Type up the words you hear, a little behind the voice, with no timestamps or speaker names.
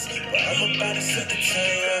But I'm about to set the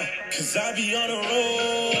train, cause I be on the road.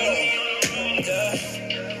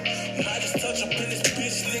 Yeah. I just touch up in this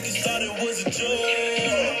bitch, niggas thought it was a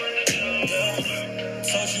joke. Yeah.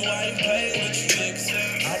 Told you I ain't playing with you niggas.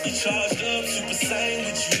 I be charged up, super sane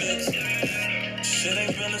with you niggas. Shit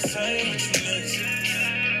ain't been the same with you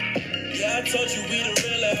niggas. Yeah, I told you we the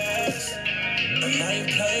real ass. And I ain't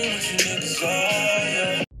playing with you niggas, oh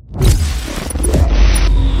yeah.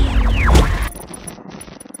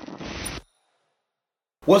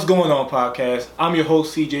 What's going on, podcast? I'm your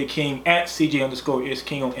host, CJ King, at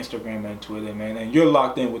CJ_is_King on Instagram and Twitter, man. And you're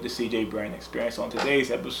locked in with the CJ Brand Experience. On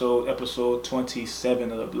today's episode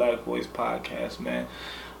 27 of the Black Voice Podcast, man.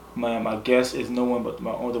 My guest is no one but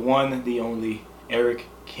the one, the only, Eric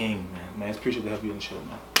King, man. Man, it's a pleasure to have you on the show,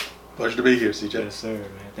 man. Pleasure to be here, CJ. Yes, sir,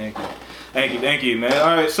 man. Thank you, man.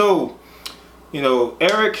 All right, so,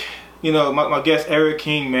 Eric, my guest, Eric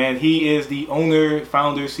King, man, he is the owner,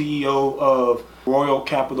 founder, CEO of Royal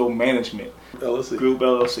Capital Management LLC. Group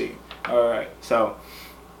LLC. All right, so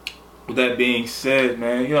with that being said,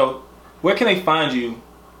 man, where can they find you?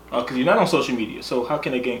 Because you're not on social media, so how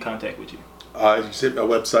can they get in contact with you? You can hit my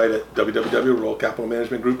website at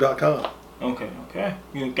www.royalcapitalmanagementgroup.com. Okay.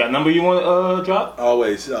 You got a number you want to drop?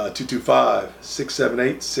 Always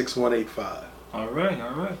 225-678-6185. All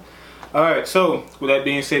right. So with that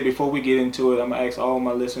being said, before we get into it, I'm gonna ask all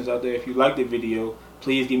my listeners out there, if you like the video,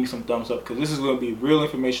 please give me some thumbs up, because this is going to be real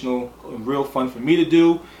informational and real fun for me to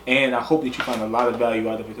do, and I hope that you find a lot of value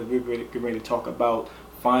out of it, because we're getting ready to talk about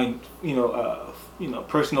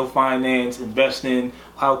personal finance, investing,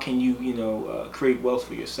 how can you create wealth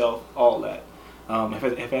for yourself, all that. If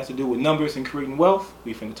it has to do with numbers and creating wealth,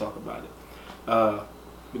 we finna talk about it.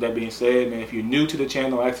 With that being said, man, if you're new to the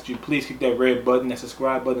channel, I ask that you please click that red button, that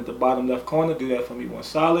subscribe button at the bottom left corner. Do that for me one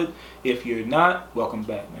solid. If you're not, welcome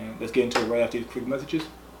back, man. Let's get into it right after these quick messages.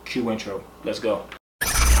 Cue intro. Let's go.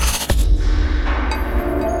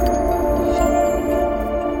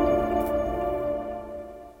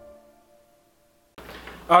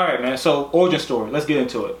 All right, man. So, origin story. Let's get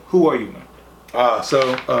into it. Who are you, man?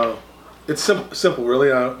 It's simple, really.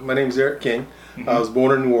 My name is Eric King. Mm-hmm. I was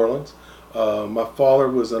born in New Orleans. My father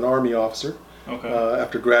was an Army officer. Okay.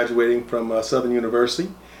 After graduating from Southern University.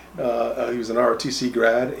 He was an ROTC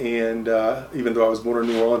grad, and even though I was born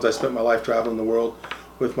in New Orleans, I spent my life traveling the world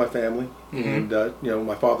with my family. Mm-hmm. And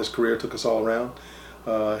my father's career took us all around.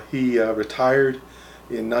 He retired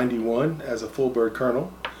in '91 as a full bird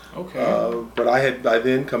colonel. Okay. But I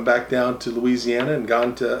then come back down to Louisiana and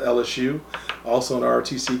gone to LSU, also an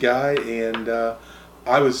ROTC guy, and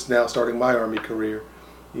I was now starting my Army career.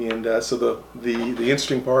 And so the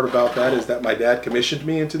interesting part about that is that my dad commissioned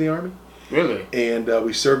me into the Army. Really? And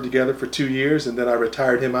we served together for 2 years, and then I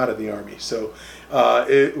retired him out of the Army. So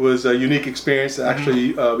it was a unique experience to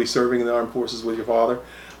actually be serving in the armed forces with your father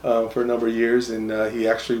for a number of years, and he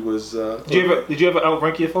actually was. Did you ever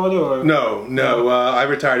outrank your father? Or? No. I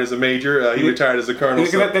retired as a major. He retired as a colonel.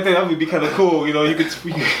 That would be kind of cool. You could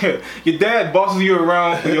your dad bosses you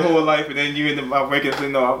around for your whole life, and then you end up outranking and say,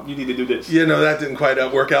 "No, you need to do this." That didn't quite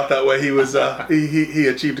work out that way. He was he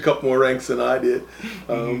achieved a couple more ranks than I did,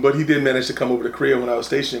 but he did manage to come over to Korea when I was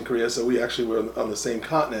stationed in Korea. So we actually were on the same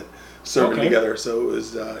continent serving together. So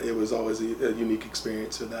it was always a unique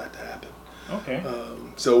experience for that to happen. Okay.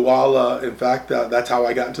 So while, in fact, that's how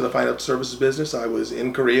I got into the financial services business. I was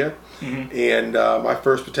in Korea, mm-hmm. and my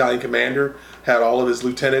first battalion commander had all of his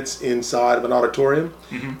lieutenants inside of an auditorium,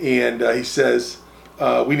 mm-hmm. and he says,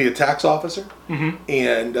 we need a tax officer, mm-hmm.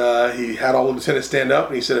 and he had all the lieutenants stand up,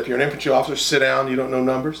 and he said, if you're an infantry officer, sit down, you don't know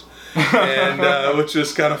numbers. And which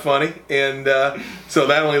was kind of funny, and so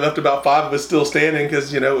that only left about 5 of us still standing,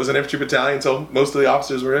 because it was an infantry battalion, so most of the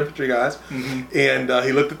officers were infantry guys. Mm-hmm. And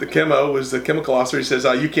he looked at the was the chemical officer. He says,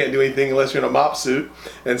 you can't do anything unless you're in a mop suit,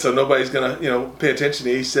 and so nobody's gonna pay attention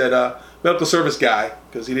to you. He said, medical service guy,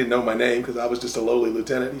 because he didn't know my name, because I was just a lowly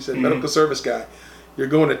lieutenant. He said, mm-hmm. medical service guy, you're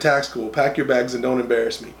going to tax school, pack your bags and don't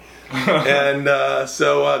embarrass me. And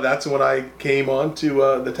so that's when I came on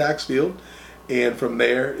to the tax field. And from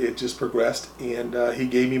there, it just progressed, and he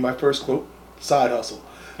gave me my first, quote, side hustle.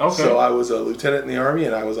 Okay. So I was a lieutenant in the Army,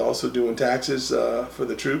 and I was also doing taxes for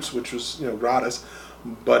the troops, which was, gratis.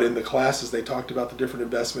 But in the classes, they talked about the different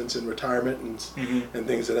investments in retirement and mm-hmm. and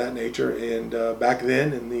things of that nature. And back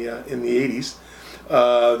then, in the 80s,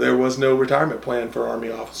 there was no retirement plan for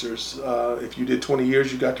Army officers. If you did 20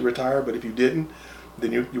 years, you got to retire, but if you didn't,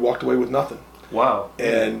 then you walked away with nothing. Wow.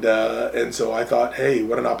 And so I thought, hey,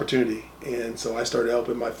 what an opportunity. And so I started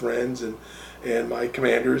helping my friends and my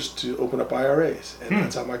commanders to open up IRAs. And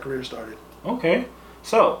that's how my career started. Okay.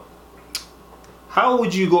 So, How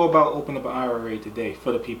would you go about opening up an IRA today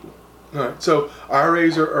for the people? All right, so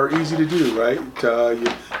IRAs are easy to do, right?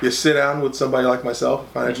 You sit down with somebody like myself, a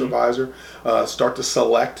financial advisor, start to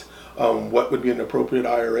select what would be an appropriate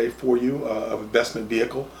IRA for you, of investment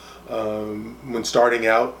vehicle. When starting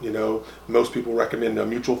out, most people recommend a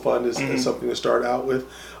mutual fund as something to start out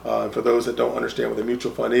with. And for those that don't understand what a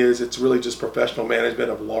mutual fund is, it's really just professional management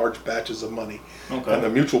of large batches of money. Okay. And the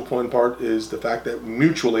mutual fund part is the fact that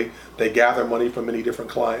mutually they gather money from many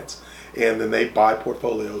different clients, and then they buy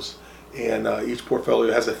portfolios. And each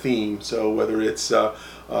portfolio has a theme. So whether it's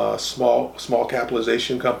small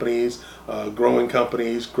capitalization companies, growing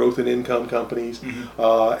companies, growth and income companies,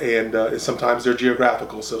 and sometimes they're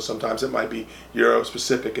geographical. So sometimes it might be Euro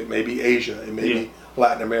specific, it may be Asia, it may be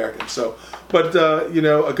Latin American. So, but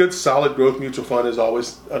a good solid growth mutual fund is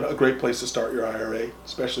always a great place to start your IRA,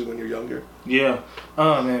 especially when you're younger. Yeah,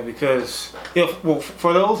 oh man, because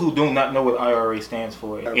for those who do not know what IRA stands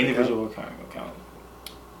for, individual retirement account.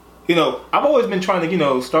 I've always been trying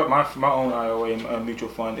to, start my own IRA mutual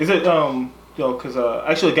fund. Is it, because I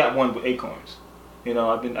actually got one with Acorns.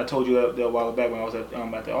 I told you that a while back when I was at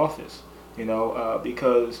the office.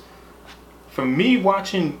 Because for me,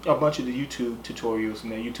 watching a bunch of the YouTube tutorials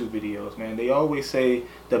and the YouTube videos, man, they always say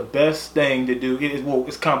the best thing to do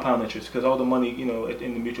is compound interest, because all the money, in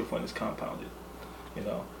the mutual fund is compounded.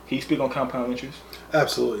 Can you speak on compound interest?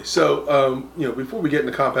 Absolutely. So, before we get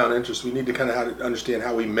into compound interest, we need to kind of understand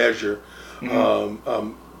how we measure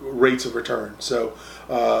rates of return. So,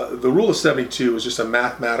 the rule of 72 is just a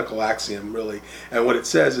mathematical axiom, really. And what it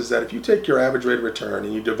says is that if you take your average rate of return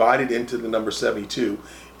and you divide it into the number 72,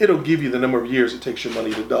 it'll give you the number of years it takes your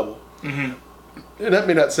money to double. And that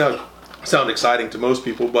may not sound exciting to most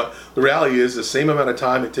people, but the reality is the same amount of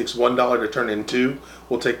time it takes $1 to turn into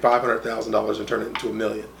will take $500,000 and turn it into $1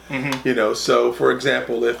 million. So for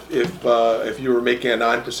example, if you were making a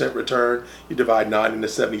 9% return, you divide 9 into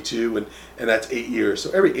 72, and that's 8 years.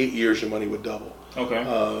 So every 8 years your money would double. Okay.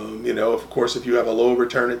 Of course, if you have a low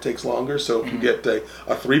return, it takes longer. So if you get a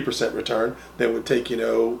 3% return, then it would take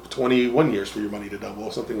 21 years for your money to double,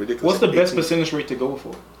 or something ridiculous. What's the best percentage rate to go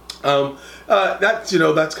for?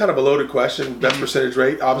 That's kind of a loaded question. Best percentage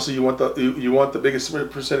rate. Obviously, you want the biggest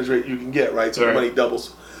percentage rate you can get, right? So your money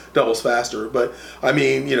doubles faster. But I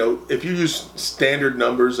mean, if you use standard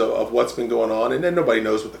numbers of what's been going on, and then nobody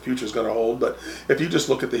knows what the future is going to hold. But if you just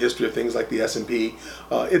look at the history of things like the S&P,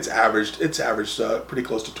 it's averaged pretty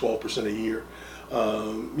close to 12% a year.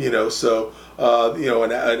 An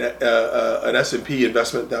S&P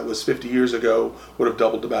investment that was 50 years ago would have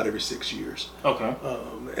doubled about every 6 years. Okay.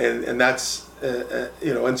 And that's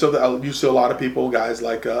and so you see a lot of people, guys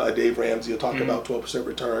like Dave Ramsey, will talk about 12%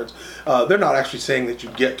 returns. They're not actually saying that you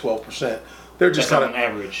get 12%. They're just kind of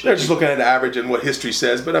average. They're just looking at average and what history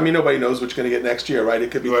says. But I mean, nobody knows what you're going to get next year, right?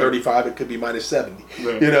 It could be 35, it could be minus 70.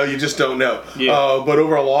 Right. You just don't know. Yeah. But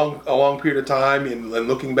over a long period of time, and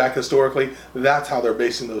looking back historically, that's how they're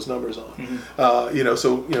basing those numbers on.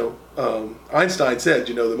 Einstein said,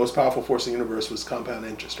 the most powerful force in the universe was compound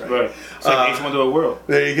interest, right? Right. It's like eighth wonder of the world.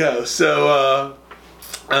 There you go. So.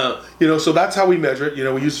 So that's how we measure it.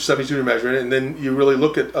 We use 72 to measure it, and then you really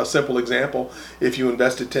look at a simple example. If you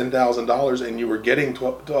invested $10,000 and you were getting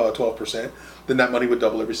 12%, then that money would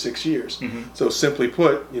double every 6 years. So simply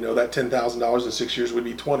put, that $10,000 in 6 years would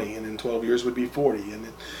be 20, and in 12 years would be 40, and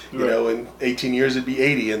in 18 years it'd be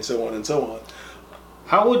 80, and so on and so on.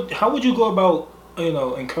 How would you go about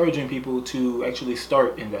encouraging people to actually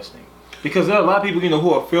start investing? Because there are a lot of people,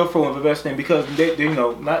 who are fearful of investing because they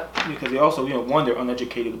not because they also, one, they're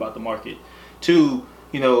uneducated about the market. Two,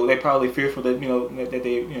 they're probably fearful that that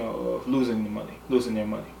they of losing their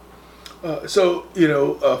money.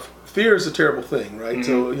 Fear is a terrible thing, right?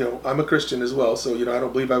 So I'm a Christian as well, so I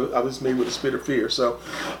don't believe I was made with a spirit of fear. So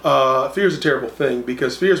fear is a terrible thing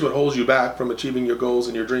because fear is what holds you back from achieving your goals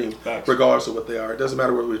and your dreams, regardless of what they are. It doesn't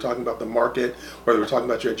matter whether we're talking about the market, whether we're talking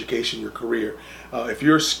about your education, your career. If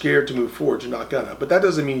you're scared to move forward, you're not gonna. But that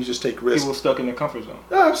doesn't mean you just take risks. People stuck in their comfort zone.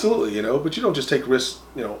 Absolutely, but you don't just take risks,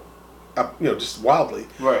 just wildly.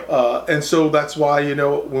 Right. And so that's why,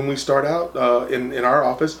 when we start out in our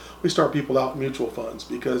office, we start people out in mutual funds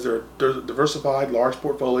because they're diversified, large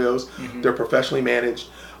portfolios. They're professionally managed.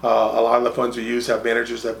 A lot of the funds we use have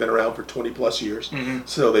managers that have been around for 20 plus years.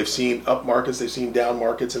 So they've seen up markets, they've seen down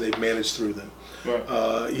markets, and they've managed through them.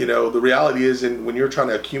 Right. You know, the reality is, when you're trying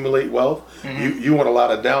to accumulate wealth, you want a lot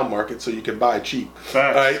of down markets so you can buy cheap.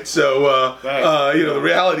 Facts. Right? So, you know, the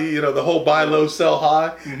reality, you know, the whole buy low, sell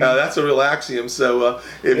high, that's a real axiom. So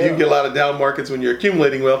if you get a lot of down markets when you're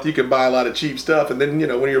accumulating wealth, you can buy a lot of cheap stuff. And then, you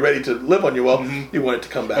know, when you're ready to live on your wealth, you want it to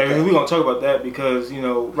come back. And we're going to talk about that because, you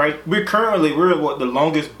know, right, we're what the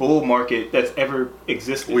longest bull market that's ever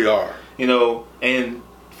existed. We are. You know, and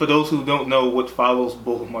for those who don't know what follows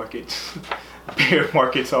bull markets, bear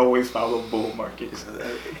markets always follow bull markets,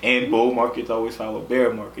 and bull markets always follow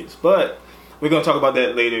bear markets. But we're going to talk about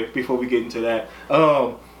that later before we get into that.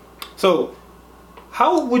 So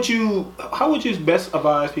how would you best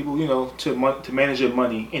advise people, you know, to manage their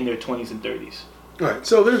money in their 20s and 30s? Right.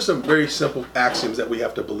 So there's some very simple axioms that we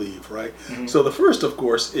have to believe, right? So the first, of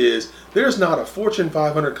course, is there's not a Fortune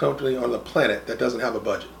 500 company on the planet that doesn't have a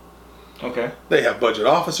budget. Okay. They have budget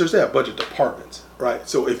officers, they have budget departments, right?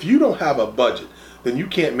 So if you don't have a budget, then you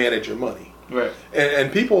can't manage your money. Right.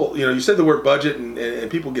 And people, you know, you said the word budget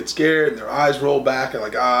and people get scared and their eyes roll back and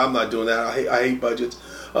like, I'm not doing that. I hate budgets.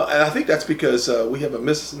 And I think that's because we have a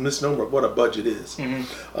misnomer of what a budget is.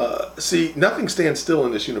 See, nothing stands still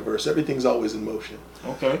in this universe. Everything's always in motion.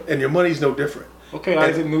 Okay. And your money's no different. Okay,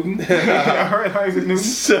 Isaac Newton. All right, Isaac Newton.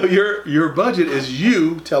 So your budget is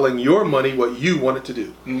you telling your money what you want it to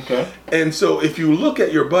do. Okay. And so if you look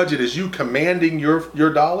at your budget as you commanding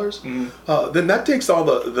your dollars, then that takes all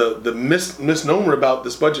the misnomer about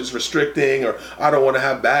this budget's restricting or I don't want to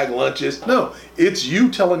have bag lunches. No, it's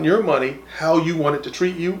you telling your money how you want it to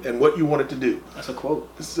treat you and what you want it to do. That's a quote.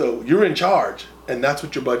 So you're in charge, and that's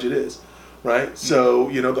what your budget is, right? So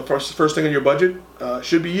you know the first thing on your budget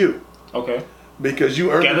should be you. Okay. Because you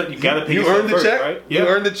earned the first, check, right? You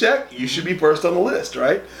earned the check. You should be first on the list,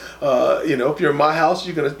 right? You know, if you're in my house,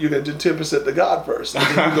 you're gonna do 10% to God first, and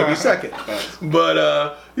then you're gonna be second.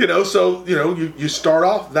 But you know, so you know, you start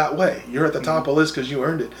off that way. You're at the top of the list because you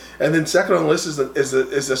earned it, and then second on the list is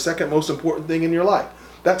the second most important thing in your life.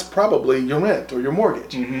 That's probably your rent or your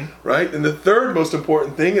mortgage, right? And the third most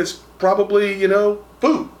important thing is probably, you know,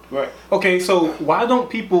 food. Right. Okay, so why don't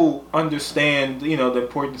people understand, you know, the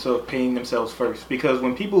importance of paying themselves first? Because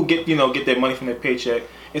when people get their money from their paycheck,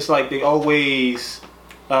 it's like they always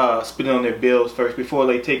spend it on their bills first before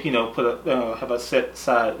they take, you know, have a set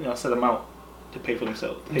amount to pay for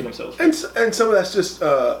themselves, And some of that's just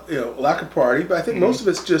you know, lack of priority, but I think most of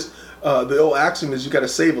it's just the old axiom is you got to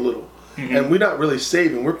save a little. And we're not really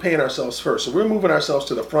saving. We're paying ourselves first. So we're moving ourselves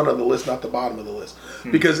to the front of the list, not the bottom of the list.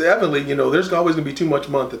 Because evidently, you know, there's always going to be too much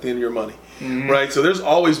month at the end of your money. Right? So there's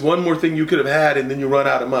always one more thing you could have had and then you run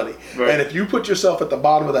out of money. Right. And if you put yourself at the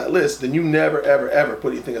bottom of that list, then you never, ever, ever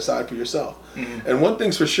put anything aside for yourself. And one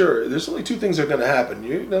thing's for sure, there's only two things that are going to happen.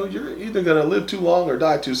 You know, you're either going to live too long or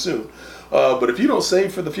die too soon. But if you don't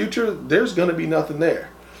save for the future, there's going to be nothing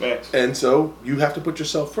there. Facts. And so you have to put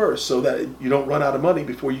yourself first so that you don't run out of money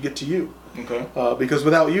before you get to you. Okay. Because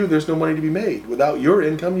without you, there's no money to be made. Without your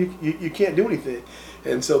income, you can't do anything.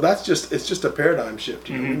 And so it's just a paradigm shift.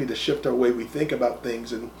 You know, we need to shift our way we think about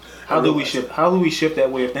things. And how do we shift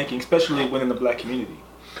that way of thinking, especially within the Black community?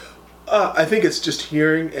 I think it's just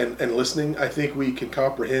hearing and listening. I think we can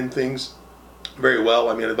comprehend things very well.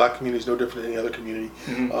 I mean, the Black community is no different than any other community,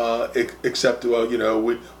 except, well, you know,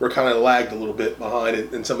 we're kind of lagged a little bit behind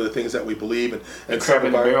in some of the things that we believe and crab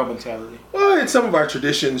in the barrel mentality. Well, in some of our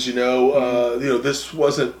traditions, you know, you know, this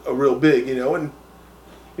wasn't a real big, you know, and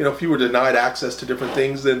you know, if you were denied access to different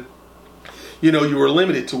things, then you know, you were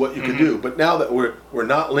limited to what you could do. But now that we're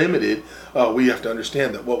not limited, we have to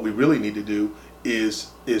understand that what we really need to do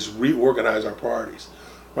is reorganize our priorities,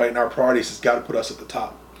 right? And our priorities has got to put us at the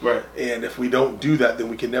top. Right. And if we don't do that, then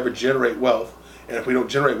we can never generate wealth. And if we don't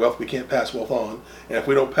generate wealth, we can't pass wealth on. And if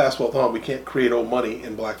we don't pass wealth on, we can't create old money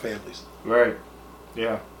in Black families. Right.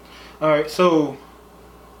 Yeah. All right. So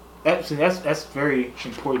that's very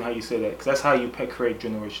important how you say that, because that's how you create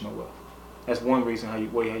generational wealth. That's one reason how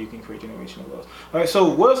you can create generational wealth. All right. So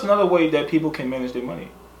what's another way that people can manage their money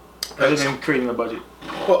other than creating a budget?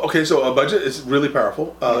 Well, okay. So a budget is really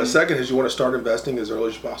powerful. The second is you want to start investing as early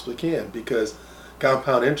as you possibly can, because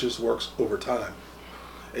compound interest works over time,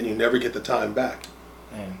 and you never get the time back.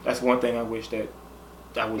 Man, that's one thing I wish that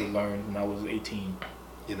I would have learned when I was 18.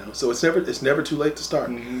 You know, so it's never too late to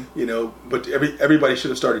start. You know, but everybody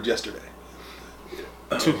should have started yesterday.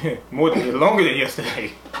 Longer than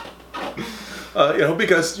yesterday.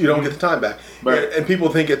 Because you don't get the time back. Right. And people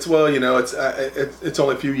think it's it's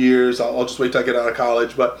only a few years. I'll just wait till I get out of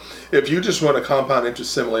college. But if you just run a compound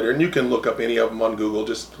interest simulator, and you can look up any of them on Google,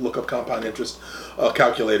 just look up compound interest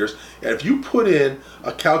calculators. And if you put in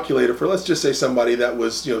a calculator for, let's just say, somebody that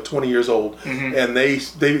was 20 years old, and they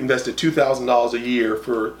invested $2,000 a year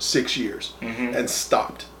for 6 years and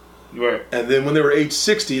stopped. Right. And then when they were age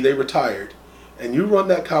 60, they retired. And you run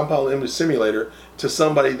that compound interest simulator to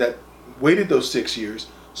somebody that waited those 6 years,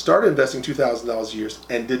 started investing $2,000 a year,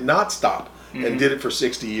 and did not stop, and did it for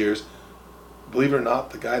 60 years. Believe it or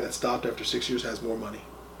not, the guy that stopped after 6 years has more money.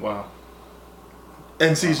 Wow.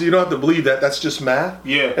 And see, so you don't have to believe that. That's just math.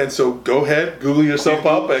 Yeah. And so go ahead, Google yourself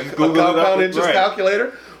up a compound interest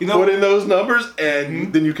calculator, put in those numbers,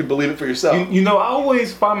 and then you can believe it for yourself. I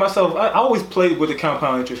always find myself, I always played with the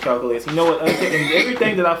compound interest calculator. You know what? And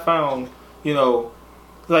everything that I found,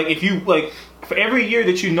 like if you, for every year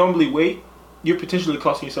that you normally wait, you're potentially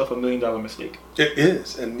costing yourself $1 million mistake. It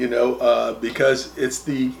is, and because it's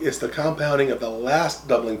the compounding of the last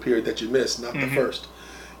doubling period that you missed, not the first.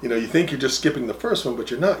 You think you're just skipping the first one, but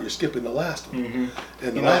you're not. You're skipping the last one,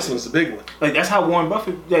 and the last one's the big one. Like that's how Warren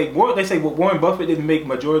Buffett. They say Warren Buffett didn't make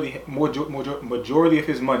majority of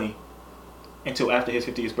his money until after his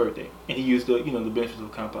 50th birthday, and he used the benefits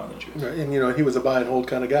of compound interest. Right, and he was a buy and hold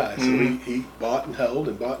kind of guy, so he bought and held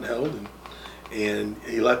and bought and held, and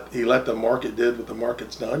he let the market did what the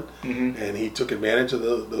market's done, and he took advantage of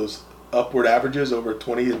those upward averages over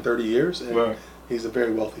 20 and 30 years, and he's a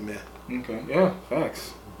very wealthy man. Okay, yeah,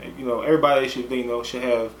 facts. Everybody should should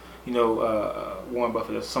have Warren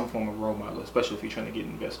Buffett as some form of role model, especially if you're trying to get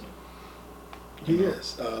investment. He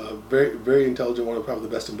is very, very intelligent. One of probably the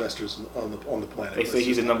best investors on the planet. They say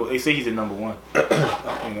he's a number one.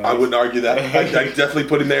 I wouldn't argue that. I definitely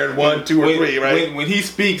put him there in 1, 2, or 3. Right. When he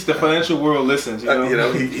speaks, the financial world listens. He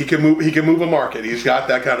can move. He can move a market. He's got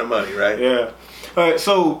that kind of money, right? Yeah. All right.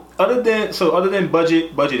 So other than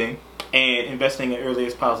budgeting and investing as early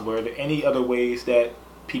as possible, are there any other ways that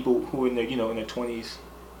people who are in their in their 20s,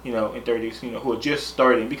 and 30s, who are just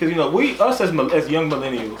starting? Because us as young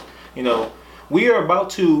millennials, we're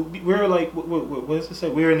like what does it say?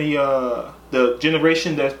 We're in the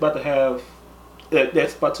generation that's about to have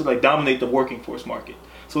that's about to dominate the working force market.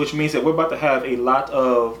 So which means that we're about to have a lot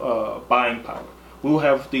of buying power. We'll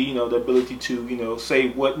have the the ability to say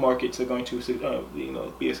what markets are going to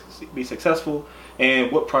be successful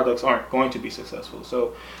and what products aren't going to be successful.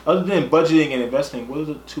 So other than budgeting and investing, what are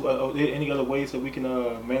the two any other ways that we can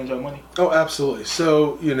manage our money? Oh, absolutely.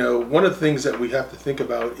 So one of the things that we have to think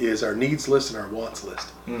about is our needs list and our wants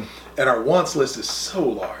list. And our wants list is so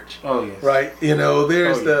large. Oh yes. Right.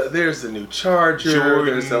 There's the new Charger,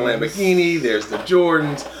 there's the Lamborghini, there's the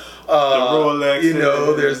Jordans. The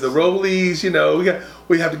Rolex, there's the Rollies.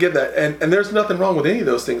 We have to get that, and there's nothing wrong with any of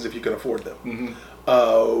those things if you can afford them.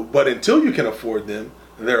 But until you can afford them,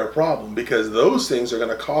 they're a problem because those things are going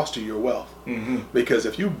to cost you your wealth. Because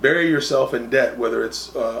if you bury yourself in debt, whether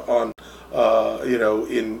it's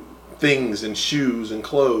in things and shoes and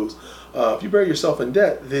clothes, if you bury yourself in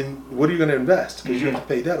debt, then what are you going to invest? Because you have to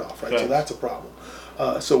pay debt off, right? So that's a problem.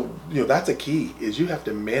 So that's a key is you have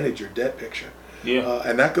to manage your debt picture. Yeah.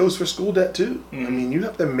 And that goes for school debt too. I mean, you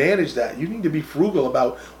have to manage that. You need to be frugal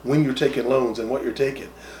about when you're taking loans and what you're taking.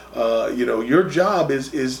 Your job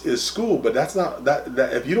is school, but that's not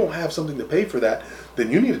that if you don't have something to pay for that, then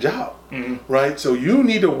you need a job, right? So you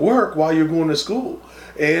need to work while you're going to school.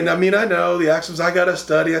 And I mean, I know the axioms. I gotta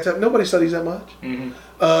study. Nobody studies that much.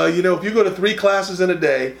 If you go to 3 classes in a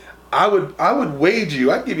day, I would wage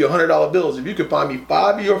you. I'd give you $100 bills if you could find me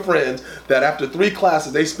 5 of your friends that after 3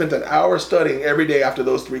 classes they spent an hour studying every day after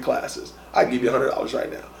those 3 classes. I'd give you $100 right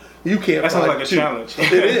now. You can't. That sounds find like a 2. challenge.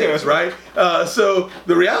 It is, right? So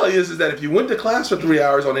the reality is that if you went to class for 3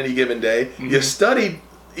 hours on any given day, you studied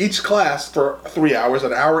each class for 3 hours,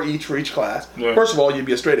 an hour each for each class. Yeah. First of all, you'd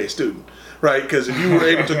be a straight A student, right? Because if you were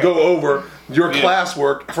able to go over your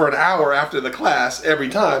classwork for an hour after the class every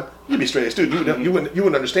time, you'd be a straight A student. You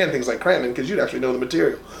wouldn't understand things like cramming because you'd actually know the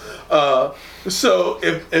material. So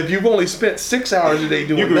if you've only spent 6 hours a day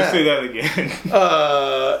doing that, you can say that again.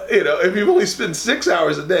 If you've only spent 6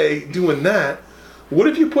 hours a day doing that, what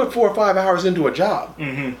if you put 4 or 5 hours into a job?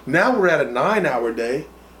 Now we're at a 9-hour day.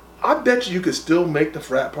 I bet you could still make the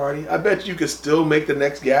frat party. I bet you could still make the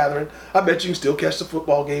next gathering. I bet you can still catch the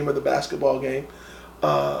football game or the basketball game.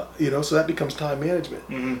 So that becomes time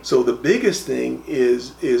management. So the biggest thing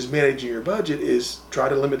is managing your budget is try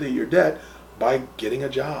to limit your debt by getting a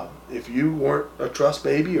job. If you weren't a trust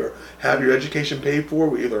baby or have your education paid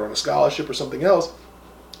for, either on a scholarship or something else,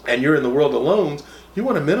 and you're in the world of loans, You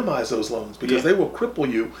want to minimize those loans because they will cripple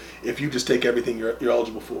you if you just take everything you're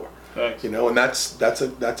eligible for. Thanks. You know, and that's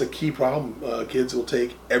a key problem. Kids will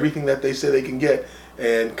take everything that they say they can get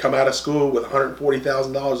and come out of school with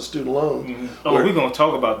 $140,000 of student loans. Mm-hmm. Oh, we're gonna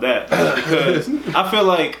talk about that because I feel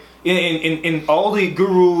like in all the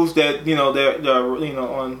gurus that they're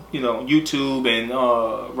on YouTube and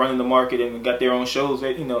running the market and got their own shows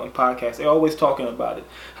and podcasts, they're always talking about it,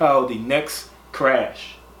 how the next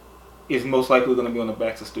crash is most likely going to be on the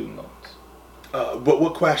backs of student loans. But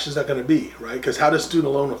what crash is that going to be, right? Because how does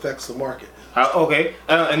student loan affects the market?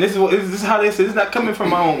 And this is how they say. It's not coming from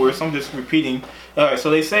my own words, so I'm just repeating. All right, so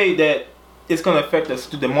they say that it's going to affect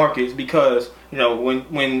the markets because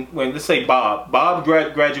when let's say Bob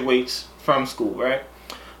graduates from school, right?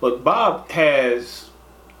 But Bob has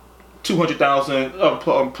 200,000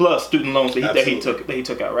 plus student loans that he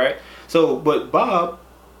took out, right? So, but Bob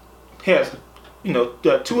has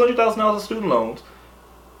 $200,000 of student loans,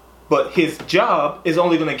 but his job is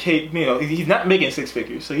only going to he's not making six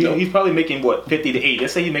figures, so he's probably making what, 50 to 80.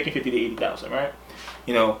 Let's say he's making 50 to 80,000, right?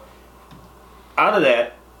 Out of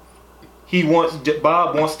that,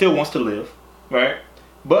 Bob still wants to live, right?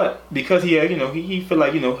 But because he feel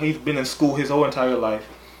like he's been in school his whole entire life,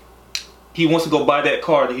 he wants to go buy that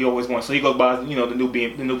car that he always wants. So he goes buy the new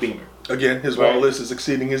Beamer. Again, his wallet list is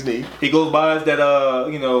exceeding his need. He goes buys that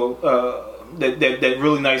that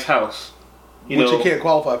really nice house, which he can't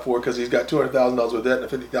qualify for because he's got $200,000 with debt and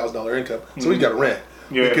a $50,000 income, so he's got to rent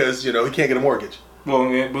because he can't get a mortgage.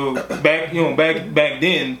 Well, back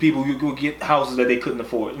then, people would get houses that they couldn't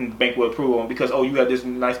afford, and the bank would approve them because you got this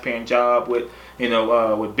nice paying job with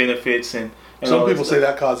with benefits and some people say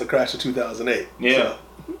that caused the crash of 2008. Yeah, so.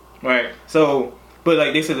 Right. So, but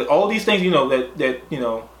like they said, that all these things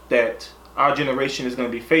that our generation is going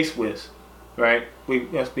to be faced with, right?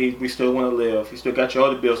 We still want to live. You still got your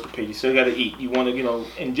other bills to pay. You still got to eat. You want to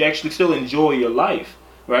and you actually still enjoy your life,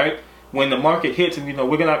 right? When the market hits, and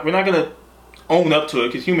we're not gonna own up to it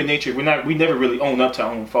because human nature, we never really own up to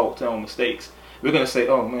our own faults, our own mistakes. We're gonna say,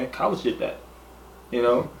 oh man, college did that,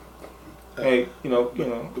 hey,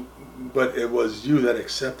 But it was you that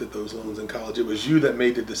accepted those loans in college. It was you that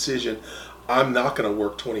made the decision, I'm not going to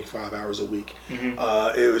work 25 hours a week.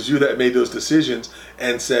 Mm-hmm. It was you that made those decisions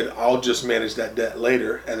and said, I'll just manage that debt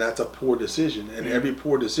later. And that's a poor decision. And every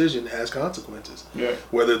poor decision has consequences. Yeah.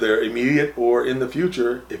 Whether they're immediate or in the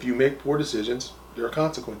future, if you make poor decisions, there are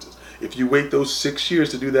consequences. If you wait those 6 years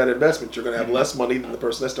to do that investment, you're going to have less money than the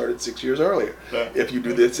person that started 6 years earlier. Yeah. If you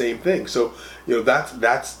do the same thing. So,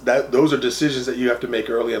 those are decisions that you have to make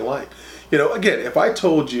early in life. Again, if I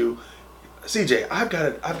told you, CJ, I've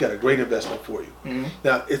got a great investment for you. Mm-hmm.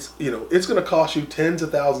 Now it's going to cost you tens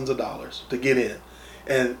of thousands of dollars to get in,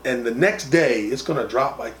 and the next day it's going to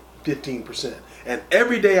drop by 15%, and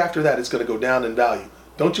every day after that it's going to go down in value.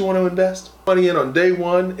 Don't you want to invest money in on day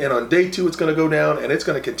one, and on day two it's going to go down, and it's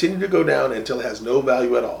going to continue to go down until it has no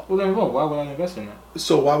value at all? Well, then why would I invest in that?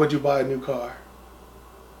 So why would you buy a new car?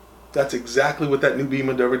 That's exactly what that new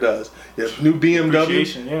BMW does. New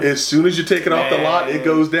BMW, as soon as you take it off the lot, it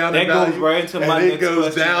goes down in value. That goes right into my and it next goes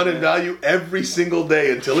question, down in value every single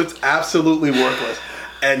day until it's absolutely worthless.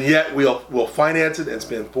 And yet we'll finance it and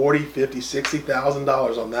spend $40,000, $50,000,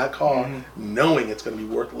 $60,000 on that car, knowing it's going to be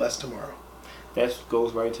worth less tomorrow. That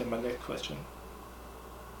goes right into my next question.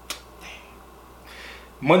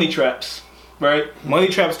 Money traps, right? Money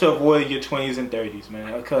traps to avoid in your 20s and 30s,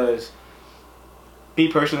 man. Because me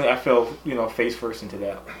personally, I fell, face first into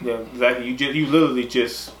that. Yeah, exactly. You literally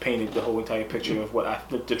just painted the whole entire picture of what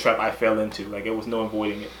the trap I fell into. Like, it was no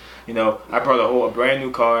avoiding it. I brought a brand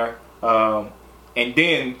new car, and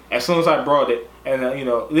then as soon as I brought it, and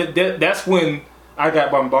that's when I got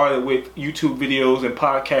bombarded with YouTube videos and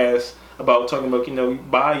podcasts about talking about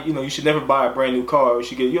you should never buy a brand new car. You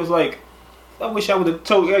should get. It was like, I wish I would have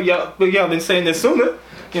told y'all been saying this sooner.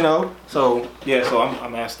 So yeah, so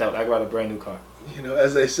I'm asked out. I got a brand new car.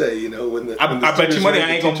 As they say, when the I bet you money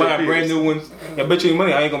I ain't gonna buy a brand new one. I bet you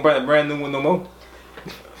money I ain't gonna buy a brand new one no more.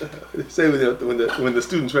 They say when the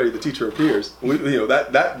student's ready, the teacher appears.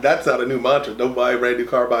 That's not a new mantra. Don't buy a brand new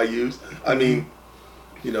car, buy used. I mean,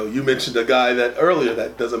 you mentioned a guy that earlier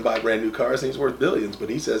that doesn't buy brand new cars and he's worth billions, but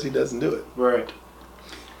he says he doesn't do it. Right.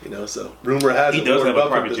 So rumor has it Warren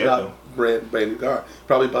Buffett does not brand new car.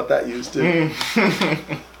 Probably bought that used too.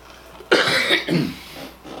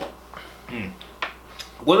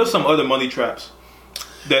 What are some other money traps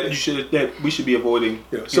that we should be avoiding?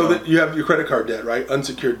 That you have your credit card debt, right?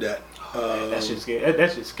 Unsecured debt. That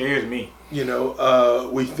shit scares me.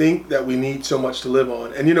 We think that we need so much to live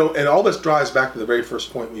on, and and all this drives back to the very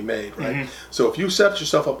first point we made, right? So if you set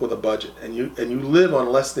yourself up with a budget and you live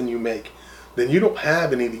on less than you make, then you don't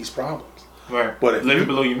have any of these problems. Right. But if living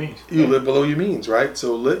below your means. You live below your means, right?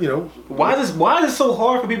 So, Why is it so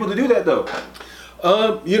hard for people to do that, though?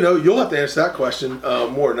 You'll have to answer that question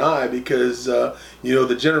more than I, because the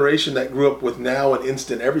generation that grew up with now and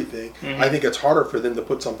instant everything, I think it's harder for them to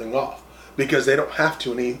put something off because they don't have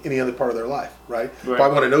to in any other part of their life, right? If I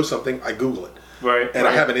want to know something, I Google it, and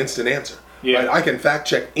I have an instant answer. Yeah. Right? I can fact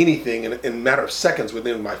check anything in a matter of seconds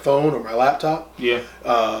within my phone or my laptop. Yeah.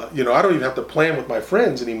 I don't even have to plan with my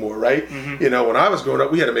friends anymore, right? Mm-hmm. When I was growing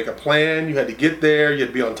up, we had to make a plan. You had to get there. You had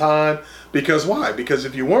to be on time. Because why? Because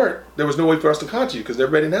if you weren't, there was no way for us to contact you because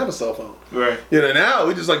everybody didn't have a cell phone. Right. Now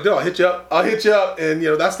we just like, I'll hit you up, and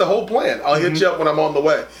that's the whole plan. I'll hit you up when I'm on the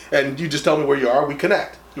way, and you just tell me where you are. We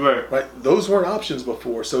connect. Right. Those weren't options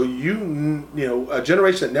before. So a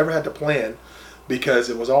generation that never had to plan, because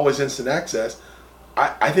it was always instant access.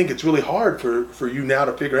 I think it's really hard for you now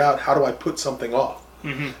to figure out, how do I put something off?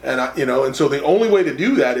 Mm-hmm. And so the only way to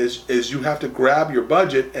do that is you have to grab your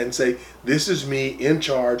budget and say, this is me in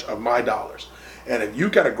charge of my dollars. And if you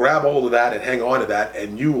got to grab hold of that and hang on to that,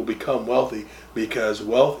 and you will become wealthy, because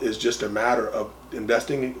wealth is just a matter of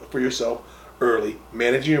investing for yourself early,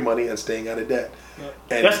 managing your money, and staying out of debt.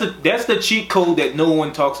 And that's the cheat code that no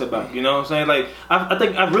one talks about. You know what I'm saying? Like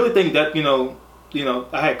I really think that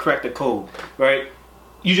I had cracked the code, right?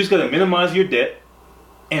 You just gotta minimize your debt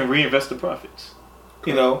and reinvest the profits.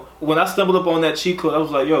 Cool. When I stumbled upon that cheat code, I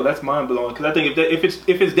was like, "Yo, that's mind blowing." Because I think if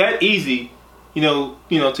it's that easy,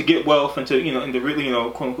 to get wealth and to and to really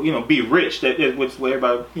quote unquote, be rich, which what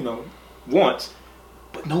everybody wants,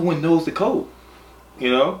 but no one knows the code.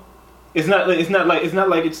 It's not like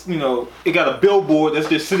it's it got a billboard that's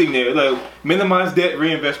just sitting there like minimize debt,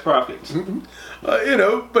 reinvest profits. Mm-hmm.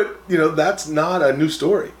 But that's not a new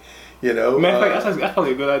story. Matter of fact, that's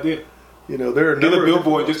probably a good idea. There are get a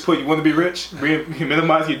billboard, just put, you want to be rich,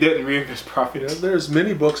 minimize your debt and reinvest profits. There's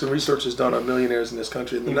many books and research is done on millionaires in this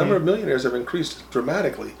country, and the number of millionaires have increased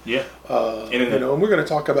dramatically. Yeah. And we're going to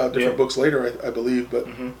talk about different books later, I believe, but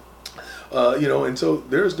and so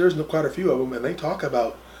there's quite a few of them, and they talk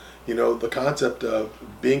about the concept of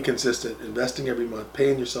being consistent, investing every month,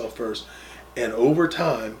 paying yourself first, and over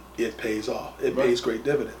time it pays off. It pays great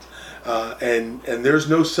dividends. And there's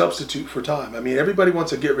no substitute for time. I mean, everybody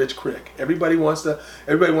wants to get rich quick. Everybody wants to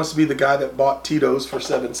be the guy that bought Tito's for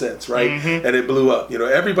 7 cents, right? Mm-hmm. And it blew up.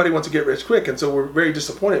 Everybody wants to get rich quick, and so we're very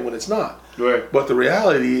disappointed when it's not. Right. But the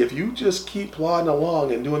reality, if you just keep plodding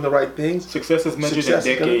along and doing the right things, success is measured in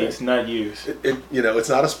decades, not years. It's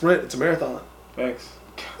not a sprint; it's a marathon. Thanks.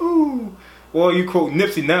 Ooh. Well, you quote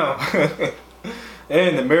Nipsey now.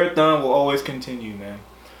 And the marathon will always continue, man.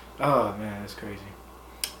 Oh man, that's crazy.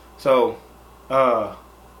 So,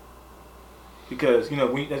 because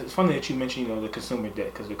it's funny that you mentioned the consumer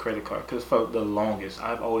debt, because the credit card. Because for the longest,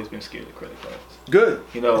 I've always been scared of credit cards. Good.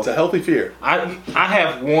 It's a healthy fear. I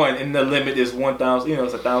have one, and the limit is 1,000.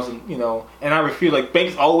 It's 1,000. And I refuse. Like,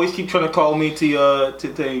 banks always keep trying to call me to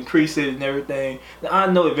increase it and everything. Now,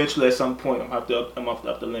 I know eventually at some point I'm up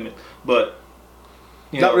the limit, but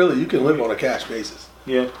not really. You can live on a cash basis.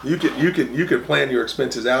 Yeah. You can plan your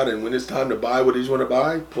expenses out, and when it's time to buy what you want to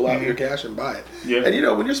buy, pull out your cash and buy it. Yeah.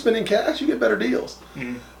 And when you're spending cash, you get better deals.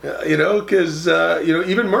 Mm-hmm. Because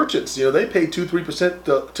even merchants, they pay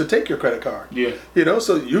 2-3% to take your credit card. Yeah.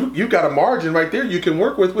 So you've got a margin right there you can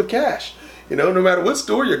work with cash. No matter what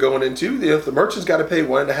store you're going into, if the merchant's got to pay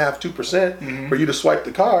 1.5-2% for you to swipe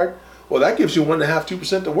the card, well, that gives you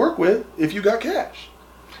 1.5-2% to work with if you got cash.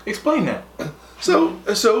 Explain that. So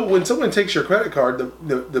when someone takes your credit card,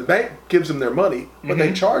 the bank gives them their money, but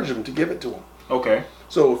they charge them to give it to them. Okay.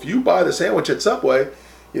 So if you buy the sandwich at Subway,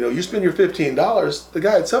 you spend your $15. The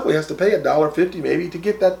guy at Subway has to pay $1.50 maybe to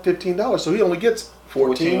get that $15. So he only gets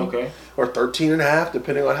 14 or 13.5,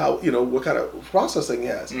 depending on how what kind of processing he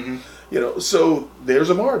has. Mm-hmm. So there's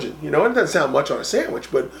a margin. It doesn't sound much on a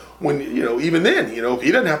sandwich, but when even then, if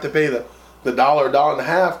he doesn't have to pay the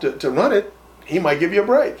 $1.50 to run it, he might give you a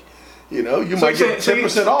break. You might get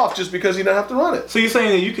 10% off just because you don't have to run it. So you're saying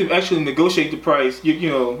that you can actually negotiate the price. You're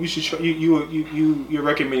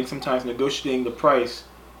recommending sometimes negotiating the price.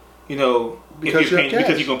 Because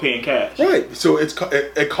you're gonna pay in cash. Right. So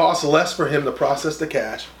it costs less for him to process the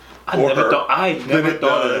cash. I never thought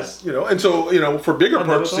of that. And so for bigger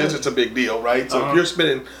purchases, it's a big deal, right? So if you're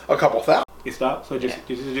spending a couple thousand, it stops. So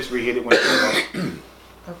just re-hit it when it's done.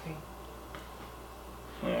 Okay.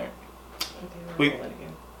 All right. Okay, we're on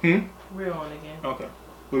again. We're on again. Okay.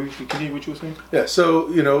 Continue what you were saying? Yeah, so,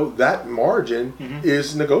 that margin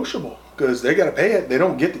is negotiable because they got to pay it. They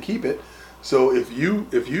don't get to keep it. So if you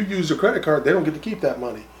use a credit card, they don't get to keep that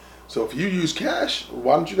money. So if you use cash,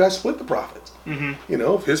 why don't you guys split the profits? Mm-hmm. You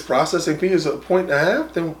know, if his processing fee is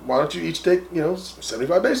 1.5, then why don't you each take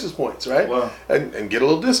 75 basis points, right? Wow. And get a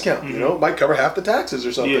little discount. Mm-hmm. You know, it might cover half the taxes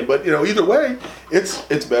or something. Yeah. But either way,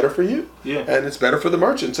 it's better for you. Yeah. And it's better for the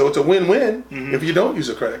merchant. So it's a win-win Mm-hmm. if you don't use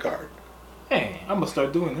a credit card. Hey, I'm gonna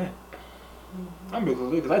start doing that. I'm gonna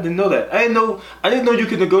do because I didn't know that. I didn't know you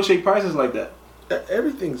could negotiate prices like that.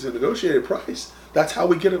 Everything's a negotiated price. That's how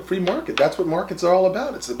we get a free market. That's what markets are all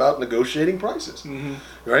about. It's about negotiating prices,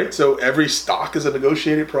 right? So every stock is a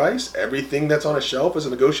negotiated price. Everything that's on a shelf is a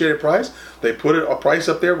negotiated price. They put a price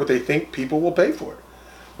up there what they think people will pay for it,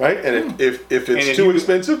 right? And if it's too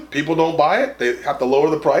expensive, people don't buy it. They have to lower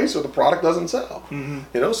the price, or the product doesn't sell.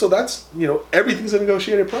 So that's everything's a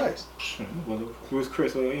negotiated price. Well, Bruce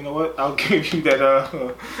Chris, you know what? I'll give you that.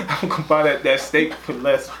 I'm gonna buy that steak for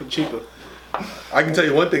cheaper. I can tell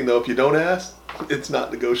you one thing though: if you don't ask, it's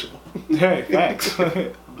not negotiable. Hey, facts.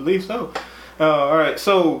 I believe so. All right.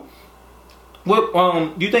 So, what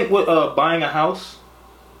do you think? What buying a house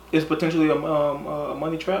is potentially a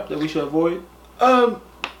money trap that we should avoid? Because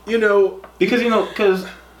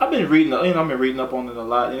I've been reading. I've been reading up on it a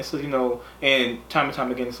lot, and it says and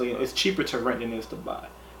time again, so it's cheaper to rent than it is to buy.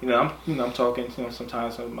 I'm talking.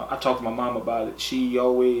 Sometimes I talk to my mom about it. She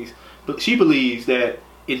believes that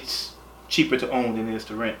it's cheaper to own than it is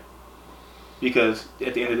to rent, because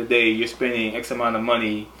at the end of the day you're spending X amount of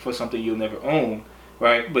money for something you'll never own,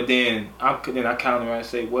 right? But then I counter around and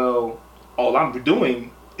say, well, all I'm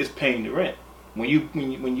doing is paying the rent. When you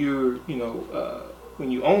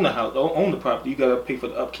own the house, own the property, you gotta pay for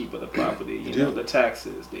the upkeep of the property, the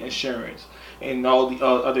taxes, the insurance, and all the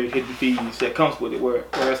other hidden fees that comes with it.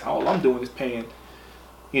 Whereas all I'm doing is paying,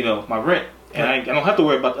 my rent, and I don't have to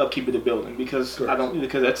worry about the upkeep of the building because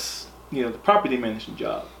because that's the property management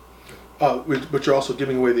job. But you're also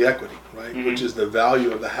giving away the equity, right? Which is the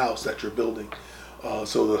value of the house that you're building.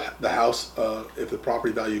 So the house, if the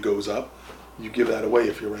property value goes up, you give that away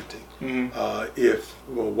if you're renting.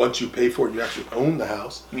 Once you pay for it, you actually own the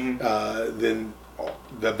house. Then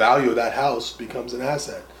the value of that house becomes an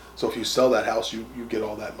asset. So if you sell that house, you get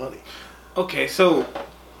all that money. Okay, so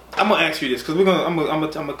I'm gonna ask you this because I'm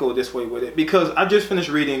gonna go this way with it, because I just finished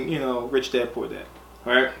reading Rich Dad Poor Dad,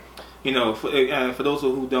 right? For those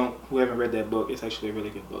who haven't read that book, it's actually a really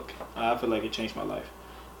good book. I feel like it changed my life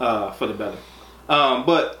for the better.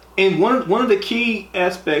 But in one of the key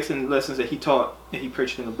aspects and lessons that he taught and he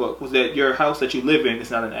preached in the book was that your house that you live in is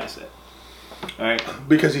not an asset. All right?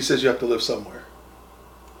 Because he says you have to live somewhere.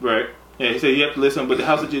 Right. Yeah, he said you have to live somewhere, but the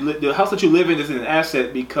house that you live in is an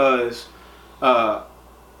asset because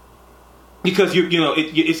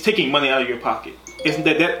it's taking money out of your pocket. Isn't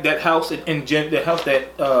that house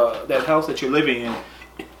that house that you're living in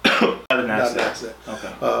not an asset?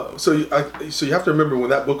 Okay. So you have to remember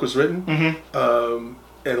when that book was written,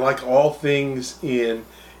 and like all things in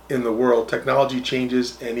the world, technology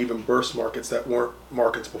changes and even burst markets that weren't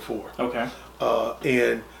markets before. Okay.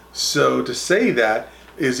 And so to say that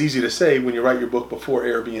is easy to say when you write your book before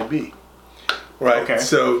Airbnb. Right. Okay.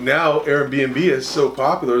 So now Airbnb is so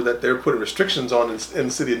popular that they're putting restrictions on in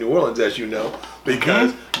the city of New Orleans, as you know,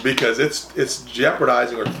 because it's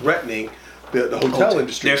jeopardizing or threatening the hotel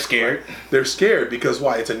industry. They're scared. They're scared because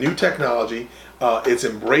why? It's a new technology. It's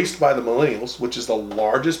embraced by the millennials, which is the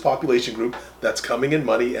largest population group that's coming in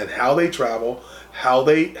money, and how they travel, how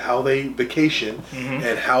they vacation,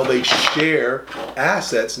 and how they share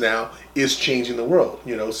assets now is changing the world.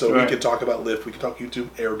 So we could talk about Lyft, we could talk YouTube,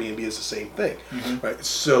 Airbnb is the same thing, right?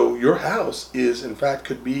 So your house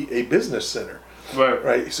could be a business center.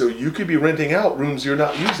 Right. So you could be renting out rooms you're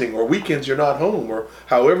not using, or weekends you're not home, or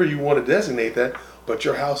however you want to designate that, but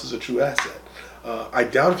your house is a true asset. I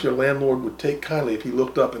doubt if your landlord would take kindly if he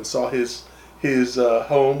looked up and saw his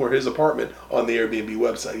home or his apartment on the Airbnb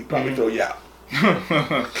website. He'd probably throw you out.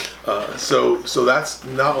 So that's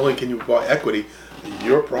not only can you buy equity,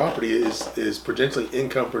 your property is potentially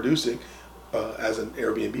income producing as an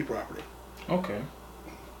Airbnb property. Okay.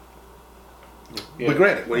 Yeah. But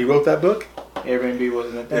granted, when he wrote that book, Airbnb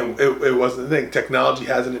wasn't a thing. It wasn't a thing. Technology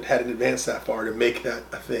hadn't advanced that far to make that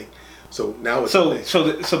a thing. So now it's a thing.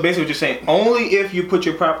 So basically, what you're saying, only if you put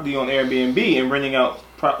your property on Airbnb and renting out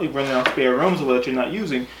spare rooms that you're not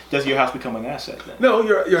using, does your house become an asset then? No,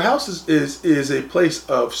 your house is a place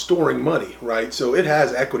of storing money, right? So it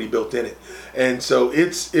has equity built in it, and so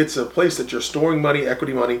it's a place that you're storing money,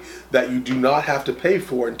 equity money that you do not have to pay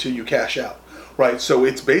for until you cash out. right? So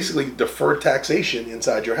it's basically deferred taxation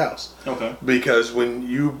inside your house. Okay. Because when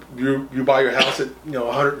you buy your house at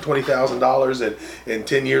 $120,000 and in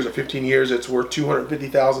 10 years or 15 years it's worth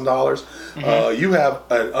 $250,000, you have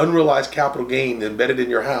an unrealized capital gain embedded in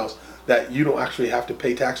your house that you don't actually have to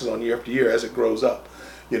pay taxes on year after year as it grows up.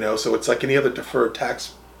 So it's like any other deferred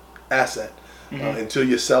tax asset. Until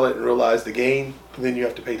you sell it and realize the gain, then you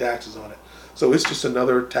have to pay taxes on it. So it's just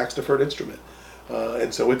another tax deferred instrument.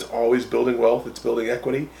 And so it's always building wealth, it's building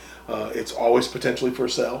equity, it's always potentially for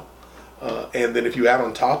sale. And then if you add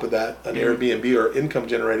on top of that an Airbnb or income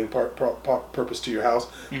generating purpose to your house,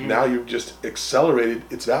 now you've just accelerated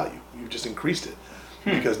its value. You've just increased it.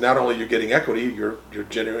 Because not only you're getting equity, you're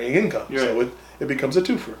generating income. Yeah. So it becomes a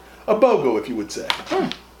twofer. A BOGO, if you would say.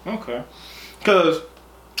 Okay. Because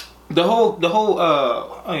the whole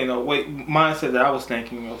mindset that I was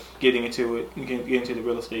thinking of getting into the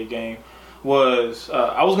real estate game was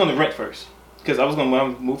I was going to rent first, because when I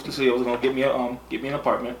moved to the city, I was going to get me an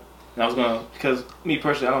apartment, and I was going to, because me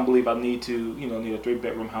personally, I don't believe I need to need a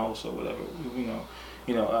 3-bedroom house or whatever,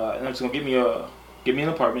 and I'm just going to get me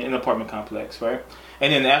an apartment complex, right?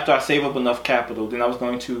 And then after I save up enough capital, then I was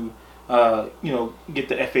going to get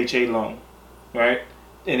the FHA loan, right?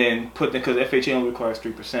 And then because FHA only requires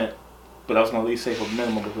 3%, but I was going to at least save a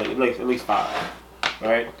minimum of at least 5%,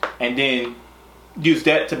 right? And then use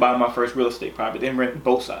that to buy my first real estate property and rent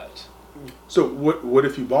both sides. So what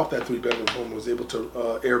if you bought that 3-bedroom home and was able to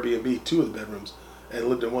Airbnb 2 of the bedrooms and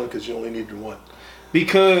lived in one because you only needed one?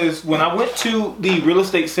 Because when I went to the real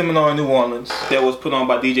estate seminar in New Orleans that was put on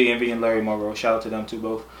by DJ Envy and Larry Monroe, shout out to them too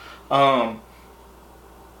both.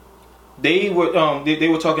 They were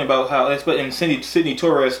talking about how, and Sidney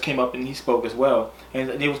Torres came up and he spoke as well, and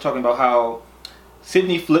they was talking about how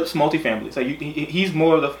Sidney flips multifamilies. Like he's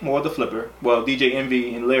more of the flipper. Well, DJ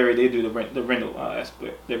Envy and Larry, they do the rental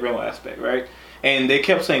aspect, right? And they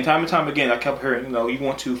kept saying time and time again, I kept hearing, you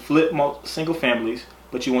want to flip single families,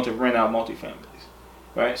 but you want to rent out multifamilies,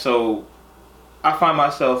 right? So I find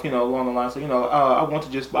myself, along the lines of, I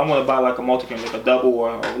want to buy like a multifamily, like a double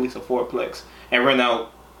or at least a 4-plex, and rent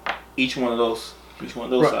out each one of those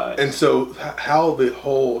right. sides. And so how the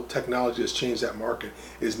whole technology has changed that market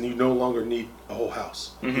is you no longer need a whole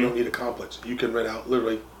house. You don't need a complex. You can rent out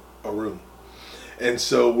literally a room. And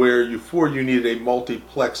so where before you needed a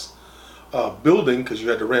multiplex building because you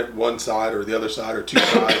had to rent one side or the other side or 2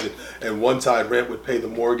 sides, and one side rent would pay the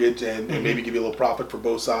mortgage and maybe give you a little profit for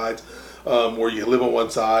both sides, or you live on one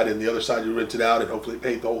side and the other side you rent it out and hopefully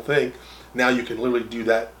pay the whole thing. Now you can literally do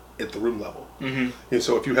that at the room level. And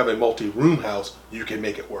so if you have a multi-room house, you can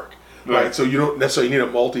make it work, right? So you don't necessarily need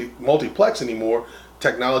a multiplex anymore.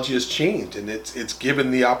 Technology has changed, and it's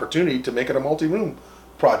given the opportunity to make it a multi-room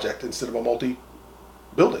project instead of a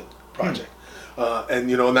multi-building project.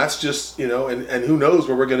 And that's just and who knows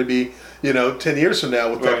where we're going to be 10 years from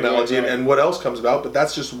now with technology and what else comes about. But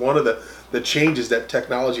that's just one of the changes that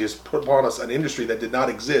technology has put upon us, an industry that did not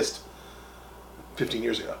exist 15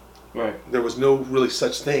 years ago. Right. There was no really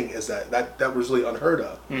such thing as that. That was really unheard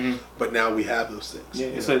of. But now we have those things. Yeah,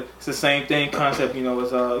 it's the same thing concept.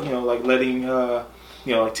 As like letting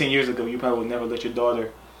like 10 years ago, you probably would never let your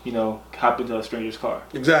daughter hop into a stranger's car.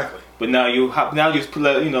 Exactly. But now you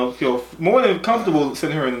feel more than comfortable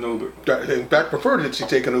sending her in an Uber. In fact, prefer that she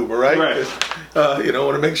take an Uber, right? Right.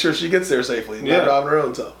 Want to make sure she gets there safely and not driving her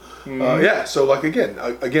own self. So like again,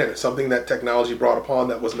 it's something that technology brought upon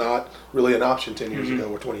that was not really an option 10 years ago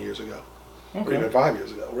or 20 years ago, or even 5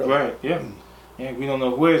 years ago. Really. Right. Yeah. Yeah. We don't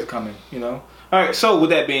know where it's coming. All right. So with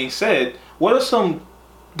that being said, what are some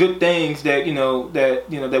good things that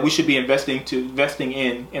that we should be investing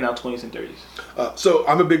in our 20s and 30s? So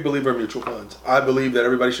I'm a big believer in mutual funds. I believe that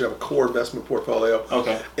everybody should have a core investment portfolio.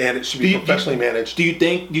 Okay. And it should be professionally managed. Do you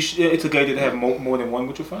think it's a good idea to have more than one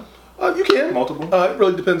mutual fund? You can. Multiple? It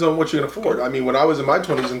really depends on what you can afford. I mean, when I was in my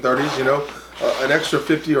 20s and 30s, an extra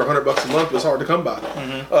 $50 or $100 a month was hard to come by.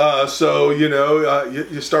 So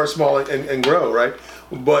you start small and grow, right?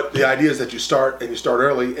 But the idea is that you start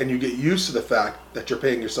early and you get used to the fact that you're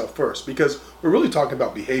paying yourself first, because we're really talking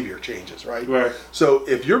about behavior changes, right? Right. So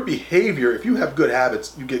if you have good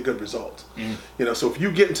habits, you get good results. So if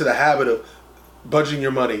you get into the habit of budgeting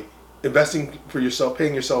your money, investing for yourself,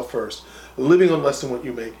 paying yourself first, living on less than what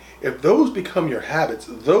you make, if those become your habits,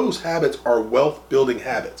 those habits are wealth building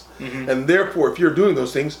habits. And therefore, if you're doing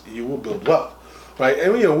those things, you will build wealth. Right,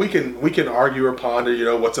 and we can argue or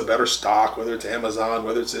ponder, what's a better stock, whether it's Amazon,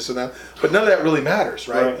 whether it's this or that, but none of that really matters,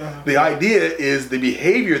 right? The idea is the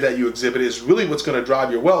behavior that you exhibit is really what's going to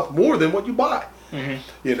drive your wealth more than what you buy.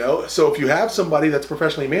 So if you have somebody that's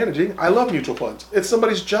professionally managing, I love mutual funds. It's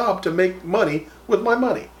somebody's job to make money with my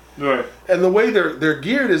money. Right. And the way they're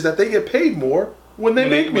geared is that they get paid more when they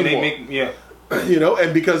make more. Yeah.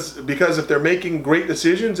 And because if they're making great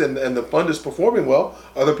decisions and the fund is performing well,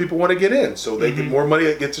 other people want to get in, so they get more money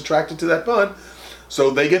that gets attracted to that fund,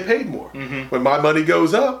 so they get paid more. When my money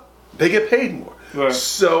goes up, they get paid more. Right.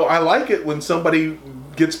 So I like it when somebody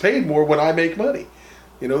gets paid more when I make money.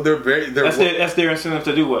 That's their incentive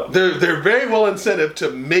to do well. They're very well incentive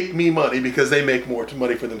to make me money because they make more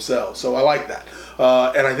money for themselves. So I like that,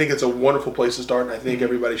 and I think it's a wonderful place to start. And I think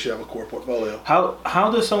everybody should have a core portfolio.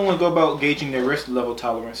 How does someone go about gauging their risk level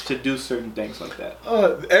tolerance to do certain things like that?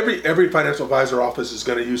 Every financial advisor office is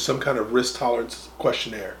going to use some kind of risk tolerance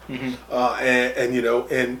questionnaire, and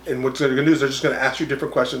what they're going to do is they're just going to ask you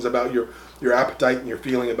different questions about your appetite and your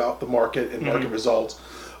feeling about the market and market results.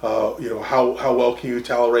 How well can you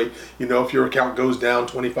tolerate? If your account goes down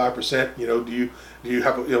 25%, do you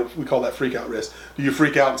have we call that freak out risk? Do you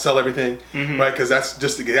freak out and sell everything, right? Because that's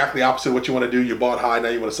just exactly the opposite of what you want to do. You bought high, now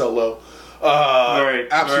you want to sell low.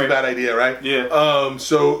 Absolute bad idea, right? Yeah.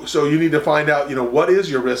 So you need to find out, what is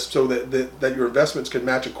your risk, so that your investments can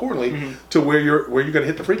match accordingly to where you're going to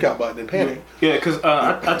hit the freak out button and panic. Yeah, because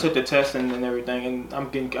I took the test and everything, and I'm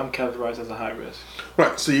categorized as a high risk.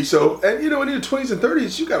 Right. See, in your 20s and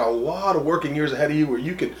 30s, you got a lot of working years ahead of you where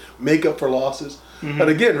you can make up for losses. But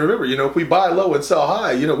again, remember, if we buy low and sell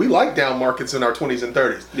high, we like down markets in our 20s and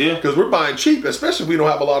 30s. Yeah. Because we're buying cheap, especially if we don't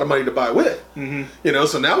have a lot of money to buy with.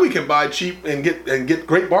 So now we can buy cheap and get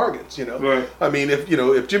great bargains. Right. I mean,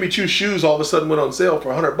 if Jimmy Choo's shoes all of a sudden went on sale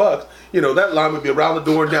for $100, that line would be around the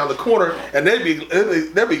door and down the corner, and there'd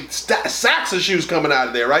be sacks of shoes coming out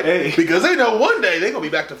of there, right? Hey. Because they know one day they're gonna be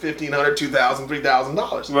back to $1,500, $2,000,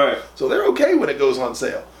 $3,000. Right. So they're okay when it goes on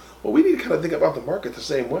sale. Well, we need to kind of think about the market the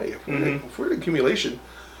same way. If we're in accumulation,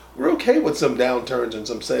 we're okay with some downturns and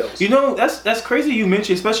some sales. That's crazy. You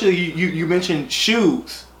mentioned, especially you mentioned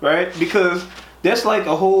shoes, right? Because that's like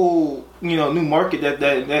a whole new market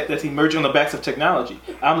that's emerging on the backs of technology.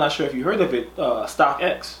 I'm not sure if you heard of it,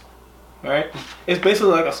 StockX, right? It's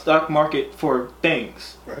basically like a stock market for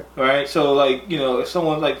things, right? So if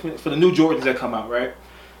someone for the new Jordans that come out, right?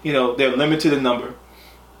 They're limited in number.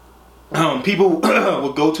 People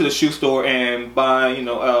will go to the shoe store and buy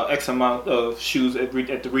X amount of shoes at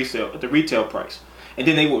the retail price, and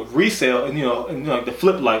then they would resell and the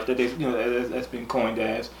flip life that that's been coined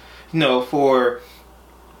as for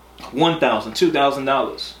 $1,000,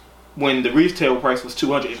 $2,000 when the retail price was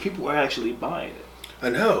 $200, and people were actually buying it. I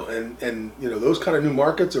know, and those kind of new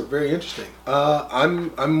markets are very interesting.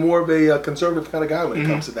 I'm more of a conservative kind of guy when it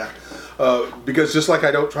comes to that, because just like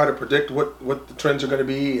I don't try to predict what the trends are going to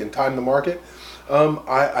be and time the market,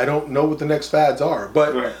 I don't know what the next fads are.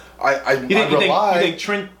 But I rely. You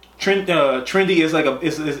think trendy is like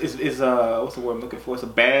is what's the word I'm looking for? It's a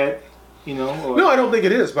bad. No, I don't think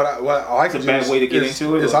it is. But I like it's a bad way to get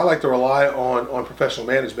into it. Is I like to rely on professional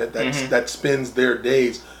management that spends their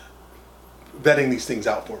days vetting these things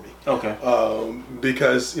out for me. Okay.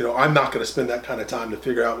 Because I'm not going to spend that kind of time to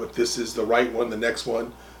figure out if this is the right one, the next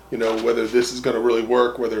one, whether this is going to really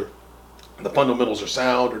work, whether the fundamentals are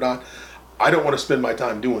sound or not. I don't want to spend my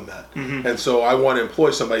time doing that. And so I want to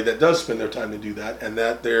employ somebody that does spend their time to do that, and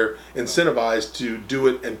that they're incentivized to do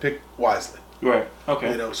it and pick wisely. Right.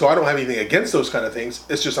 Okay. So I don't have anything against those kind of things.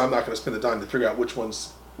 It's just I'm not going to spend the time to figure out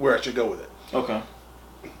where I should go with it. Okay.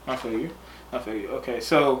 I feel you. Okay,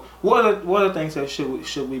 so what are things that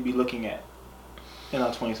should we be looking at in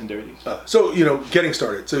our 20s and 30s? So getting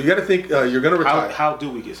started. So you got to think you're going to retire. How do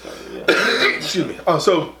we get started? Yeah. Excuse me.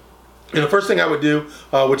 So first thing I would do,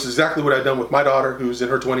 which is exactly what I've done with my daughter, who's in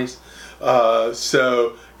her 20s.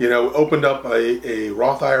 Opened up a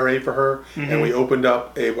Roth IRA for her, and we opened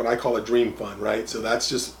up what I call a dream fund, right? So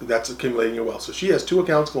that's accumulating your wealth. So she has 2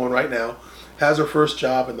 accounts going right now, has her first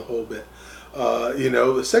job and the whole bit.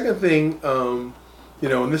 The second thing, and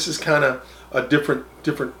this is kind of a different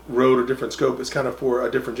road or different scope. It's kind of for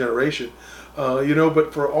a different generation,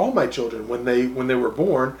 but for all my children, when they were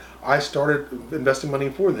born, I started investing money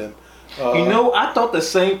for them. I thought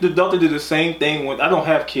the doctor did the same thing when I don't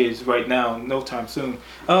have kids right now, no time soon.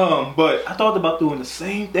 But I thought about doing the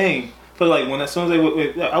same thing for as soon as they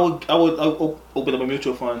would, I would open up a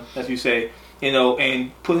mutual fund, as you say,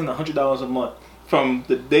 and put in $100 a month from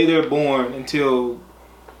the day they're born until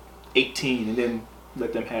 18, and then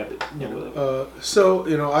let them have it.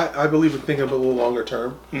 I believe in thinking of a little longer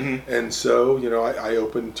term, and so I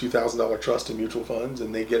open $2,000 trust in mutual funds,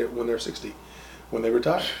 and they get it when they're 60, when they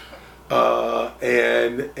retire.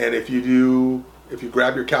 And if you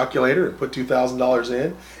grab your calculator and put $2,000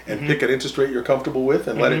 in and pick an interest rate you're comfortable with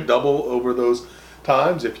and let it double over those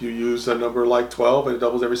times. If you use a number like 12 and it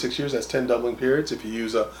doubles every 6 years, that's 10 doubling periods. If you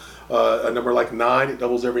use a number like 9, it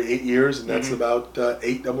doubles every 8 years, and that's about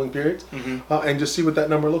 8 doubling periods. And just see what that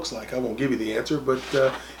number looks like. I won't give you the answer, but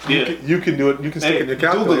you can do it. You can stick it in your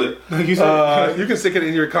calculator. You can stick it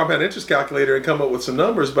in your compound interest calculator and come up with some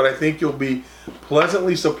numbers, but I think you'll be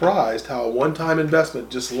pleasantly surprised how a one-time investment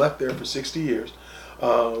just left there for 60 years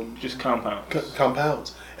just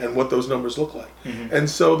compounds, and what those numbers look like. And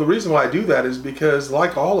so the reason why I do that is because,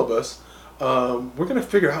 like all of us, we're going to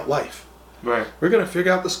figure out life. Right. We're going to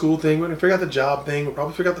figure out the school thing. We're going to figure out the job thing. We'll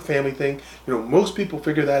probably figure out the family thing. Most people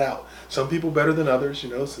figure that out. Some people better than others.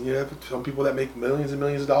 So you have some people that make millions and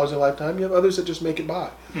millions of dollars in a lifetime. You have others that just make it by.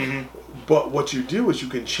 But what you do is you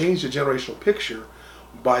can change the generational picture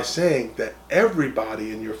by saying that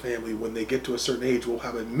everybody in your family, when they get to a certain age, will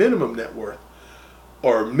have a minimum net worth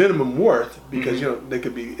or minimum worth, because they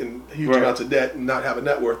could be in huge amounts of debt and not have a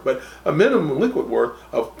net worth, but a minimum liquid worth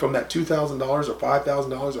of from that $2,000 or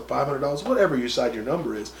 $5,000 or $500, whatever you decide your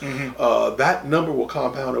number is. That number will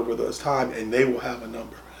compound over those time, and they will have a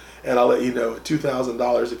number. And I'll let you know, at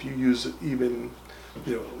 $2,000, if you use even,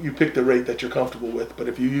 you pick the rate that you're comfortable with, but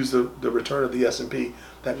if you use the return of the S&P,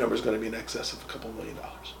 that number is going to be in excess of a couple $1 million.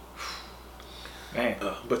 Man.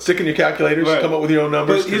 But stick in your calculators, come up with your own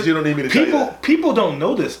numbers, because you don't need me to tell you that. People don't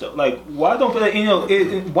know this stuff. Like, why don't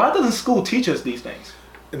why doesn't school teach us these things?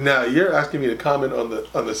 Now you're asking me to comment on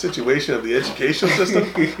the situation of the educational system.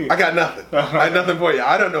 I got nothing. I have nothing for you.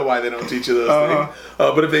 I don't know why they don't teach you those things.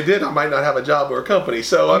 But if they did, I might not have a job or a company.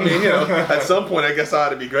 So I mean, at some point, I guess I ought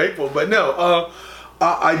to be grateful. But no,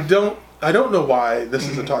 I don't know why this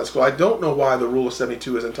isn't taught in school. I don't know why the rule of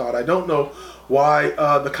 72 isn't taught. I don't know why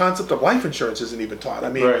the concept of life insurance isn't even taught. I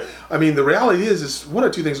mean, the reality is one or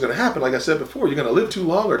two things are going to happen. Like I said before, you're going to live too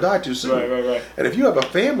long or die too soon. Right. And if you have a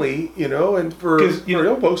family, and for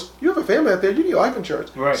folks, you have a family out there, you need life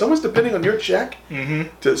insurance. Right. Someone's depending on your check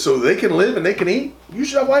so they can live and they can eat. You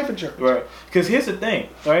should have life insurance. Right. Because here's the thing,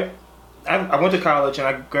 right? I went to college and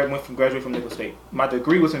I graduated from Nicholls State. My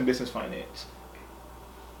degree was in business finance.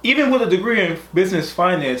 Even with a degree in business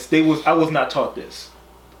finance, I was not taught this.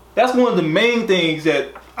 That's one of the main things that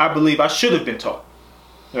I believe I should have been taught.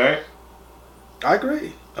 Right? I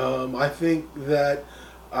agree. I think that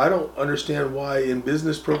I don't understand why in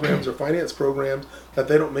business programs or finance programs that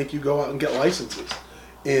they don't make you go out and get licenses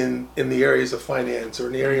in the areas of finance or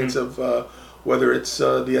in the areas of whether it's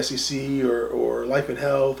the SEC or life and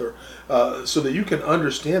health, or so that you can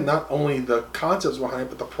understand not only the concepts behind it,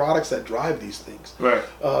 but the products that drive these things. Right.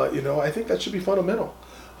 I think that should be fundamental.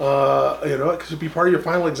 It should be part of your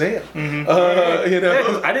final exam.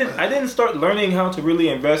 I didn't start learning how to really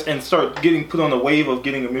invest and start getting put on the wave of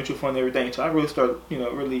getting a mutual fund and everything. So I really started,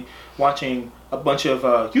 really watching a bunch of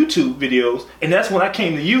YouTube videos, and that's when I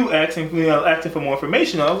came to you asking for more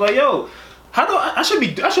information. I was like, yo, how do I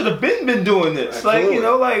should have been doing this?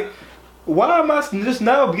 Absolutely. Why am I just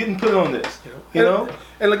now getting put on this?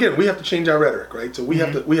 And again, we have to change our rhetoric, right? So we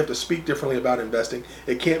have to speak differently about investing.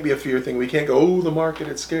 It can't be a fear thing. We can't go, oh, the market,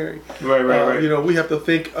 it's scary. Right. We have to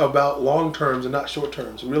think about long terms and not short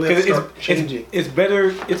terms. We really have to start changing. It's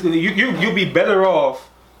better. You'll be better off,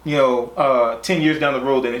 10 years down the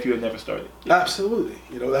road than if you had never started. Absolutely.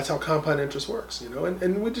 That's how compound interest works.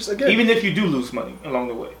 And we just, again, even if you do lose money along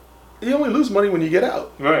the way. You only lose money when you get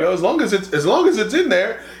out. Right. As long as it's in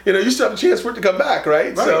there, you still have a chance for it to come back,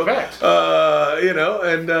 right? So, fact.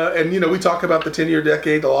 We talk about the 10-year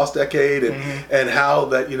decade, the lost decade, and how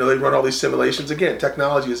that they run all these simulations. Again,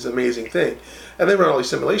 technology is an amazing thing, and they run all these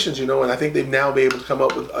simulations, and I think they've now been able to come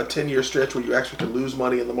up with a 10-year stretch where you actually can lose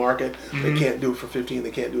money in the market. They can't do it for 15. They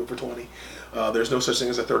can't do it for 20. There's no such thing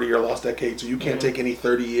as a 30-year lost decade, so you can't take any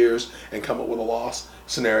 30 years and come up with a loss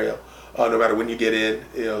scenario. No matter when you get in,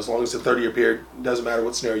 as long as it's a 30-year period, doesn't matter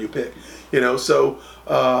what scenario you pick.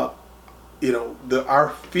 Our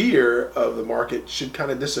fear of the market should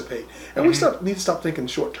kind of dissipate, and we need to stop thinking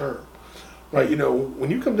short term, right?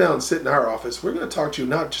 When you come down and sit in our office, we're going to talk to you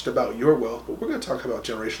not just about your wealth, but we're going to talk about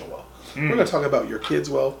generational wealth. We're going to talk about your kids'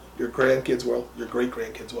 wealth, your grandkids' wealth, your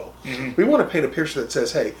great-grandkids' wealth. We want to paint a picture that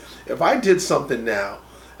says, hey, if I did something now,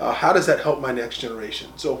 how does that help my next generation?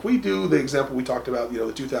 So if we do the example we talked about, the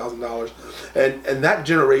 $2,000, and that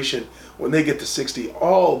generation, when they get to 60,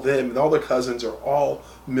 all of them and all their cousins are all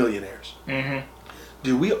millionaires.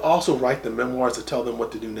 Do we also write the memoirs to tell them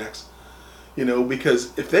what to do next?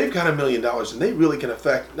 Because if they've got $1 million, then they really can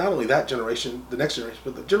affect not only that generation, the next generation,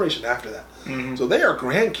 but the generation after that. So their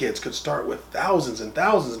grandkids could start with thousands and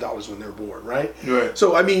thousands of dollars when they're born, right?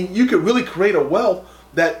 So, you could really create a wealth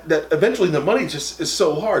that eventually the money just is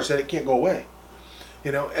so large that it can't go away.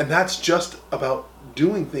 And that's just about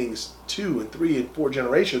doing things 2 and 3 and 4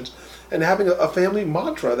 generations, and having a family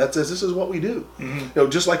mantra that says this is what we do.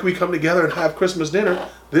 Just like we come together and have Christmas dinner,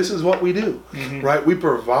 this is what we do, right? We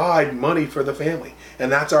provide money for the family,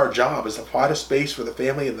 and that's our job, is to provide a space for the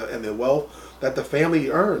family and the wealth that the family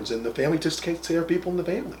earns, and the family just takes care of people in the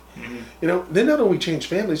family. Then not only change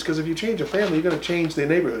families, because if you change a family, you're going to change the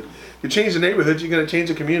neighborhood. You change the neighborhood, you're going to change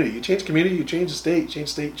the community. You change community, you change the state.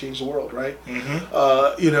 Change the world, right? And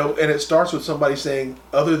it starts with somebody saying,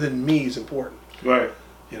 other than me is important. Right.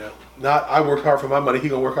 Not I worked hard for my money, he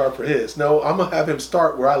gonna work hard for his. No, I'm gonna have him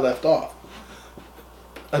start where I left off.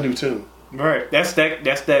 A new tune. Right. That's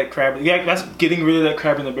that crab. Yeah, that's getting rid of that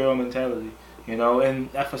crab in the barrel mentality. And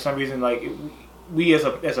for some reason, like we as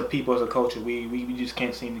a people, as a culture, we just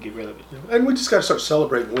can't seem to get rid of it. And we just gotta start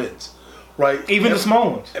celebrating wins, right? Even the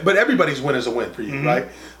small ones. But everybody's win is a win for you, right?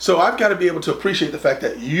 So I've got to be able to appreciate the fact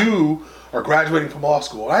that you are graduating from law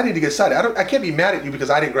school. I need to get excited. I can't be mad at you because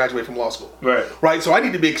I didn't graduate from law school. Right. So I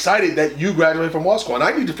need to be excited that you graduated from law school, and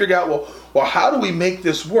I need to figure out well, how do we make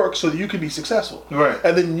this work so that you can be successful? Right.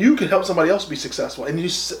 And then you can help somebody else be successful. And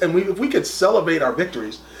if we could celebrate our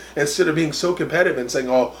victories instead of being so competitive and saying,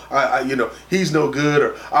 oh, he's no good,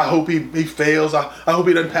 or I hope he fails. I hope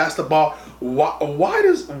he doesn't pass the ball.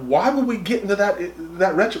 Why would we get into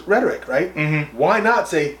that rhetoric, right? Why not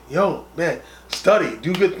say, yo, man, study,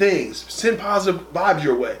 do good things, send positive vibes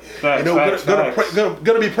your way.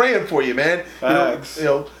 Gonna be praying for you, man.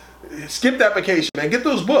 Skip that vacation, man. Get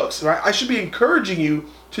those books, right? I should be encouraging you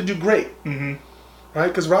to do great, right?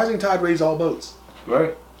 Because rising tide raises all boats.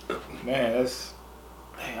 Right, man.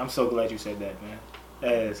 I'm so glad you said that, man.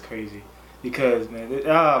 That is crazy. Because, man,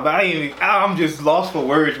 I'm just lost for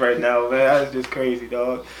words right now, man. That's just crazy,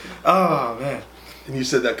 dog. Oh, man. And you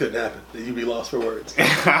said that couldn't happen, that you'd be lost for words.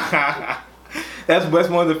 That's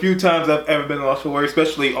one of the few times I've ever been lost for words,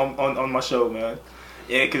 especially on my show, man.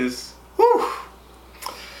 Yeah, because, whew.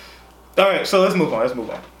 All right, so let's move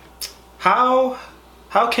on. How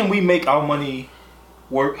can we make our money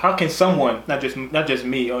work? How can someone, not just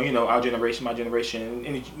me, or our generation, my generation,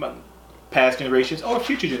 any past generations, or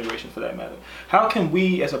future generations for that matter, how can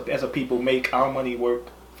we as a people make our money work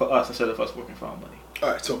for us instead of us working for our money?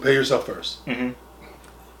 All right, so pay yourself first.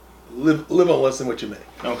 Live on less than what you make.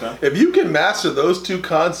 Okay. If you can master those 2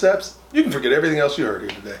 concepts, you can forget everything else you heard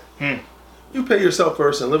here today. You pay yourself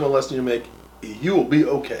first and live on less than you make, you will be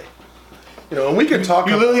okay. And we can talk.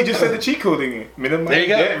 You literally just said the cheat code again. Minimize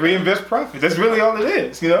debt, reinvest profit. That's really all it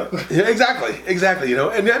is, Yeah, exactly.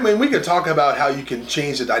 And I mean, we could talk about how you can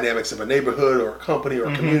change the dynamics of a neighborhood or a company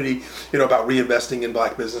or a community. About reinvesting in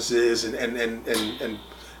black businesses and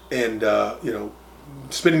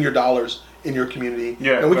spending your dollars in your community.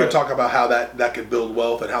 Yeah, and we can talk about how that could build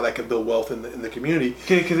wealth and how that can build wealth in the community.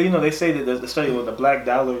 Because they say that the study of the black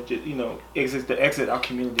dollar, exists to exit our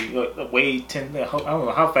community way 10. I don't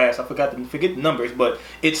know how fast. I forget the numbers, but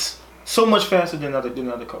it's so much faster than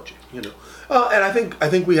other culture. And I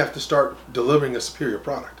think we have to start delivering a superior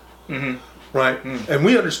product. Right. And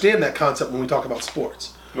we understand that concept when we talk about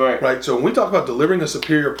sports. Right. So when we talk about delivering a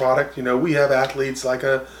superior product, we have athletes like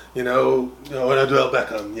Odell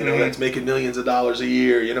Beckham, that's making millions of dollars a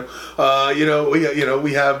year. We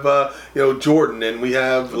have Jordan, and we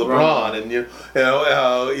have LeBron,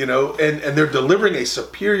 and they're delivering a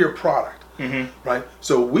superior product. Right.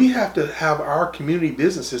 So we have to have our community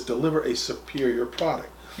businesses deliver a superior product.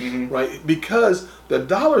 Right. Because the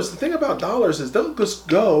thing about dollars is they'll just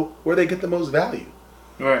go where they get the most value.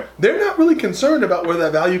 Right. They're not really concerned about where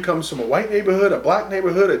that value comes from, a white neighborhood, a black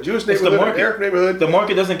neighborhood, a Jewish neighborhood, an Arab neighborhood. The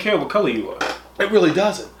market doesn't care what color you are. It really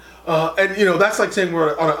doesn't. And that's like saying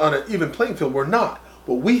we're on an even playing field. We're not.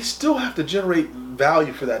 But we still have to generate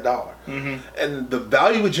value for that dollar. And the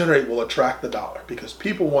value we generate will attract the dollar because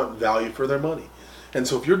people want value for their money. And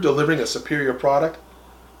so if you're delivering a superior product,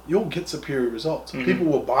 you'll get superior results. People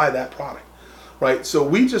will buy that product. Right, so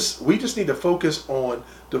we just need to focus on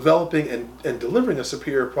developing and delivering a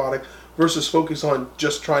superior product versus focus on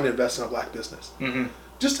just trying to invest in a black business.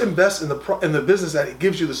 Just invest in the business that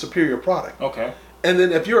gives you the superior product. Okay. And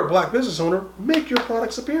then if you're a black business owner, make your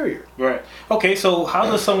product superior. Right. Okay. So how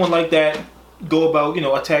does someone like that go about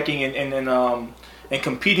attacking and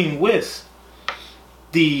competing with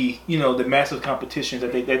the massive competitions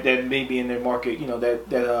that may be in their market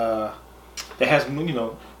that has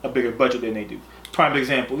a bigger budget than they do? Prime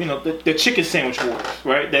example, the chicken sandwich wars,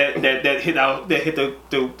 right? That hit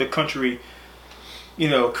the country,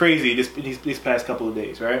 crazy these past couple of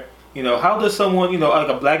days, right? How does someone, like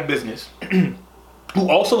a black business who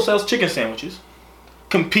also sells chicken sandwiches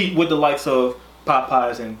compete with the likes of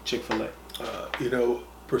Popeyes and Chick-fil-A?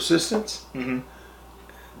 Persistence.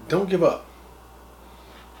 Don't give up.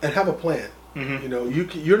 and have a plan. You know,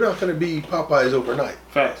 you're not going to be Popeyes overnight.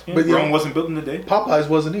 Facts. Yeah. But Rome wasn't built in a day. Popeyes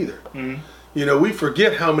wasn't either. You know, we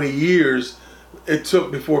forget how many years it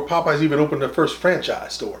took before Popeyes even opened their first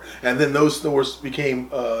franchise store, and then those stores became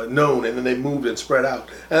known, and then they moved and spread out.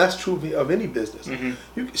 And that's true of any business.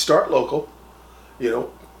 You can start local.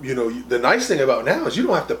 You know, the nice thing about now is you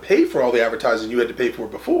don't have to pay for all the advertising you had to pay for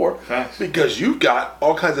before, because you've got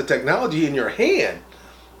all kinds of technology in your hand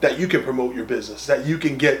that you can promote your business, that you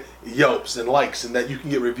can get Yelps and likes, and that you can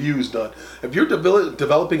get reviews done. If you're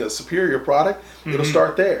developing a superior product, it'll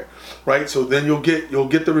start there, right? So then you'll get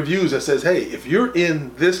the reviews that says, hey, if you're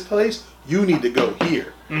in this place, you need to go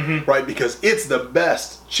here, right? Because it's the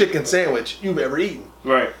best chicken sandwich you've ever eaten.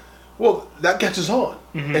 Right. Well, that catches on,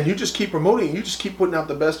 and you just keep promoting. You just keep putting out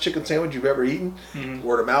the best chicken sandwich you've ever eaten.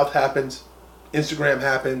 Word of mouth happens, Instagram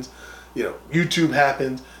happens, you know, YouTube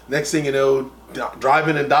happens. Next thing you know,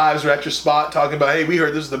 driving and dives are at your spot talking about, hey, we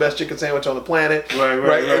heard this is the best chicken sandwich on the planet.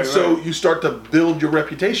 Right. And so you start to build your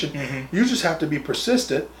reputation. You just have to be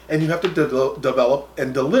persistent, and you have to develop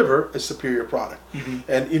and deliver a superior product.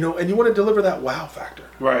 And you know, and you want to deliver that wow factor.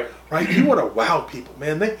 Right. You want to wow people,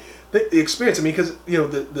 man. The experience. I mean, because you know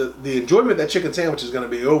the enjoyment of that chicken sandwich is going to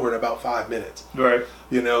be over in about 5 minutes. Right.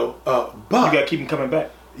 You know, but you got to keep them coming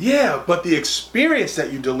back. Yeah, but the experience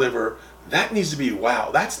that you deliver, that needs to be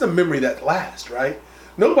wow. That's the memory that lasts, right?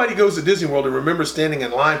 Nobody goes to Disney World and remembers standing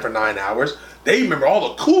in line for 9 hours. They remember all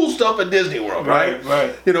the cool stuff at Disney World,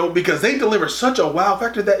 right? You know, because they deliver such a wow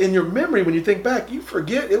factor that in your memory, when you think back, you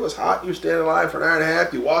forget it was hot. You stand in line for 1.5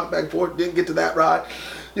 hours. You walked back and forth, didn't get to that ride.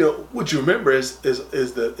 You know, what you remember is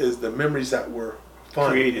the memories that were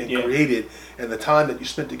fun created, and the time that you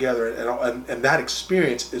spent together, and that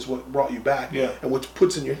experience is what brought you back, and what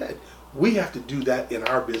puts in your head. We have to do that in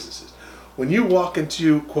our businesses. When you walk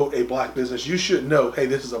into, quote, a black business, you should know, hey,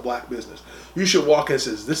 this is a black business. You should walk in and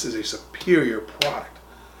say, this is a superior product.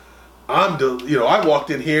 I walked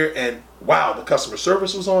in here and wow, the customer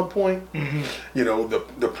service was on point. You know,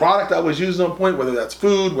 the product I was using on point, whether that's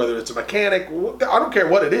food, whether it's a mechanic, I don't care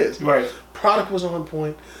what it is. Right. Product was on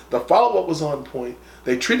point. The follow-up was on point.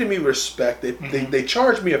 They treated me with respect. They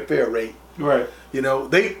charged me a fair rate. Right. You know,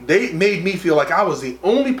 they made me feel like I was the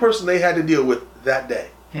only person they had to deal with that day.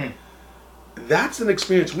 That's an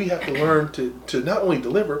experience we have to learn to not only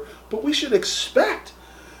deliver, but we should expect.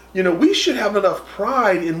 You know, we should have enough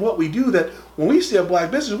pride in what we do that when we see a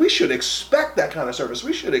black business, we should expect that kind of service.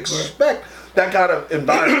 We should expect that kind of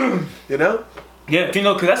environment, you know? Yeah, you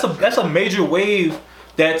know, because that's a major wave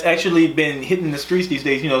that's actually been hitting the streets these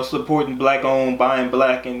days, you know, supporting black-owned, buying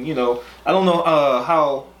black, and, you know, I don't know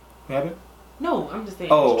how... What happened? No, I'm just saying.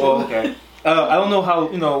 Oh, okay. I don't know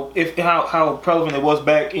how, you know, how prevalent it was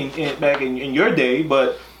back in your day,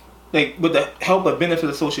 but like with the help and benefit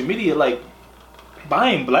of social media, like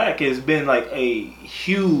buying black has been like a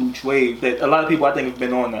huge wave that a lot of people I think have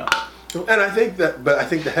been on now. And I think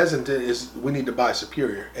the hesitant is we need to buy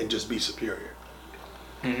superior and just be superior.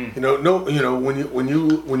 You know, when you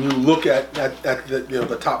look at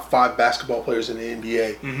the top 5 basketball players in the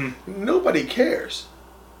NBA, nobody cares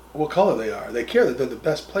what color they are. They care that they're the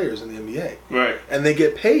best players in the NBA, right? And they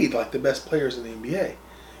get paid like the best players in the NBA,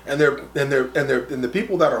 and the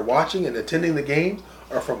people that are watching and attending the games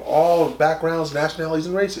are from all backgrounds, nationalities,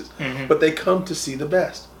 and races. But they come to see the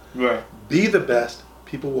best. Right. Be the best.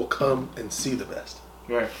 People will come and see the best.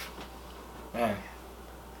 Right. Man,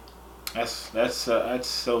 that's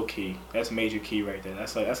so key. That's major key right there. Man,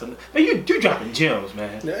 you dropping gems,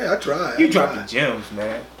 man. Yeah, I try. You dropping gems,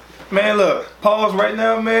 man. Man, look, pause right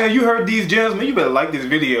now, man. You heard these gems, man. You better like this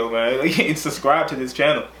video, man, and subscribe to this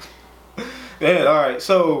channel. Man, all right.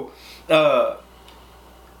 So, how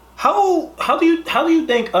do you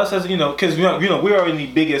think us as because we are in the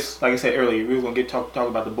biggest, like I said earlier, we were gonna talk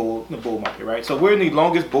about the bull market, right? So we're in the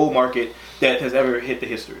longest bull market that has ever hit the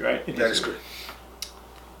history, right? That is correct.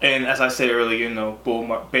 And as I said earlier,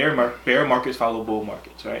 bear markets follow bull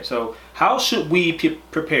markets, right? So how should we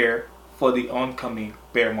prepare for the oncoming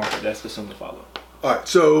bear market that's soon to follow? All right.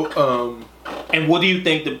 So, and what do you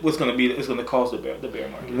think is going to cause the bear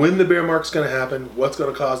market? When the bear market's going to happen? What's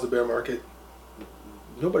going to cause the bear market?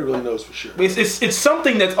 Nobody really knows for sure. It's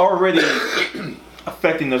something that's already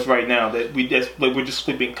affecting us right now that we're just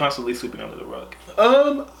constantly sweeping under the rug.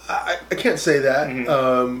 I can't say that.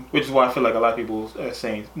 Which is why I feel like a lot of people are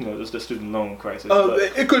saying, it's the student loan crisis.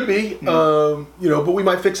 It could be, but we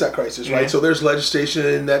might fix that crisis, right? So there's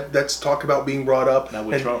legislation that's talked about being brought up. Not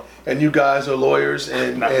with Trump. And you guys are lawyers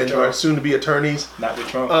and are soon to be attorneys. Not with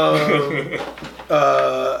Trump.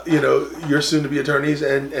 You're soon to be attorneys,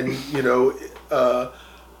 and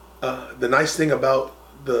the nice thing about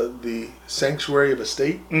the sanctuary of a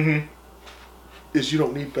state is you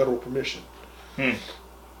don't need federal permission.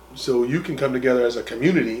 So you can come together as a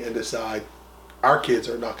community and decide our kids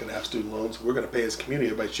are not going to have student loans. We're going to pay as a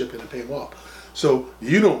community by shipping and paying them off. So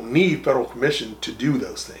you don't need federal permission to do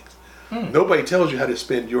those things. Nobody tells you how to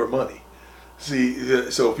spend your money.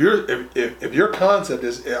 See, so if your concept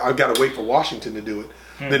is I've got to wait for Washington to do it,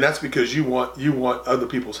 then that's because you want other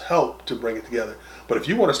people's help to bring it together. But if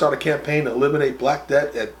you want to start a campaign to eliminate black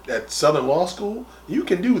debt at Southern Law School, you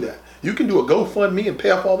can do that. You can do a GoFundMe and pay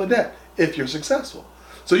off all the debt if you're successful.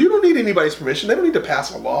 So you don't need anybody's permission. They don't need to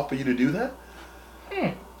pass a law for you to do that.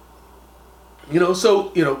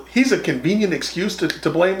 He's a convenient excuse to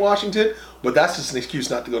blame Washington, but that's just an excuse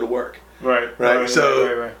not to go to work. Right.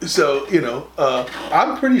 So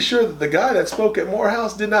I'm pretty sure that the guy that spoke at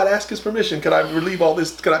Morehouse did not ask his permission. Could I relieve all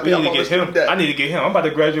this? Could I pay off all this debt? I need to get him. I'm about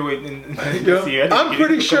to graduate this year. I'm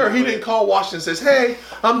pretty sure he didn't call Washington and says, "Hey,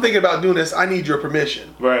 I'm thinking about doing this. I need your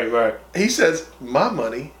permission." Right. He says, "My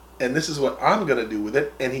money, and this is what I'm going to do with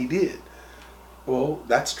it," and he did. Well,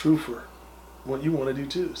 that's true for what you want to do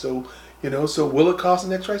too. So. So will it cause the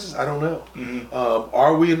next crisis? I don't know.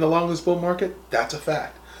 Are we in the longest bull market? That's a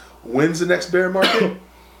fact. When's the next bear market?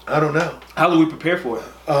 I don't know. How do we prepare for it?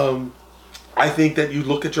 I think that you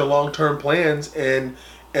look at your long-term plans and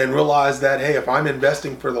realize that, hey, if I'm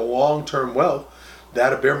investing for the long-term wealth,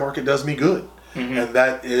 that a bear market does me good. And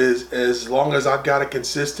that is, as long as I've got it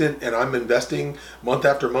consistent and I'm investing month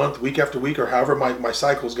after month, week after week, or however my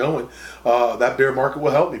cycle's going, that bear market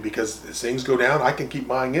will help me, because as things go down, I can keep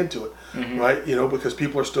buying into it, right? Because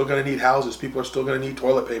people are still going to need houses, people are still going to need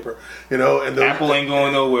toilet paper, and Apple ain't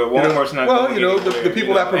going nowhere. Walmart's not going anywhere. The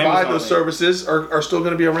people that provide Amazon those services are still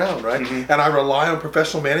going to be around, right? And I rely on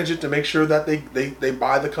professional management to make sure that they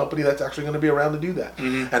buy the company that's actually going to be around to do that.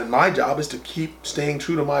 And my job is to keep staying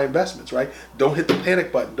true to my investments, right? Don't hit the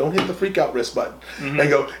panic button. Don't hit the freak out risk button. And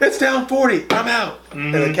go, it's down 40. I'm out.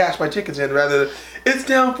 And then cash my tickets in, rather than it's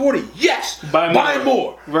down 40. Yes, buy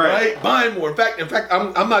more. Right? Buy more. In fact,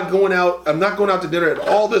 I'm not going out. I'm not going out to dinner at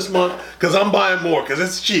all this month because I'm buying more because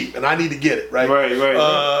it's cheap and I need to get it. Right.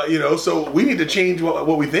 So we need to change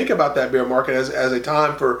what we think about that bear market as a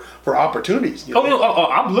time for opportunities.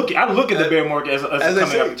 I look at the bear market as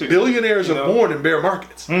I say, billionaires are born in bear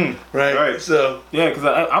markets. Right. So yeah, because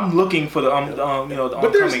I'm looking for the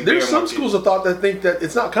but there's some schools of thought that think that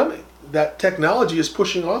it's not coming. That technology is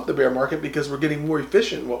pushing off the bear market because we're getting more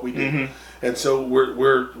efficient in what we do, and so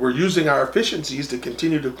we're using our efficiencies to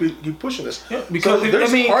continue to keep pushing us. Yeah, because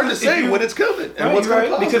it's hard to say when it's coming and what's going to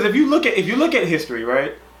cause it. Because if you look at history,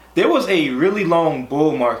 right, there was a really long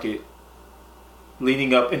bull market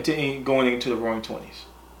leading up going into the Roaring '20s,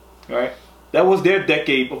 right? That was their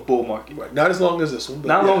decade of bull market. Right. Not as long as this one.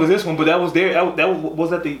 Not as long as this one, but that was their.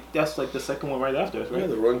 That's like the second one right after us, right? Yeah,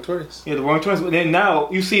 the Roaring '20s. Yeah, the Roaring '20s. But then now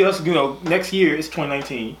you see us. Next year it's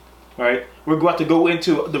 2019, right? We're about to go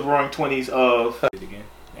into the Roaring '20s of again.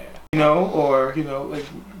 Yeah.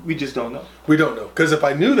 We just don't know. We don't know, because if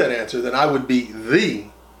I knew that answer, then I would be the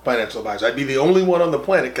financial advisor. I'd be the only one on the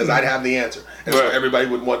planet because I'd have the answer, and so everybody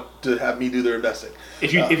would want to have me do their investing.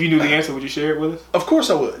 If you knew the answer, would you share it with us? Of course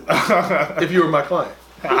I would. If you were my client.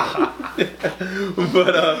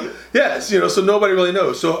 But yes, so nobody really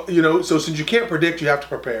knows. So so since you can't predict, you have to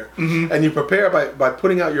prepare, and you prepare by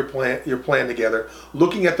putting out your plan together,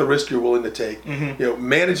 looking at the risk you're willing to take,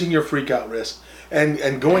 managing your freak out risk,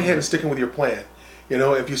 and going ahead and sticking with your plan.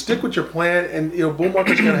 If you stick with your plan, and bull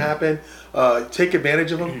market's going to happen, take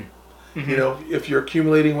advantage of them. If you're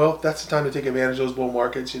accumulating wealth, that's the time to take advantage of those bull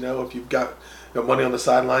markets. If you've got money on the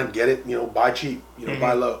sideline, get it. Buy cheap.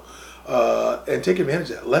 Buy low, and take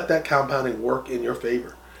advantage of that. Let that compounding work in your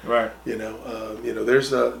favor. Right.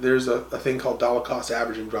 There's a thing called dollar cost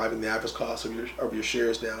averaging, driving the average cost of your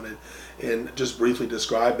shares down, and just briefly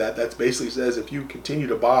describe that. That basically says if you continue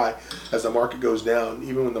to buy as the market goes down,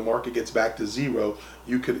 even when the market gets back to zero,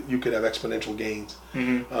 you could have exponential gains,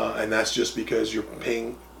 and that's just because you're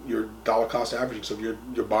paying your dollar cost averaging. So if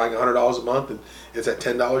you're buying $100 a month and it's at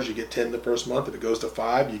 $10, you get 10 the first month. If it goes to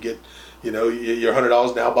 5, you get your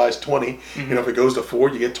 $100 now buys 20. If it goes to 4,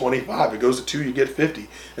 you get 25. If it goes to 2, you get 50. And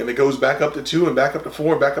if it goes back up to 2 and back up to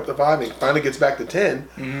 4 and back up to 5 and it finally gets back to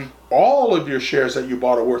 10, all of your shares that you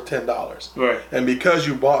bought are worth $10. Right. And because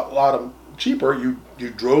you bought a lot of cheaper, you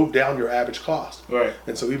drove down your average cost. Right.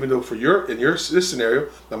 And so even though in this scenario,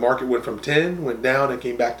 the market went from 10, went down and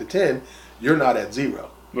came back to 10, you're not at zero.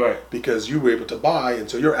 Right. Because you were able to buy, and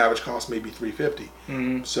so your average cost may be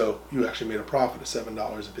 $3.50. So you actually made a profit of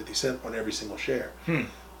 $7.50 on every single share.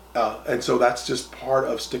 And so that's just part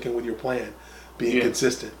of sticking with your plan, being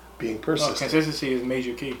consistent, being persistent. Consistency is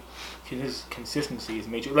major key. Consistency is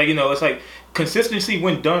major. Like, it's like consistency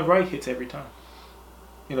when done right hits every time.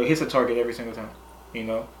 Hits a target every single time.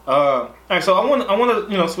 All right. So I want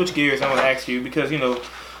to switch gears. I want to ask you because with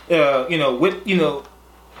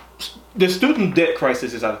the student debt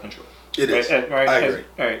crisis is out of control. It is. Right? I agree.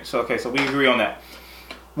 All right. So we agree on that.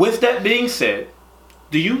 With that being said,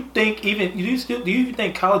 do you think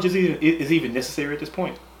college is even necessary at this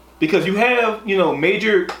point? Because you have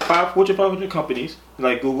major Fortune 500 companies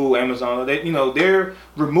like Google, Amazon. They're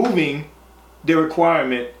removing the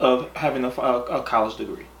requirement of having a college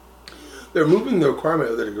degree. They're moving the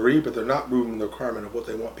requirement of the degree, but they're not moving the requirement of what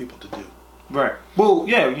they want people to do. Right. Well,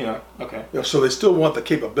 yeah, okay. So they still want the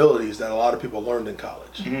capabilities that a lot of people learned in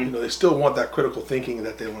college. Mm-hmm. They still want that critical thinking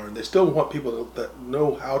that they learned. They still want people that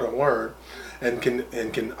know how to learn and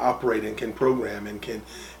can operate and can program and can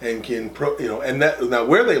that now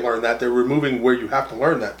where they learn that, they're removing where you have to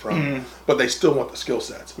learn that from, mm-hmm. but they still want the skill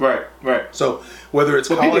sets. Right. So whether it's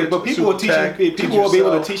college, people will be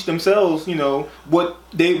able to teach themselves, what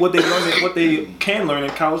they learn, what they can learn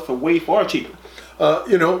in college for way far cheaper.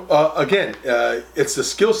 Again, it's the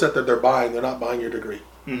skill set that they're buying. They're not buying your degree.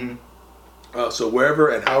 Mm-hmm. So wherever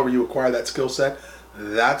and however you acquire that skill set,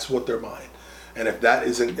 that's what they're buying. And if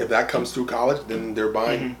that comes through college, then they're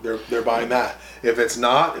buying mm-hmm. they're buying that. If it's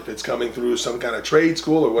not, if it's coming through some kind of trade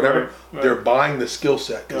school or whatever, right. they're buying the skill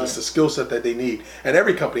set because it's the skill set that they need. And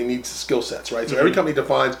every company needs the skill sets, right? So every company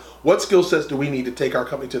defines what skill sets do we need to take our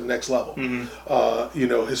company to the next level.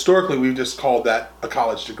 Mm-hmm. Historically we've just called that a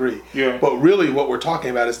college degree. Yeah. But really what we're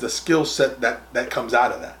talking about is the skill set that comes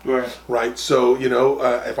out of that. Right. Right. So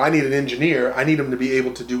if I need an engineer, I need him to be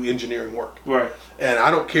able to do engineering work. Right. And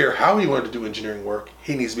I don't care how he learned to do engineering work,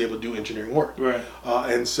 he needs to be able to do engineering work. Right.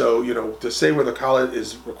 And so, to say whether college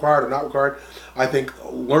is required or not required, I think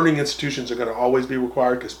learning institutions are going to always be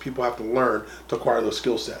required because people have to learn to acquire those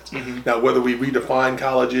skill sets. Mm-hmm. Now, whether we redefine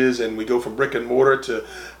colleges and we go from brick and mortar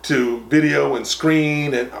to video and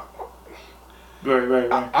screen and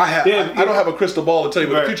Right. I don't have a crystal ball to tell you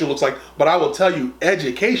what the future looks like, but I will tell you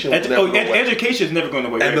education will never go away. Education is never going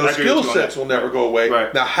away. And those skill sets will never go away.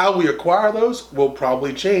 Right. Now, how we acquire those will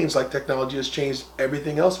probably change, like technology has changed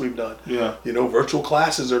everything else we've done. Yeah. Virtual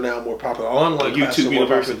classes are now more popular. Online classes YouTube are more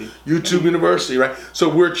popular. YouTube University, right? So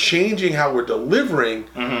we're changing how we're delivering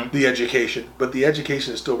the education, but the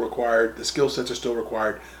education is still required. The skill sets are still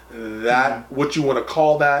required. That, what you want to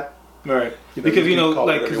call that, right, because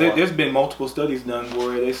there's been multiple studies done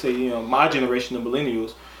where they say my generation of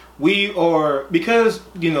millennials, we are because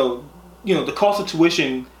the cost of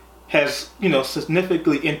tuition has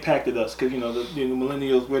significantly impacted us because the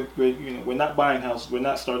millennials we're not buying houses, we're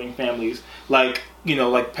not starting families like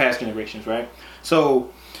past generations, right?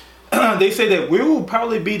 So they say that we will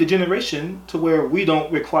probably be the generation to where we don't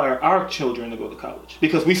require our children to go to college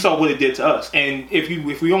because we saw what it did to us, and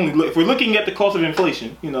if we're looking at the cost of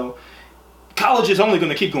inflation, college is only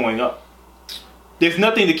going to keep going up. There's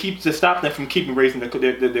nothing to stop them from keeping raising their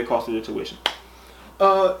cost of their tuition.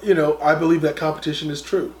 I believe that competition is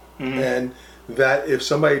true, and that if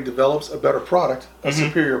somebody develops a better product, a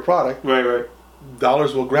superior product, right,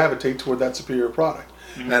 dollars will gravitate toward that superior product.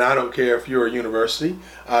 And I don't care if you're a university.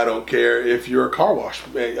 I don't care if you're a car washer.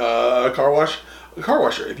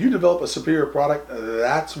 If you develop a superior product,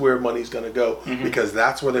 that's where money's going to go because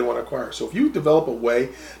that's where they want to acquire. So if you develop a way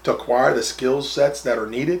to acquire the skill sets that are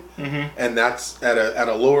needed, and that's at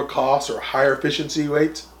a lower cost or higher efficiency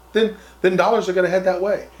rates, then dollars are going to head that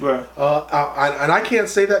way. Right. And I can't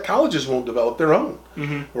say that colleges won't develop their own.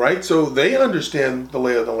 Right. So they understand the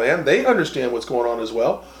lay of the land. They understand what's going on as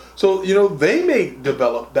well. So they may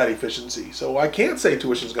develop that efficiency. So I can't say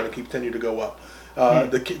tuition is going to continue to go up.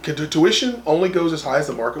 The tuition only goes as high as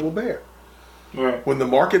the market will bear. Right. When the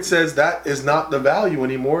market says that is not the value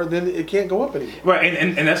anymore, then it can't go up anymore. Right,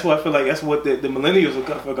 and that's what I feel like that's what the millennials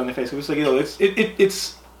are going to face. It's like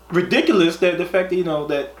it's ridiculous that the fact that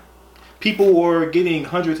that people are getting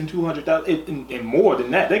hundreds and 200,000 and more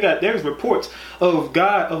than that. There's reports of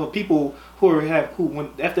people who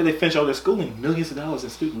after they finish all their schooling, millions of dollars in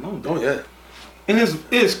student loan debt. Oh yeah. And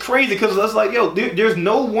it's crazy because it's like, there's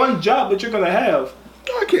no one job that you're gonna have.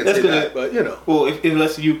 I can't say that, but Well,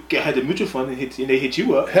 unless you had the mutual fund and they hit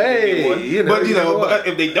you up. Hey, but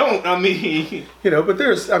if they don't, I mean, but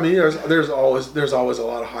there's always a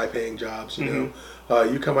lot of high paying jobs. You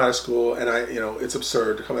come out of school and it's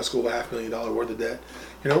absurd to come out of school with $500,000 worth of debt.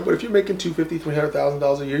 But if you're making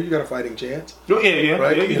 $250,000-$300,000 a year, you got a fighting chance. Oh, yeah,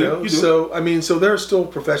 right. Yeah, you do. So so there are still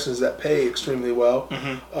professions that pay extremely well.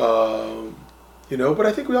 You know, but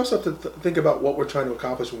I think we also have to think about what we're trying to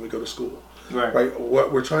accomplish when we go to school. Right.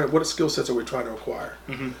 What skill sets are we trying to acquire?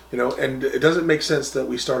 You know, and it doesn't make sense that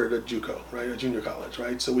we started at JUCO, right, a junior college,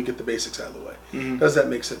 right? So we get the basics out of the way. Does that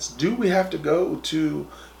make sense? Do we have to go to,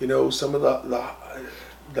 you know, some of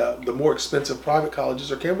the more expensive private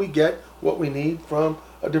colleges, or can we get what we need from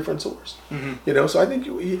a different source? You know, so I think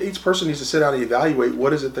each person needs to sit down and evaluate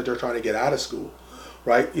what is it that they're trying to get out of school.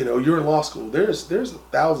 Right, you know, you're in law school. There's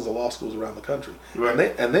thousands of law schools around the country,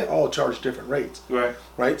 and they all charge different rates.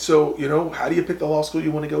 Right. So you know, how do you pick the law school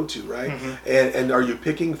you want to go to? Right, and are you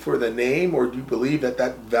picking for the name, or do you believe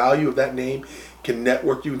that value of that name can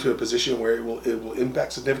network you into a position where it will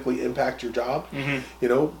significantly impact your job? You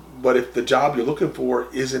know, but if the job you're looking for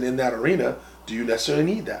isn't in that arena, do you necessarily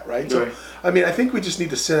need that, right? So, I mean, I think we just need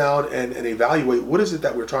to sit down and evaluate what is it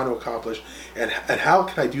that we're trying to accomplish, and how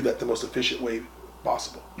can I do that the most efficient way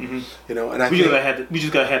possible. You know, and we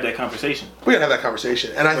just gotta have that conversation. We gotta have that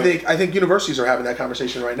conversation, and I think universities are having that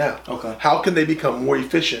conversation right now. How can they become more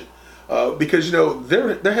efficient? Because you know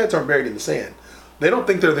their heads aren't buried in the sand. They don't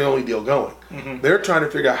think they're the only deal going. They're trying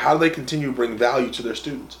to figure out how do they continue to bring value to their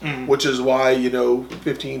students, which is why, you know,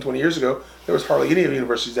 15, 20 years ago, there was hardly any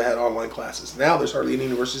universities that had online classes. Now there's hardly any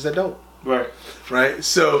universities that don't. Right.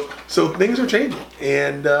 So things are changing,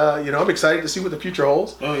 and you know, I'm excited to see what the future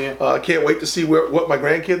holds. I can't wait to see what my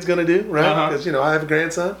grandkid's going to do. Right, because you know I have a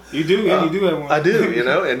grandson. You do, you do have one. I do, you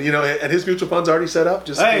know, and his mutual fund's already set up.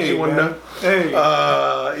 Just in case you want to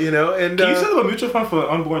know. You know, and can you set up a mutual fund for an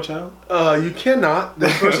unborn child? You cannot. The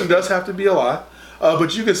person does have to be alive,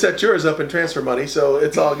 but you can set yours up and transfer money, so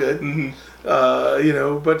it's all good. You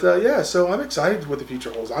know, but yeah, so I'm excited with what the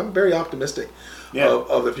future holds. I'm very optimistic.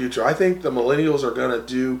 Of the future. I think the millennials are going to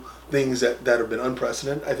do things that have been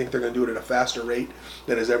unprecedented. I think they're going to do it at a faster rate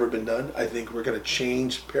than has ever been done. I think we're going to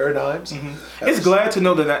change paradigms. It's glad to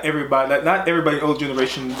know that not everybody in the old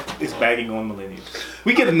generation is bagging on millennials.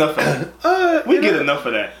 We get enough of that. We get enough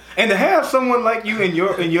of that. And to have someone like you in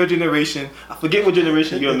your generation, I forget what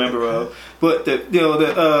generation you're a member of, but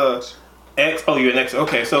X. Oh, you're an Xer.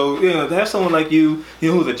 Okay, so you know to have someone like you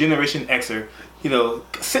know, who's a Generation Xer. You know,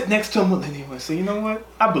 sit next to a millennial and say, you know what?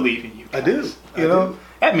 I believe in you guys. I do. You know,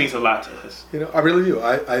 that means a lot to us. You know, I really do.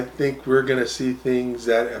 I think we're going to see things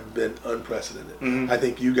that have been unprecedented. I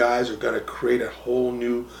think you guys are going to create a whole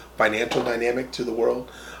new financial dynamic to the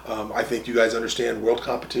world. I think you guys understand world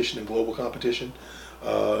competition and global competition.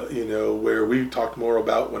 You know, where we talked more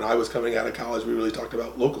about when I was coming out of college, we really talked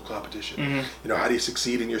about local competition. You know, how do you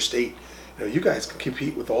succeed in your state? You know, you guys can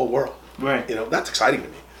compete with the whole world. You know, that's exciting to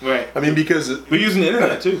me. I mean, because we're using the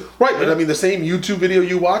internet too. But I mean, the same YouTube video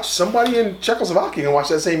you watch, somebody in Czechoslovakia can watch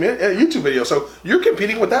that same YouTube video. So you're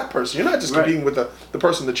competing with that person. You're not just competing with the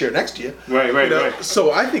person in the chair next to you. You know?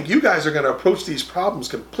 So I think you guys are going to approach these problems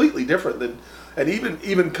completely different than, and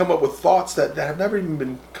even come up with thoughts that have never even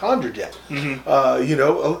been conjured yet. You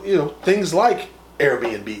know, things like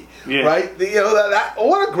Airbnb, right? You know, that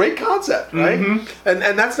what a great concept, right?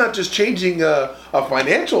 And that's not just changing a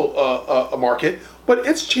financial market, but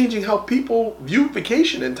it's changing how people view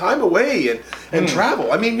vacation and time away and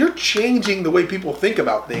travel. I mean, you're changing the way people think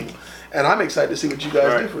about things, and I'm excited to see what you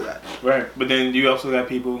guys do for that. But then you also got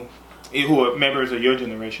people who are members of your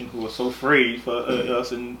generation who are so afraid for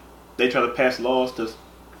us, and they try to pass laws to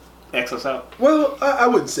X us out. Well, I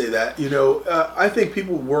wouldn't say that. You know, I think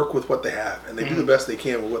people work with what they have, and they do the best they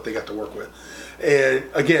can with what they got to work with. And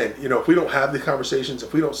again, you know, if we don't have the conversations,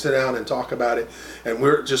 if we don't sit down and talk about it, and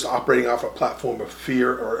we're just operating off a platform of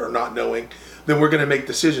fear or not knowing, then we're going to make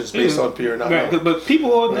decisions based on fear and not knowing. But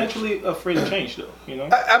people are naturally afraid of change, though. You know,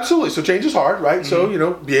 absolutely. So change is hard, right? So you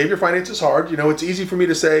know, behavior finance is hard. You know, it's easy for me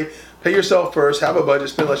to say, pay yourself first, have a budget,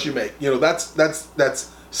 spend less you make. You know, that's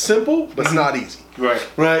simple, but it's not easy. Right.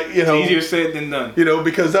 You know, it's easier said than done. You know,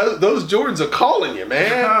 because those Jordans are calling you,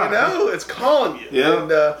 man. You know, it's calling you.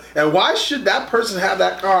 And why should that person have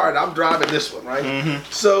that car and I'm driving this one, right?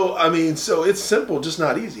 So I mean, so it's simple, just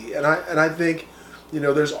not easy. And I think, you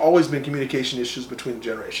know, there's always been communication issues between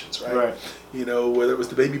generations, right? You know, whether it was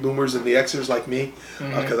the baby boomers and the Xers like me,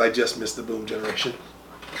 because I just missed the boom generation.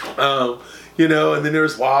 You know, and then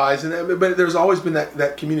there's Ys, but there's always been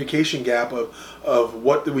that communication gap of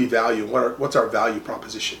what do we value, what's our value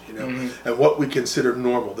proposition, you know, and what we consider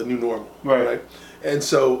normal, the new normal, right? And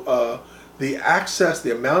so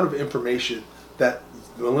the amount of information that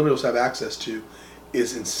millennials have access to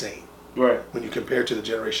is insane, when you compare to the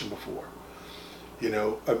generation before. You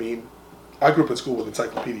know, I mean, I grew up in school with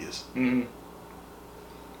encyclopedias.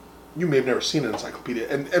 you may have never seen an encyclopedia,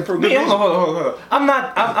 and for good Man, reason. hold on. I'm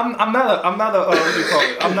not a what do you call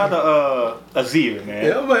it? I'm not a Zer, man.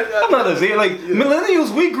 Yeah, but I'm not a Zer. Like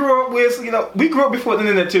millennials, we grew up with, we grew up before the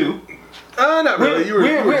internet too. Not really. You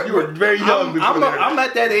were very young before the internet. I'm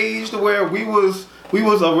at that age to where we was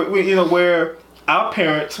where our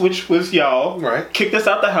parents, which was y'all, right, kicked us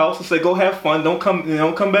out the house and said, "Go have fun. Don't come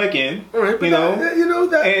back in." Right,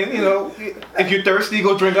 if you're thirsty,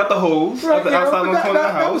 go drink out the hose outside on the corner of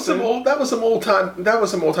the house. That was some old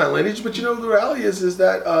time lineage. But the reality is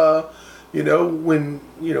that when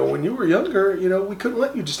you were younger, we couldn't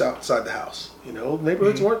let you just outside the house.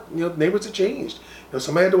 Neighborhoods weren't. Neighborhoods had changed.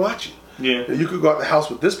 Somebody had to watch you. Yeah. You could go out the house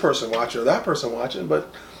with this person watching or that person watching, but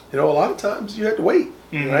a lot of times you had to wait,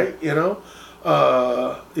 right?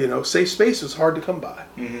 Safe space was hard to come by,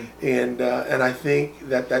 and I think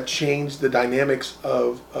that changed the dynamics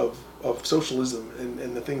of socialism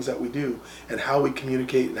and the things that we do and how we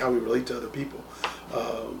communicate and how we relate to other people.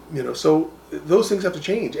 So those things have to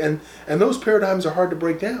change, and those paradigms are hard to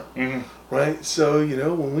break down, right? So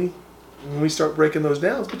when we start breaking those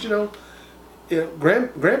down, but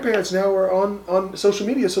grandparents now are on social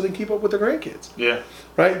media so they can keep up with their grandkids. Yeah.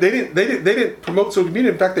 Right? They didn't promote social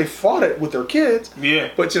media. In fact, they fought it with their kids.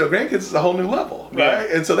 Yeah. But grandkids is a whole new level, right?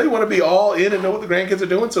 Yeah. And so they want to be all in and know what the grandkids are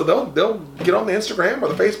doing. So they'll get on the Instagram or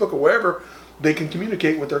the Facebook or wherever they can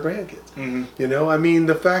communicate with their grandkids.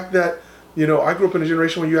 The fact that I grew up in a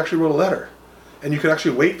generation where you actually wrote a letter, and you could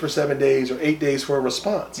actually wait for 7 days or 8 days for a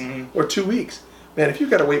response, or 2 weeks. Man, if you've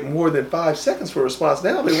got to wait more than 5 seconds for a response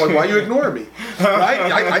now, they wonder why you ignoring me,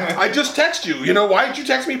 right? I just text you. Why didn't you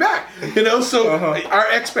text me back? So our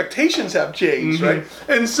expectations have changed, right?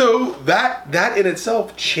 And so that in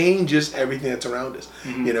itself changes everything that's around us,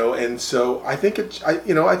 And so I think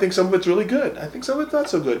I think some of it's really good. I think some of it's not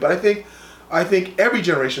so good, but I think every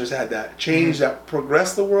generation has had that change that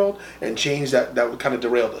progressed the world and change that kind of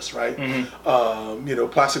derailed us, right?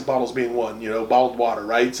 Plastic bottles being one, bottled water,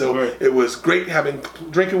 right? So it was great having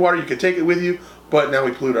drinking water; you could take it with you, but now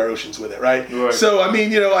we pollute our oceans with it, right? So I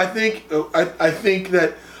think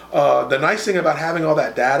that the nice thing about having all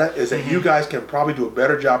that data is that you guys can probably do a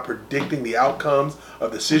better job predicting the outcomes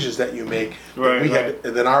of decisions that you make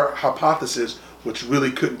than our hypothesis, which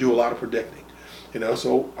really couldn't do a lot of predicting.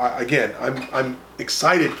 So I'm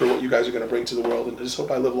excited for what you guys are going to bring to the world, and I just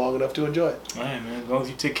hope I live long enough to enjoy it. All right, man. As long as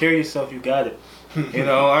you take care of yourself, you got it.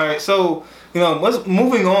 All right. So, let's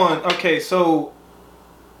moving on. Okay, so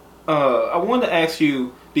I wanted to ask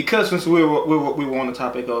you, because since we were on the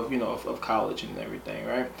topic of of college and everything,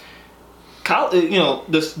 right?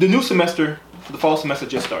 The new semester, the fall semester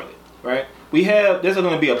just started, right? There's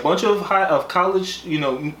going to be a bunch of college,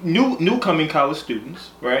 new coming college students,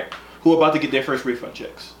 right? Who are about to get their first refund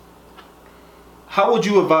checks. How would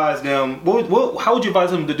you advise them? How would you advise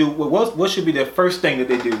them to do? What should be their first thing that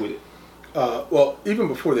they do with it? Well, even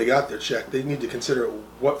before they got their check, they need to consider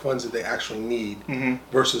what funds that they actually need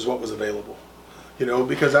versus what was available.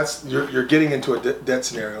 Because that's you're getting into a debt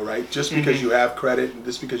scenario, right? Just because you have credit and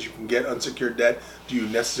just because you can get unsecured debt, do you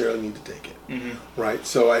necessarily need to take it, right?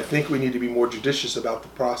 So I think we need to be more judicious about the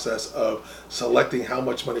process of selecting how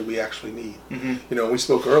much money we actually need. We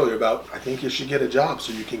spoke earlier about I think you should get a job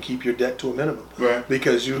so you can keep your debt to a minimum, right?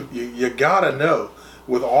 Because you gotta know,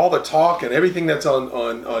 with all the talk and everything that's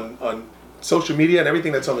on social media and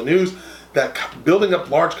everything that's on the news, that building up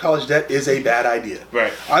large college debt is a bad idea.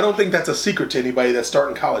 Right. I don't think that's a secret to anybody that's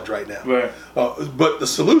starting college right now. Right. But the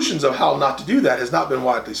solutions of how not to do that has not been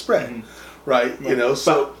widely spread. Right.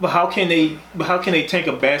 So. But how can they take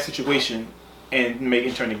a bad situation and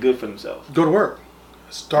turn it good for themselves? Go to work.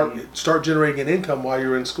 Start generating an income while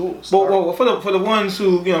you're in school. Well, for the ones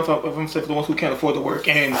who for the ones who can't afford to work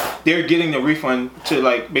and they're getting the refund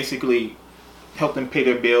to basically help them pay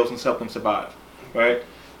their bills and help them survive, right?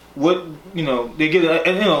 What they get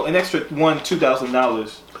an extra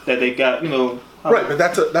 $2,000 that they got right, but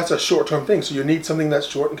that's a short-term thing. So you need something that's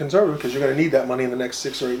short and conservative because you're going to need that money in the next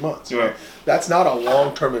 6 or 8 months. Right. That's not a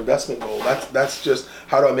long-term investment goal. That's just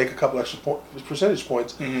how do I make a couple extra percentage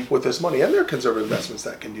points with this money? And there are conservative investments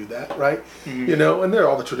that can do that, right? And there are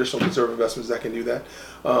all the traditional conservative investments that can do that.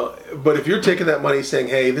 But if you're taking that money saying,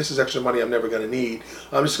 hey, this is extra money I'm never going to need,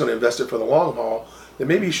 I'm just going to invest it for the long haul, then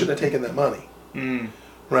maybe you shouldn't have taken that money.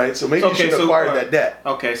 Right, so maybe you should acquire that debt.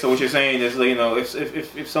 Okay, so what you're saying is,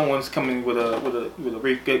 if someone's coming with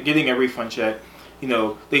getting a refund check,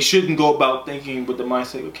 they shouldn't go about thinking with the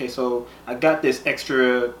mindset, okay, so I got this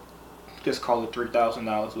extra, just call it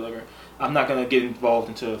 $3,000, whatever. I'm not gonna get involved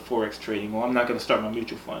into forex trading, or I'm not gonna start my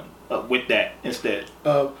mutual fund with that instead.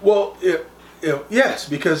 Yes,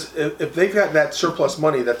 because if they've got that surplus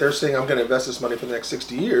money that they're saying I'm going to invest this money for the next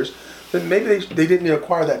 60 years, then maybe they didn't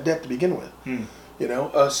acquire that debt to begin with.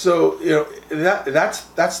 So that's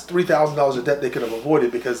 $3,000 of debt they could have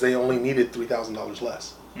avoided because they only needed $3,000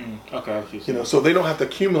 less. Okay. So they don't have to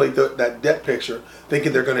accumulate that debt picture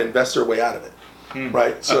thinking they're going to invest their way out of it.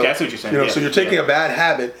 Right. So that's what you're saying. So you're taking a bad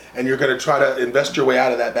habit and you're going to try to invest your way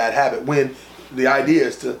out of that bad habit when the idea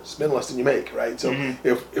is to spend less than you make, right? So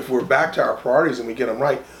if we're back to our priorities and we get them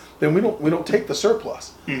right, then we don't take the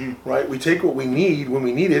surplus, right? We take what we need when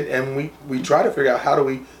we need it, and we try to figure out how do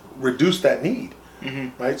we reduce that need,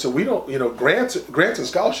 right? So we don't, grants and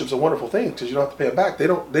scholarships are wonderful things because you don't have to pay them back. They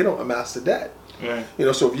don't amass the debt. Right.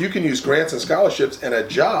 So if you can use grants and scholarships and a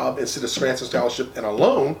job instead of grants and scholarship and a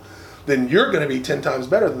loan, then you're going to be 10 times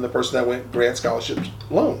better than the person that went grant, scholarship,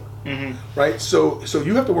 loan. Right? So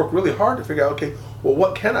you have to work really hard to figure out, okay, well,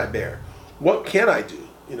 what can I bear? What can I do?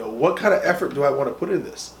 What kind of effort do I want to put in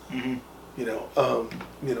this? And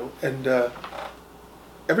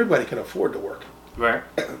everybody can afford to work. Right.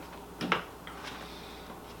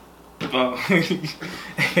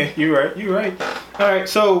 You're right. All right.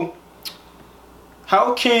 So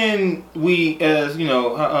how can we as,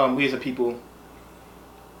 we as a people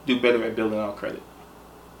do better at building our credit?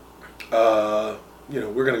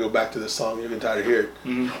 We're going to go back to this song. You're getting tired of hearing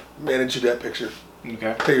it. Manage your debt picture.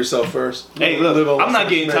 Okay. Pay yourself first. Hey, look, I'm not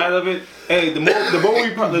getting tired of it. Hey, the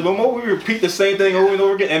more we repeat the same thing over and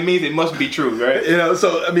over again, that means it must be true, right?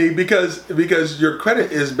 Because your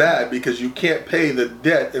credit is bad because you can't pay the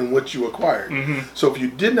debt in which you acquired. So if you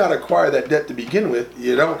did not acquire that debt to begin with,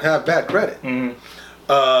 you don't have bad credit.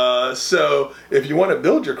 So if you want to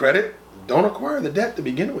build your credit, don't acquire the debt to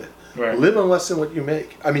begin with. Right. Live on less than what you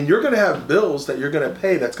make. You're going to have bills that you're going to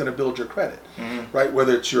pay that's going to build your credit, right?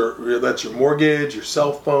 Whether it's that's your mortgage, your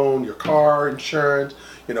cell phone, your car insurance.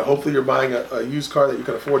 Hopefully you're buying a used car that you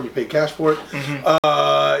can afford and you pay cash for it.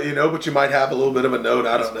 But you might have a little bit of a note.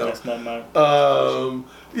 I don't know. That's not mine.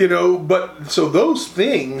 But so those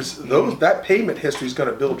things, that payment history is going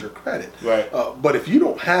to build your credit. Right. But if you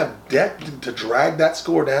don't have debt to drag that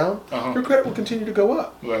score down, your credit will continue to go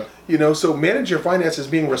up. Right. So manage your finances,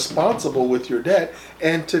 being responsible with your debt,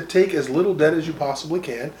 and to take as little debt as you possibly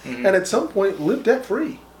can, and at some point live debt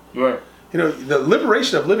free. Right. The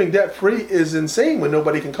liberation of living debt free is insane when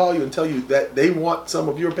nobody can call you and tell you that they want some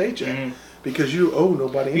of your paycheck. Because you owe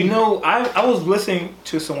nobody anything. I was listening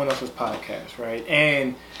to someone else's podcast, right?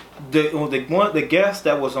 And the guest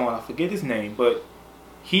that was on, I forget his name, but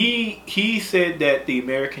he said that the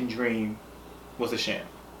American dream was a sham.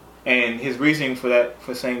 And his reasoning for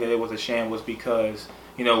saying that it was a sham was because,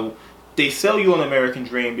 they sell you an American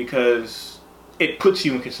dream because it puts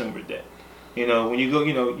you in consumer debt. When you go,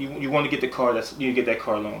 you want to get the car, you get that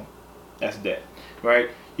car loan. That's debt, right?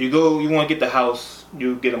 You want to get the house,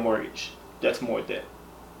 you get a mortgage. That's more debt,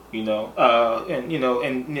 and that's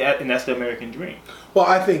the American dream. Well,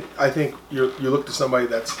 I think you look to somebody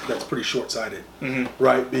that's pretty short-sighted,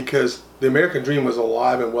 right? Because the American dream was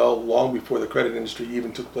alive and well long before the credit industry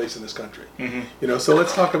even took place in this country. So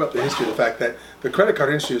let's talk about the history of the fact that the credit card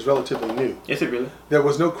industry is relatively new. Is it really? There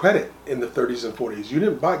was no credit in the 30s and 40s. You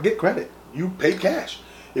didn't get credit. You paid cash.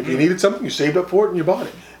 If you needed something, you saved up for it and you bought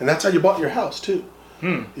it. And that's how you bought your house too.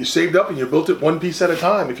 You saved up and you built it one piece at a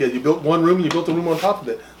time. If you built one room and you built a room on top of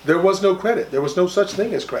it, there was no credit. There was no such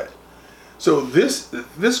thing as credit. So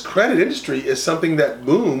this credit industry is something that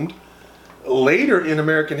boomed later in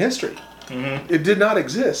American history. It did not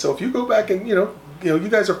exist. So if you go back and you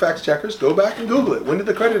guys are fact checkers, go back and Google it. When did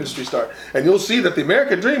the credit industry start? And you'll see that the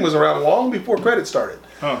American dream was around long before credit started.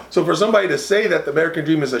 So for somebody to say that the American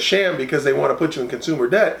dream is a sham because they want to put you in consumer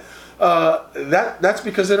debt, that's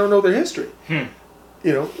because they don't know their history.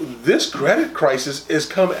 This credit crisis has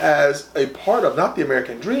come as a part of not the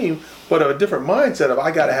American dream, but of a different mindset of I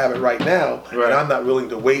got to have it right now, and I'm not willing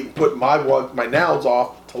to wait and put my nows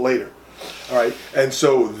off to later. All right, and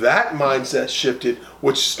so that mindset shifted,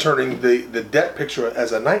 which is turning the debt picture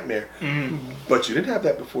as a nightmare. But you didn't have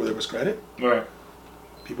that before there was credit. Right.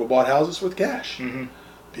 People bought houses with cash.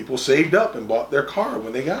 People saved up and bought their car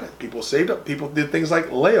when they got it. People saved up. People did things like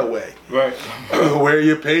layaway, right, where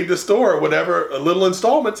you paid the store or whatever, little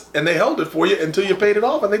installments, and they held it for you until you paid it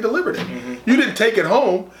off and they delivered it. You didn't take it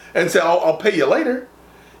home and say, I'll pay you later.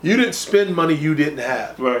 You didn't spend money you didn't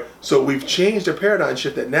have. Right. So we've changed a paradigm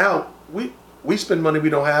shift that now we spend money we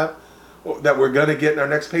don't have, that we're going to get in our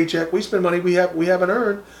next paycheck. We spend money we haven't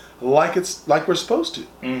earned like we're supposed to.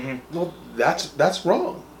 Well, that's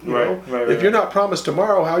wrong. Right. If you're not promised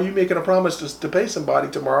tomorrow, how are you making a promise to pay somebody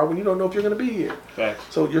tomorrow when you don't know if you're going to be here? Right.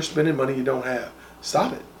 So you're spending money you don't have.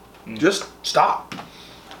 Stop it. Just stop.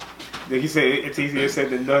 Like you said, it's easier said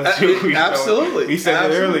than done too. Absolutely. He said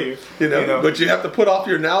that earlier. But you have to put off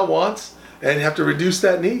your now wants and you have to reduce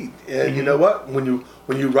that need. And you know what? When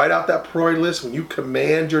you write out that priority list, when you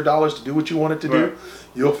command your dollars to do what you want it to do,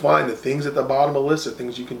 you'll find the things at the bottom of the list are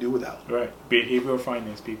things you can do without. Right. Behavioral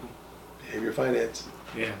finance, people. Behavioral finance.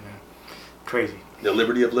 Yeah, man. Crazy. The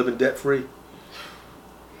liberty of living debt free.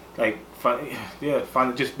 Like,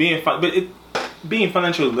 just being being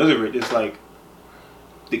financially literate is like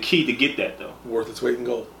the key to get that though. Worth its weight in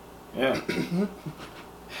gold. Yeah.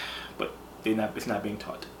 But it's not being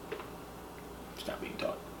taught. It's not being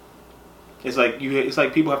taught. It's like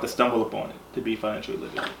people have to stumble upon it to be financially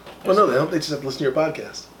literate. Well, no, they don't. They just have to listen to your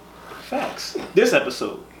podcast. Facts. This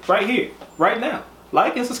episode, right here, right now.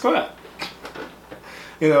 Like and subscribe.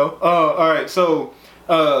 All right. So,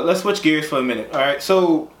 let's switch gears for a minute. All right.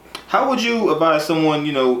 So, how would you advise someone,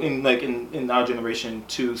 in our generation,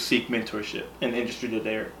 to seek mentorship in the industry that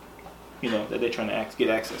they're trying to get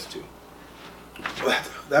access to? Well,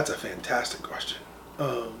 that's a fantastic question.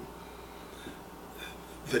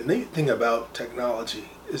 The neat thing about technology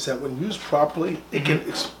is that when used properly, it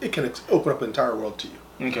can open up an entire world to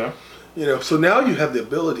you. Okay. So now you have the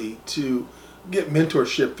ability to get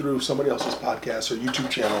mentorship through somebody else's podcast or YouTube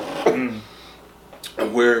channel,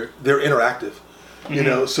 where they're interactive.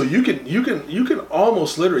 So you can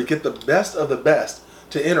almost literally get the best of the best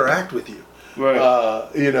to interact with you. Right.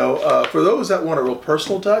 For those that want a real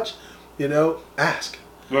personal touch, ask.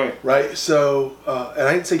 Right. Right. So, and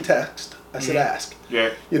I didn't say text. I said ask.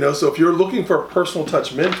 Yeah. So if you're looking for a personal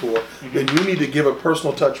touch mentor, then you need to give a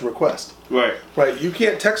personal touch request. Right. Right. You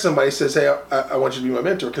can't text somebody and says, hey, I want you to be my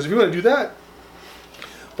mentor. Because if you want to do that,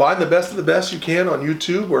 find the best of the best you can on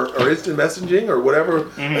YouTube or instant messaging or whatever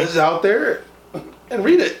is out there and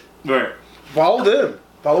read it. Right. Follow them.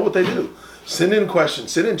 Follow what they do. Send in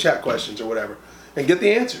questions. Send in chat questions or whatever. And get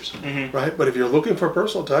the answers. Right. But if you're looking for a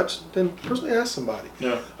personal touch, then personally ask somebody.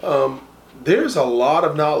 Yeah. There's a lot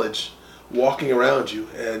of knowledge walking around you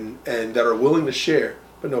and that are willing to share,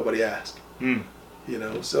 but nobody asks.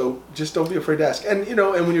 So just don't be afraid to ask. And and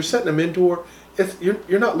when you're setting a mentor,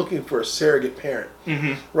 you're not looking for a surrogate parent,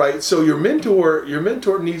 right? So your mentor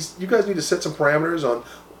you guys need to set some parameters on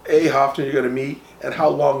how often you're going to meet and how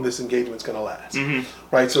long this engagement's going to last,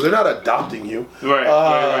 right? So they're not adopting you, right?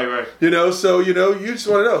 So you just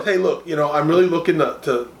want to know, hey, look, I'm really looking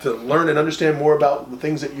to learn and understand more about the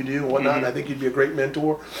things that you do and whatnot. And I think you'd be a great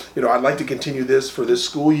mentor. I'd like to continue this for this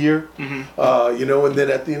school year, and then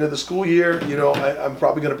at the end of the school year, I'm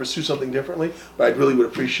probably going to pursue something differently. But I really would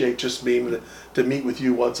appreciate just being able to meet with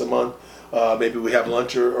you once a month. Maybe we have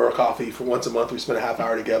lunch or a coffee for once a month. We spend a half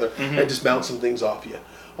hour together and just bounce some things off you.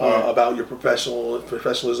 About your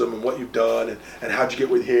professionalism and what you've done and how'd you get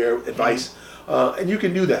with here, advice, and you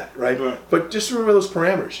can do that, right? But just remember those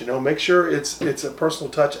parameters. Make sure it's a personal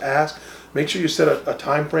touch ask. Make sure you set a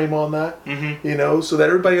time frame on that, so that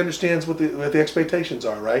everybody understands what the expectations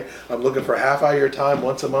are, right? I'm looking for a half hour of your time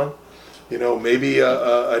once a month. Maybe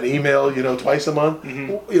an email, twice a month.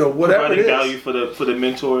 Whatever providing it is. value for the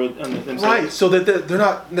mentor themselves. Right, so that they're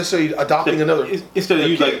not necessarily adopting another. Instead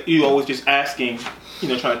of you always just asking,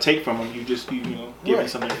 trying to take from them, you just giving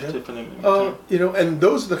something for them. And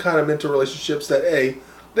those are the kind of mentor relationships that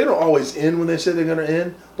they don't always end when they say they're going to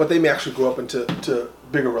end, but they may actually grow up into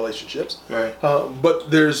bigger relationships. Right. But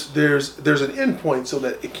there's an end point so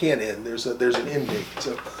that it can end. There's an end date.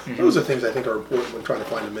 So those are things I think are important when trying to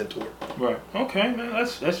find a mentor. Right. Okay, man.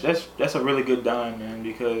 That's a really good dime, man.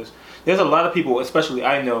 Because there's a lot of people, especially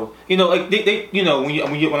I know, like they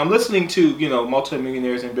when I'm listening to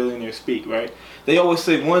multimillionaires and billionaires speak, right? They always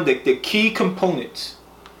say one of the key components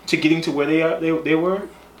to getting to where they were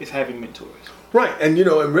is having mentors. Right, and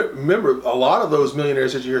remember, a lot of those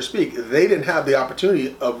millionaires that you hear speak, they didn't have the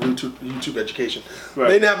opportunity of YouTube education. Right.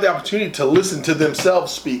 They didn't have the opportunity to listen to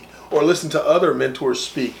themselves speak or listen to other mentors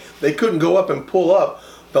speak. They couldn't go up and pull up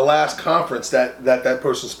the last conference that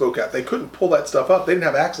person spoke at. They couldn't pull that stuff up. They didn't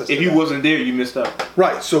have access to it. If you wasn't there, you missed out.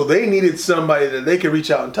 Right, so they needed somebody that they could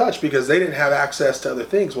reach out and touch because they didn't have access to other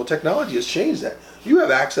things. Well, technology has changed that. You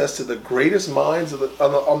have access to the greatest minds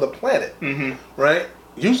on the planet, right?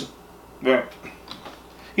 Use them. Right.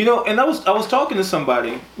 And I was talking to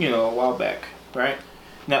somebody, a while back, right?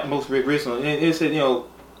 Not most recently, and it said,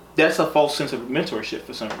 that's a false sense of mentorship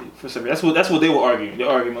for some reason. That's what they were arguing. The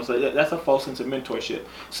argument was like that's a false sense of mentorship.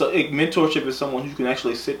 So mentorship is someone who can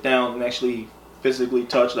actually sit down and actually physically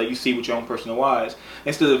touch, like you see with your own personal eyes,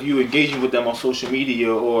 instead of you engaging with them on social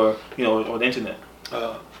media or or the internet.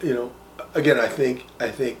 again, I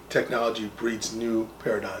think technology breeds new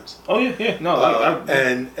paradigms. Oh yeah. No,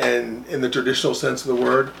 and in the traditional sense of the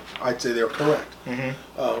word, I'd say they're correct.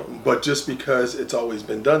 But just because it's always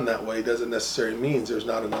been done that way doesn't necessarily mean there's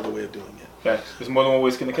not another way of doing it. Facts. There's more than one way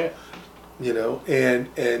to skin a cat. You know,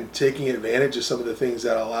 and taking advantage of some of the things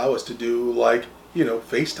that allow us to do, like, you know,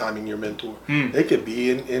 FaceTiming your mentor. They could be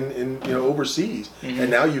in you know, overseas, and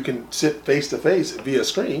now you can sit face to face via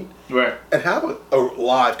screen, right, and have a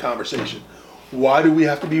live conversation. Why do we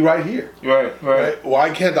have to be right here? Right. Why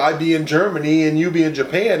can't I be in Germany and you be in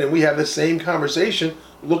Japan and we have the same conversation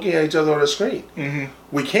looking at each other on a screen?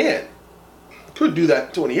 We can. Could do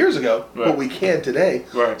that 20 years ago, but we can today.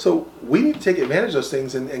 Right. So we need to take advantage of those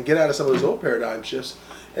things and get out of some of those old paradigm shifts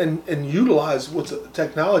and utilize what's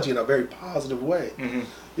technology in a very positive way.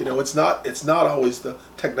 You know, it's not always the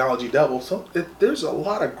technology devil. There's a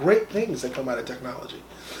lot of great things that come out of technology,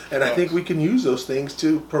 and I think we can use those things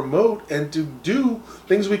to promote and to do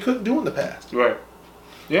things we couldn't do in the past. Right.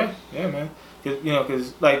 Yeah, man. You know,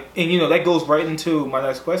 because like, and you know, that goes right into my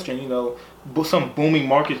next question. You know, some booming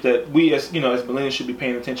markets that we as millennials should be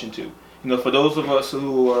paying attention to. You know, for those of us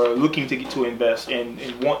who are looking to invest and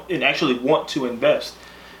actually want to invest,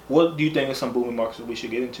 what do you think are some booming markets that we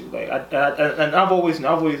should get into? Like, I've always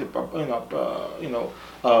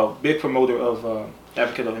big promoter of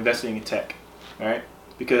advocate of investing in tech, right?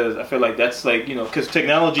 Because I feel like that's like, you know, because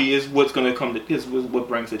technology is what's going to come is what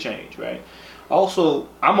brings the change, right? Also,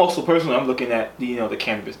 I'm looking at the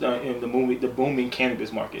cannabis in the booming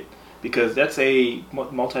cannabis market, because that's a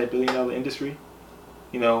multi-billion-dollar industry,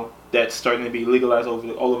 you know, that's starting to be legalized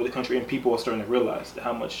all over the country, and people are starting to realize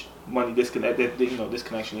how much money this can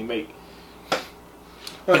actually make,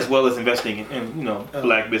 as well as investing in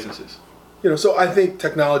black businesses. You know, so I think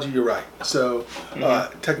technology, you're right. So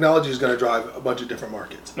technology is going to drive a bunch of different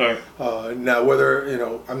markets. Right. Now, whether, you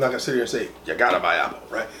know, I'm not going to sit here and say, you got to buy Apple,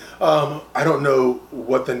 right? I don't know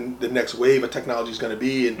what the next wave of technology is going to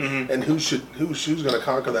be and who's going to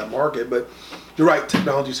conquer that market. But you're right,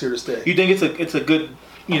 technology is here to stay. You think it's a good,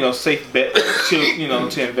 you know, safe bet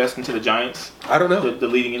to invest into the giants? I don't know. The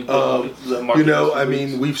leading the market. You know, I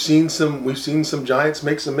mean, we've seen some giants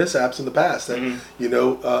make some mishaps in the past that you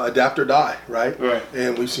know, adapt or die, right? Right.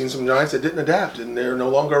 And we've seen some giants that didn't adapt and they're no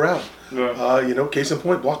longer around. Right. You know, case in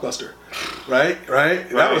point, Blockbuster, right?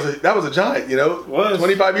 That was a giant. You know,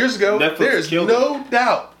 25 years ago. There's no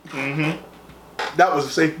doubt. That was a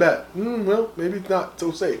safe bet. Well, maybe not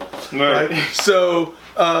so safe, right? So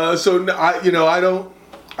I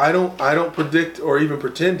don't predict or even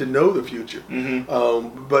pretend to know the future.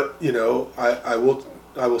 But you know, I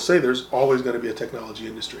will say there's always going to be a technology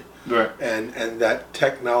industry, right? And that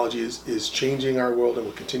technology is changing our world and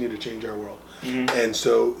will continue to change our world. And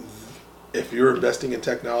so, if you're investing in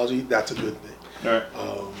technology, that's a good thing. Right.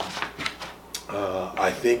 I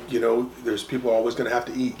think, you know, there's people always going to have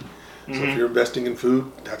to eat. So if you're investing in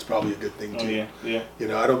food, that's probably a good thing too. Yeah. You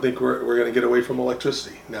know, I don't think we're going to get away from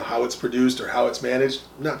electricity. Now, how it's produced or how it's managed,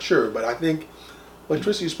 not sure. But I think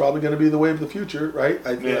electricity is probably going to be the wave of the future, right?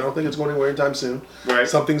 I don't think it's going anywhere anytime soon. Right.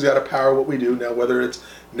 Something's got to power what we do. Now, whether it's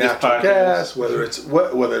natural gas, whether it's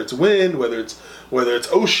wind, whether it's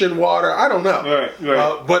ocean water, I don't know.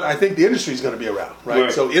 Right. But I think the industry is going to be around,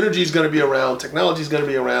 right? So energy is going to be around, technology is going to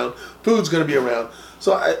be around, food's going to be around.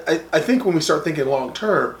 So I think when we start thinking long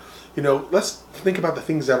term, you know, let's think about the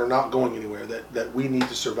things that are not going anywhere that we need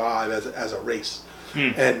to survive as a race,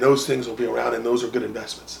 and those things will be around, and those are good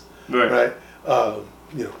investments, right?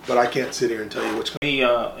 You know, but I can't sit here and tell you which. Any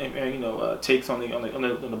takes on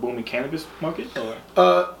the booming cannabis market?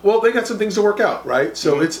 Or? Well, they got some things to work out, right?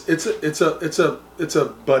 So it's a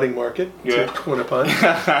budding market, to coin a pun.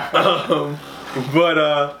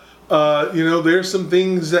 But you know, there's some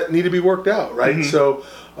things that need to be worked out, right? So.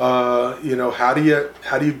 You know, how do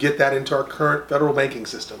you get that into our current federal banking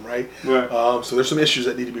system, right? So there's some issues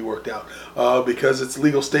that need to be worked out because it's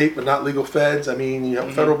legal state but not legal feds. I mean, you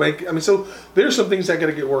have federal bank. I mean, so there's some things that got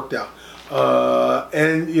to get worked out.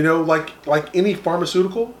 And you know, like any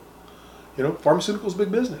pharmaceutical, you know, pharmaceuticals big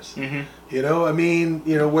business. You know, I mean,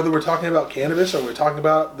 you know, whether we're talking about cannabis or we're talking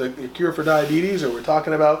about the cure for diabetes or we're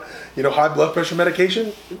talking about, you know, high blood pressure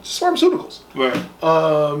medication, it's just pharmaceuticals. Right.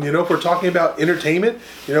 You know, if we're talking about entertainment,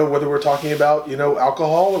 you know, whether we're talking about, you know,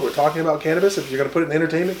 alcohol or we're talking about cannabis, if you're going to put it in the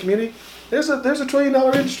entertainment community, there's a $1 trillion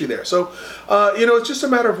industry there. So, you know, it's just a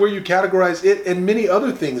matter of where you categorize it and many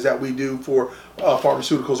other things that we do for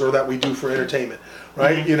pharmaceuticals or that we do for entertainment,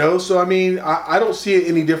 right? You know, so I mean, I don't see it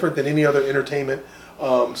any different than any other entertainment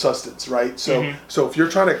substance, right? So so if you're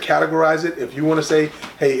trying to categorize it, if you want to say,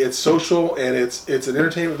 hey, it's social and it's an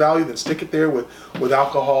entertainment value, then stick it there with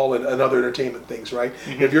alcohol and other entertainment things, right?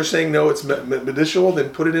 If you're saying no, it's medicinal, then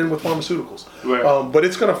put it in with pharmaceuticals. Right. But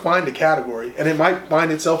it's going to find a category, and it might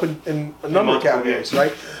find itself in a number of categories,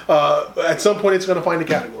 right? At some point, it's going to find a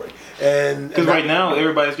category, and because right now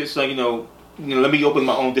everybody's just like, let me open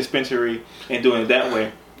my own dispensary and doing it that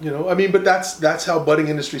way. I mean, but that's how budding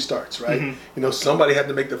industry starts, right? Somebody had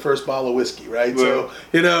to make the first bottle of whiskey, right? So,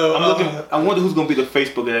 I wonder who's going to be the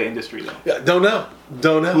Facebook of that industry, though. Yeah, don't know,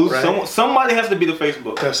 right? Somebody has to be the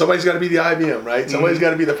Facebook. Yeah, somebody's got to be the IBM, right? Somebody's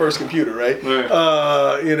got to be the first computer, right?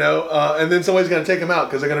 And then somebody's going to take them out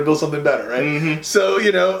because they're going to build something better, right? So,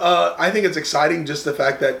 I think it's exciting, just the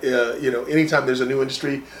fact that, anytime there's a new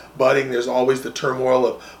industry budding, there's always the turmoil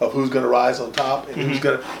of who's going to rise on top and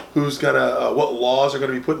who's gonna what laws are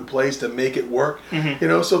going to be put in place to make it work.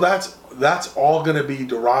 So that's all going to be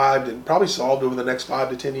derived and probably solved over the next 5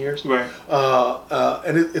 to 10 years. Right.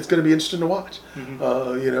 And it's going to be interesting to watch.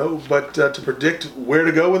 But to predict where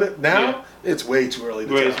to go with it now, it's way too early.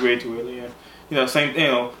 It's way too early. Yeah. Same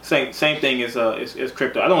thing as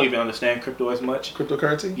crypto. I don't even understand crypto as much.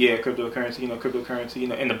 Cryptocurrency? Yeah, cryptocurrency. Cryptocurrency.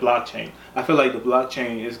 And the blockchain. I feel like the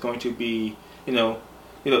blockchain is going to be,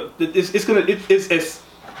 it's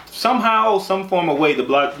somehow, some form of way, the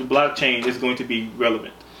blockchain is going to be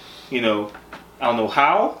relevant. I don't know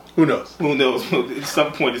how. Who knows? At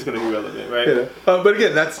some point, it's going to be relevant, right? Yeah. But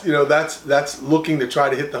again, that's looking to try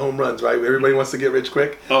to hit the home runs, right? Everybody wants to get rich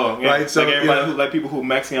quick. Oh, yeah. Right. So like everybody, like people who are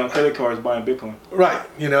maxing out credit cards buying Bitcoin. Right.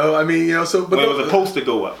 I mean, so but it was supposed to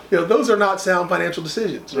go up. Those are not sound financial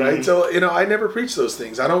decisions, right? So I never preach those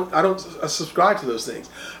things. I don't subscribe to those things.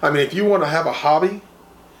 I mean, if you want to have a hobby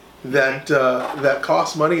that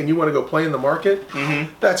costs money and you want to go play in the market,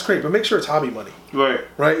 that's great. But make sure it's hobby money. Right.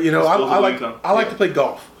 Right. I like to play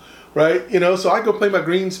golf. Right, so I go play my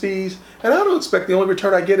greens fees, and I don't expect the only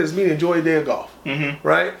return I get is me to enjoy a day of golf.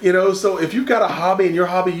 Right, so if you've got a hobby and your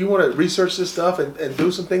hobby, you want to research this stuff and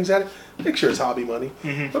do some things at it, make sure it's hobby money.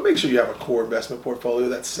 But make sure you have a core investment portfolio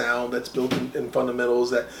that's sound, that's built in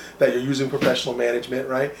fundamentals, that you're using professional management,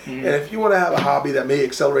 right? And if you want to have a hobby that may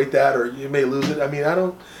accelerate that or you may lose it, I mean, I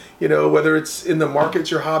don't. Whether it's in the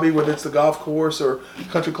markets, your hobby, whether it's the golf course or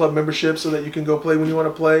country club membership so that you can go play when you want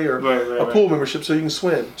to play, or a pool membership so you can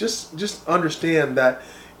swim. Just understand that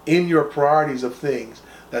in your priorities of things,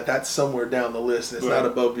 that's somewhere down the list. It's not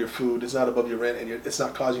above your food, it's not above your rent, and it's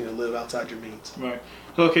not causing you to live outside your means. Right.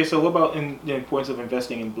 So what about the importance of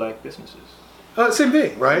investing in black businesses? Same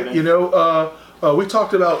thing, right? We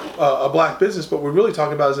talked about a black business, but we're really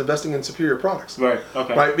talking about is investing in superior products. Right.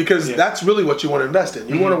 Okay. Right, because that's really what you want to invest in.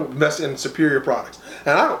 You want to invest in superior products,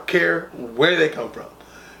 and I don't care where they come from.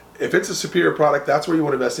 If it's a superior product, that's where you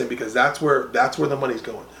want to invest in, because that's where the money's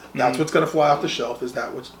going. That's what's going to fly off the shelf, is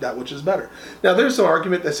that which is better. Now, there's some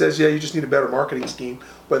argument that says, you just need a better marketing scheme,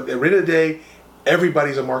 but at the end of the day,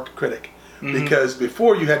 everybody's a market critic. Because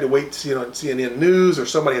before you had to wait to see it on CNN News, or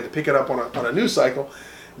somebody had to pick it up on a news cycle.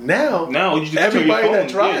 Now you just everybody that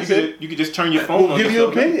tries you can just turn your phone will on. Give you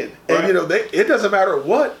an opinion, right. And it doesn't matter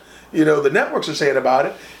what the networks are saying about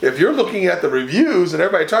it. If you're looking at the reviews and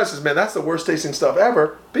everybody tries to say, man, that's the worst tasting stuff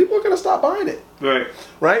ever, people are going to stop buying it.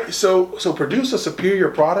 Right. So produce a superior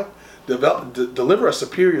product, deliver a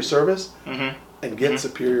superior service, and get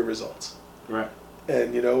superior results. Right.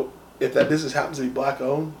 And if that business happens to be black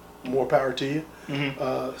owned, more power to you.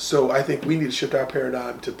 So I think we need to shift our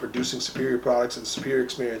paradigm to producing superior products and superior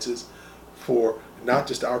experiences for not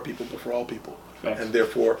just our people, but for all people. Thanks. And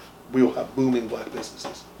therefore, we will have booming black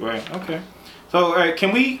businesses. Right. Okay. So, all right,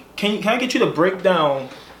 can I get you to break down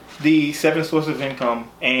the 7 sources of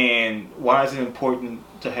income and why is it important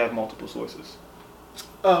to have multiple sources?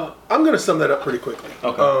 I'm going to sum that up pretty quickly.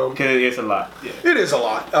 Okay. Because it's a lot. Yeah. It is a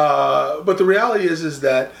lot. But the reality is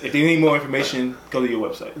that if you need more information, go to your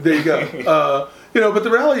website. There you go. But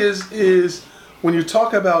the reality is when you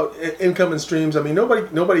talk about income and streams, I mean,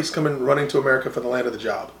 nobody's coming running to America for the land of the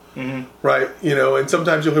job. Right? And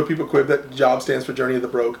sometimes you'll hear people quip that job stands for journey of the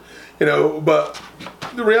broke. But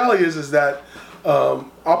the reality is that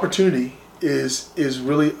opportunity is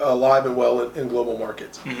really alive and well in global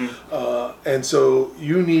markets. And so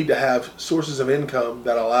you need to have sources of income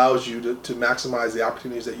that allows you to maximize the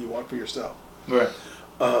opportunities that you want for yourself. Right.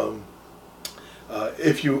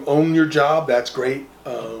 If you own your job, that's great.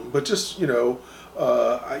 But just,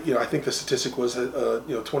 I think the statistic was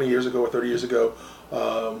 20 years ago or 30 years ago,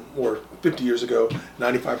 or 50 years ago,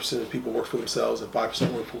 95% of people work for themselves and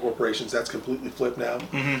 5% work for corporations. That's completely flipped now.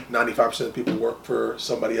 95% of people work for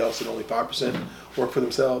somebody else and only 5% work for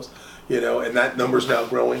themselves. And that number's now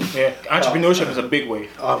growing. Yeah, entrepreneurship is a big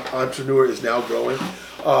wave. Entrepreneur is now growing.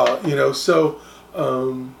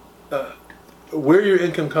 Where your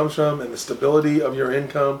income comes from and the stability of your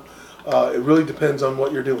income, it really depends on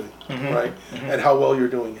what you're doing, right? And how well you're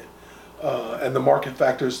doing it. And the market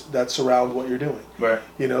factors that surround what you're doing. Right.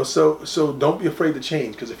 So don't be afraid to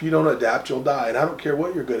change, because if you don't adapt, you'll die. And I don't care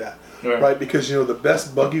what you're good at, right? Because the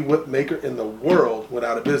best buggy whip maker in the world went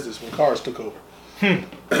out of business when cars took over.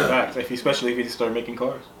 Facts. Especially if you started making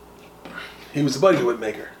cars. He was a buggy whip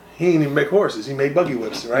maker. He didn't even make horses. He made buggy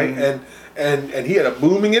whips, right? And he had a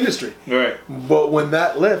booming industry. Right. But when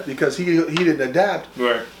that left, because he didn't adapt,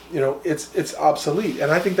 right, it's obsolete.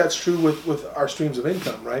 And I think that's true with our streams of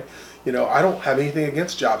income, right? I don't have anything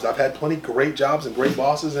against jobs. I've had plenty great jobs and great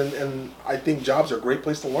bosses, and I think jobs are a great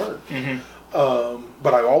place to learn.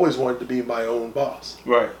 But I always wanted to be my own boss.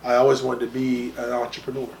 Right. I always wanted to be an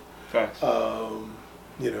entrepreneur. Facts.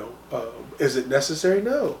 Is it necessary?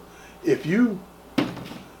 No. If you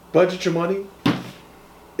budget your money,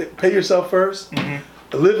 pay yourself first,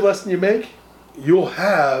 live less than you make, you'll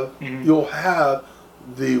have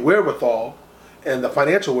the wherewithal and the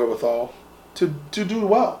financial wherewithal to do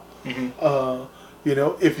well.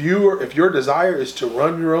 If your desire is to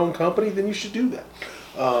run your own company, then you should do that.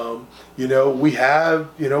 We have,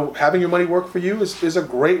 having your money work for you is a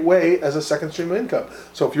great way as a second stream of income.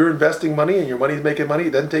 So if you're investing money and your money's making money,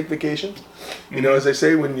 it doesn't take vacations. As they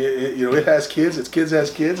say, when it has kids, its kids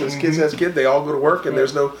has kids, its kids has kids, they all go to work, and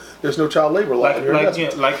there's no child labor law in your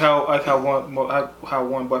investment. Like how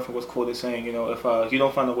Warren Buffett was quoted saying, if you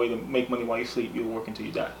don't find a way to make money while you sleep, you'll work until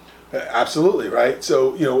you die. Absolutely, right.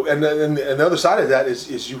 So and the other side of that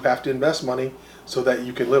is you have to invest money so that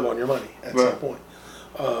you can live on your money at some point.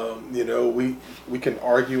 We can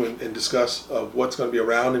argue and discuss what's going to be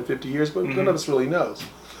around in 50 years, but none of us really knows.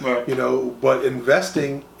 Right. But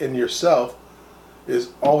investing in yourself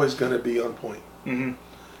is always going to be on point. And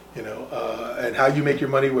how you make your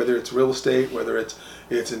money, whether it's real estate, whether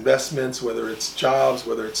it's investments, whether it's jobs,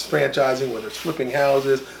 whether it's franchising, whether it's flipping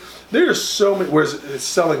houses. There's so many. Whereas it's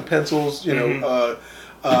selling pencils,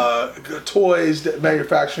 toys,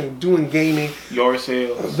 manufacturing, doing gaming, yard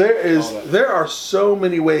sales. There are so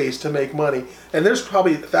many ways to make money, and there's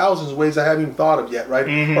probably thousands of ways I haven't even thought of yet, right?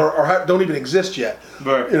 Or don't even exist yet.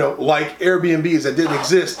 Right. Like Airbnbs that didn't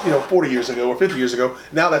exist, 40 years ago or 50 years ago.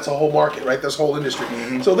 Now that's a whole market, right? This whole industry.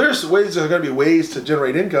 So there's going to be ways to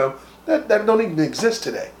generate income that don't even exist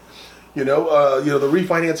today. The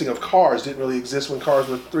refinancing of cars didn't really exist when cars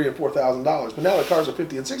were $3,000 and $4,000, but now that cars are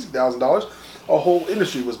 $50,000 and $60,000. A whole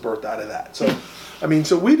industry was birthed out of that. So,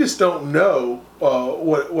 so we just don't know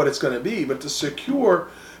what it's going to be. But to secure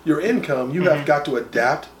your income, you have got to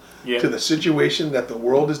adapt to the situation that the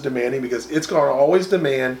world is demanding, because it's going to always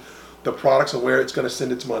demand the products and where it's going to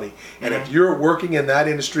send its money. And if you're working in that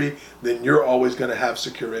industry, then you're always going to have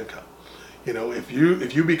secure income. If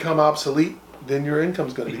you become obsolete, then your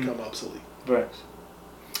income's going to become obsolete. Right.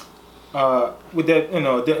 With that,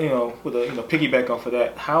 with a piggyback off of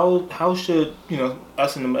that, how should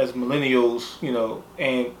us as millennials,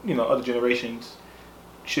 and other generations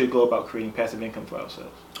should go about creating passive income for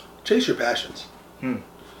ourselves? Chase your passions.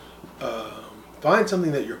 Find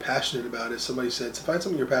something that you're passionate about. As somebody said, find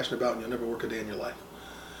something you're passionate about, and you'll never work a day in your life.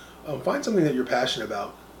 Find something that you're passionate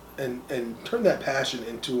about, and turn that passion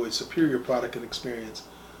into a superior product and experience,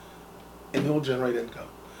 and you'll generate income.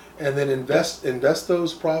 And then invest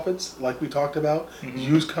those profits, like we talked about.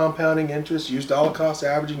 Use compounding interest, use dollar cost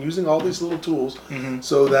averaging, using all these little tools,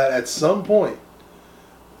 so that at some point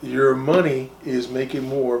your money is making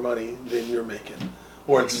more money than you're making,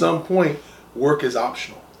 or at some point work is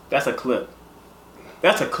optional. That's a clip.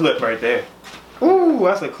 That's a clip right there. Ooh,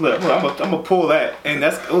 that's a clip. I'm gonna pull that, and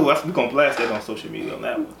we're gonna blast that on social media on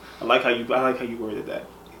that one. I like how you worded that.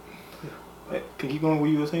 Can you keep going what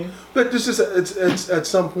you were saying? But it's at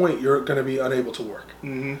some point you're going to be unable to work.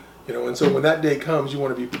 And so when that day comes, you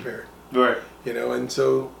want to be prepared. Right. And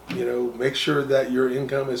so make sure that your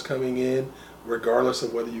income is coming in regardless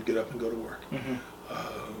of whether you get up and go to work.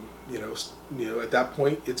 At that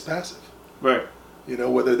point it's passive. Right.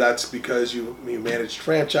 Whether that's because you managed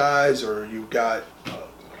franchise, or you've got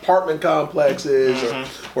apartment complexes,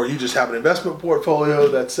 or you just have an investment portfolio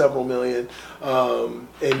that's several million, and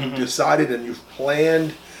you decided and you've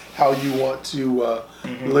planned how you want to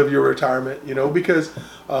live your retirement. Because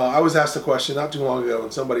I was asked a question not too long ago,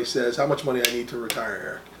 and somebody says, how much money I need to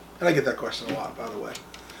retire, And I get that question a lot, by the way.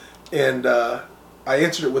 And I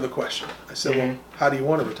answered it with a question. I said, well, how do you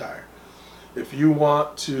want to retire? If you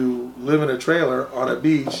want to live in a trailer on a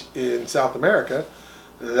beach in South America,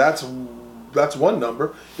 that's one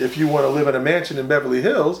number. If you want to live in a mansion in Beverly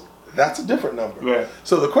Hills, that's a different number. Right.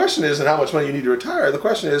 So the question isn't how much money you need to retire. The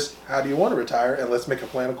question is, how do you want to retire? And let's make a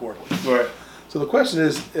plan accordingly. Right. So the question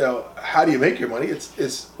is, how do you make your money?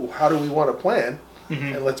 It's how do we want to plan,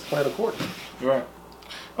 and let's plan accordingly. Right.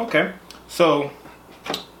 Okay. So,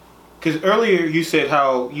 because earlier you said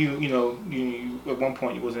how you at one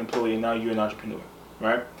point you was an employee and now you're an entrepreneur,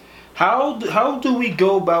 right? How do we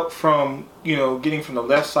go about from getting from the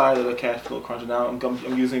left side of the cash flow crunch? Now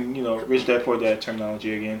I'm using Rich Dad Poor Dad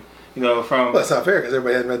terminology again. From well, that's not fair because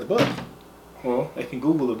everybody hasn't read the book. Well, they can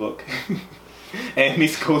Google the book. And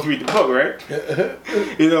needs to go read the book, right?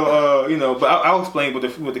 But I'll explain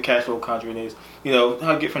what the cash flow quadrant is.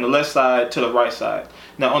 How to get from the left side to the right side.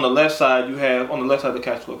 Now, on the left side, you have on the left side of the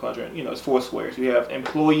cash flow quadrant, it's 4 squares. You have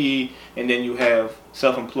employee, and then you have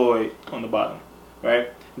self-employed on the bottom,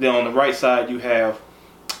 right? Then on the right side, you have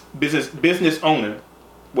business owner,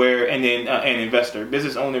 and then an investor.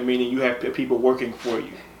 Business owner meaning you have people working for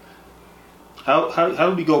you. How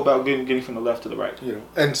do we go about getting from the left to the right?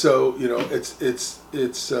 And so it's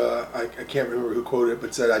I can't remember who quoted it,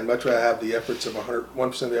 but said I'd much rather have the efforts of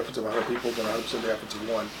 1% of the efforts of 100 people than 100% of the efforts of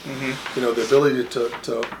one. The ability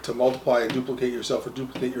to multiply and duplicate yourself or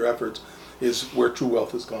duplicate your efforts is where true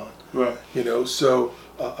wealth is gone. Right. So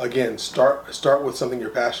again, start with something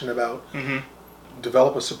you're passionate about.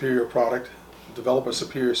 Develop a superior product, develop a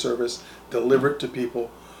superior service, deliver it to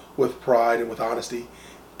people with pride and with honesty.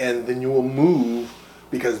 And then you will move,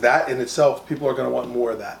 because that in itself, people are going to want more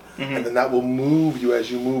of that. And then that will move you as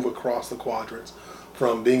you move across the quadrants,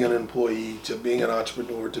 from being an employee to being an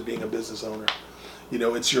entrepreneur to being a business owner.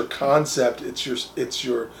 It's your concept, it's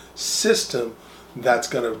your system that's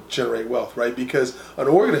going to generate wealth, right? Because an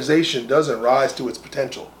organization doesn't rise to its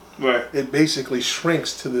potential. Right. It basically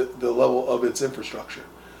shrinks to the level of its infrastructure.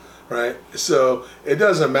 Right, so it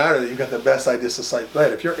doesn't matter that you've got the best ideas to slice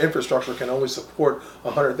bread. If your infrastructure can only support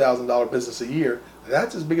 $100,000 business a year,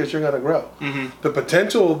 that's as big as you're going to grow. The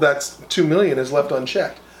potential that's $2 million is left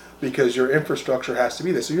unchecked because your infrastructure has to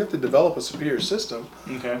be there. So you have to develop a superior system,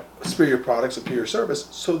 superior product, superior service,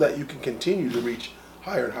 so that you can continue to reach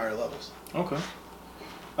higher and higher levels. Okay.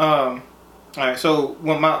 All right. So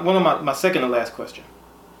one of my second and last question,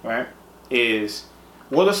 right, is,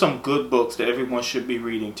 what are some good books that everyone should be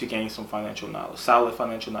reading to gain some financial knowledge, solid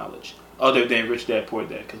financial knowledge, other than Rich Dad Poor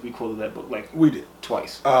Dad? Because we quoted that book we did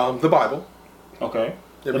twice. The Bible. Okay.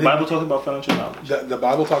 The Bible talks about financial knowledge. The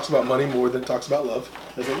Bible talks about money more than it talks about love.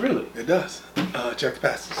 Does it really? It does. Check the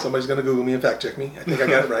passage. Somebody's going to Google me and fact check me. I think I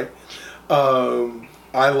got it right.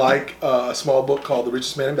 I like a small book called The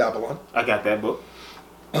Richest Man in Babylon. I got that book.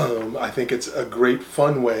 I think it's a great,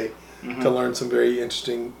 fun way to learn some very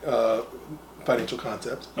interesting financial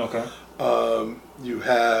concepts. Okay. You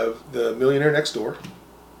have The Millionaire Next Door.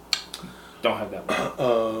 Don't have that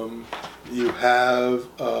one. You have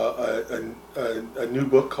a new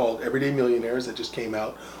book called Everyday Millionaires that just came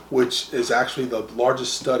out, which is actually the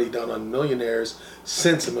largest study done on millionaires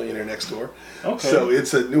since A Millionaire Next Door. Okay. So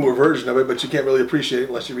it's a newer version of it, but you can't really appreciate it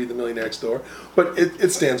unless you read The Millionaire Next Door. But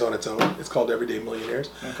it stands on its own. It's called Everyday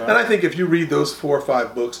Millionaires. Okay. And I think if you read those 4 or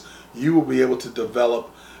 5 books, you will be able to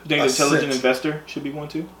develop you think Intelligent Investor should be one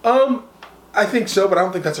too? I think so, but I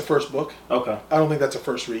don't think that's a first book. Okay. I don't think that's a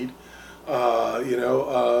first read.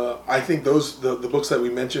 I think the books that we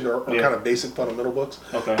mentioned are kind of basic fundamental books.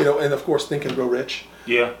 Okay. And of course Think and Grow Rich.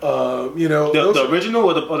 Yeah. The original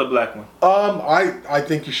or the black one? I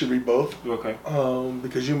think you should read both. Okay.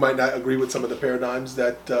 Because you might not agree with some of the paradigms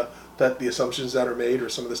that the assumptions that are made or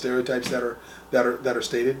some of the stereotypes that are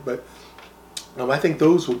stated, but I think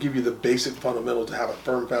those will give you the basic fundamental to have a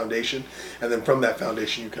firm foundation, and then from that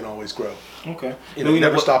foundation you can always grow. Okay.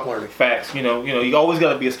 Never stop learning. Facts. You always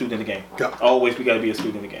got to be a student in the game. Yeah. Always we got to be a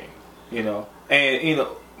student in the game. And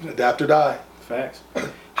adapt or die. Facts.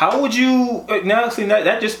 How would you now see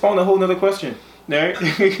that just spawned a whole nother question? Right?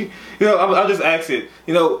 I'll just ask it.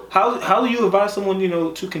 How do you advise someone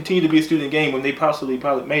to continue to be a student in the game when they probably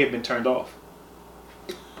may have been turned off?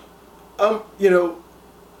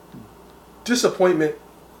 Disappointment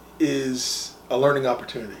is a learning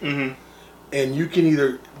opportunity, and you can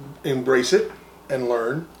either embrace it and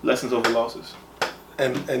learn lessons over losses,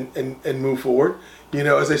 and move forward.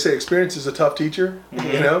 As they say, experience is a tough teacher.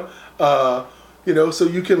 So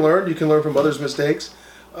you can learn from others' mistakes,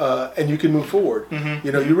 and you can move forward.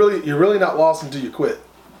 You're really not lost until you quit.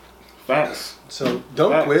 Facts. So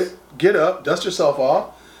don't quit. Get up, dust yourself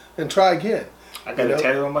off, and try again. I got it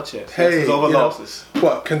tatted on my chest. Hey, over losses.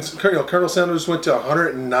 What? Colonel Sanders went to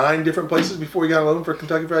 109 different places before he got a loan for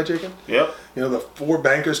Kentucky Fried Chicken. Yep. The 4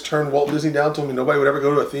 bankers turned Walt Disney down, told me nobody would ever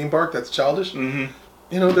go to a theme park. That's childish. Mm-hmm.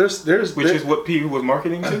 Which is what P was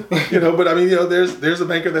marketing to. But I mean, there's a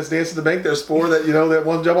banker that's dancing the bank. There's 4 that that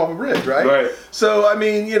want to jump off a bridge, right? Right. So I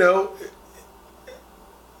mean,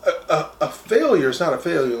 a failure is not a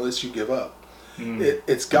failure unless you give up.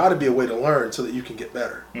 It's got to be a way to learn so that you can get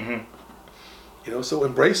better. Mm-hmm. So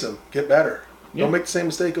embrace them, get better. Yeah. Don't make the same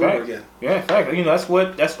mistake over again. Yeah, in fact, that's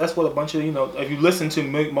what a bunch of if you listen to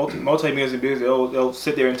multi-millionaires and business, they'll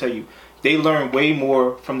sit there and tell you they learn way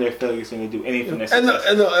more from their failures than they do anything. And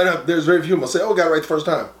there's very few who will say, "Oh, got it right the first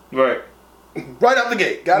time." Right. Right out the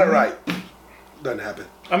gate, got it right. Doesn't happen.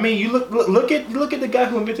 I mean, you look at the guy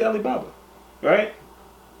who invented Alibaba, right?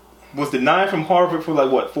 Was denied from Harvard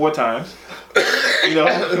for 4 times.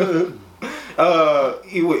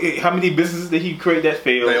 How many businesses did he create that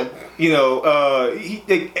failed? It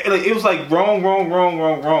was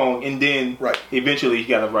wrong, and then eventually he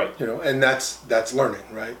got it right. And that's learning,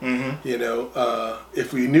 right? Mm-hmm.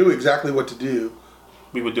 If we knew exactly what to do,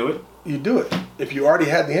 we would do it. You'd do it. If you already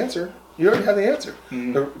had the answer, you already had the answer.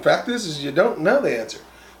 Mm-hmm. The fact is you don't know the answer,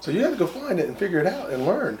 so you have to go find it and figure it out and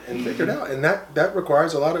learn and figure it out, and that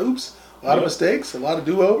requires a lot of oops, a lot of mistakes, a lot of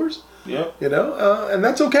do-overs. Yeah. And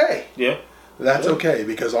that's okay. Yeah. That's okay,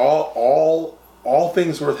 because all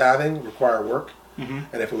things worth having require work. Mm-hmm.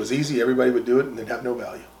 And if it was easy, everybody would do it and they'd have no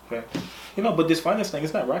value. Okay. But this finance thing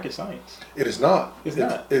is not rocket science. It is not. It's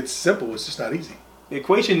not. It's simple. It's just not easy. The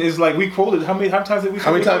equation is we quoted. How many times did we say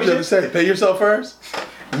How many times did you have to say? Pay yourself first.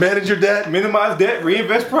 Manage your debt. Minimize debt.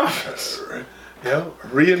 Reinvest profits.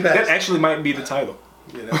 Reinvest. That actually might be the title.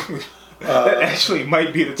 That actually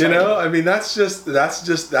might be the title. I mean, that's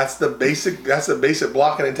the basic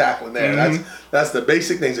blocking and tackling there. Mm-hmm. That's the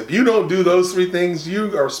basic things. If you don't do those 3 things,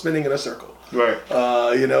 you are spinning in a circle. Right.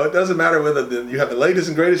 It doesn't matter whether you have the latest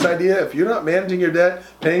and greatest idea. If you're not managing your debt,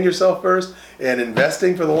 paying yourself first, and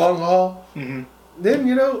investing for the long haul, mm-hmm. then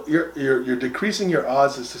you're decreasing your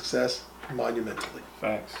odds of success monumentally.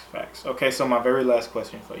 Facts. Okay, so my very last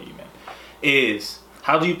question for you, man, is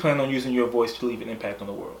how do you plan on using your voice to leave an impact on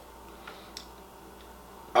the world?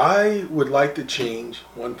 I would like to change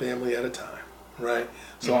one family at a time, right?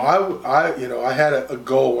 So mm-hmm. I had a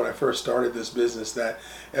goal when I first started this business that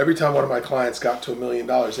every time one of my clients got to $1 million,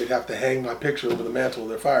 they'd have to hang my picture over the mantle of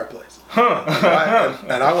their fireplace.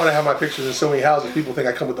 And I want to have my pictures in so many houses, people think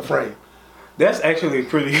I come with the frame. That's actually a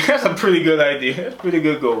pretty good idea. That's a pretty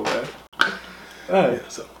good goal, man. I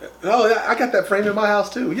got that frame in my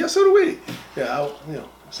house too. Yeah, so do we. Yeah,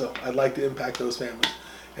 so I'd like to impact those families,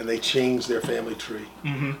 and they change their family tree.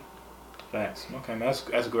 Mm-hmm. Facts. Okay, man,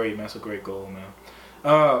 that's great, man. That's a great goal, man.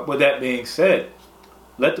 With that being said,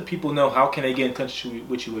 let the people know how can they get in touch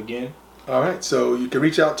with you again. All right, so you can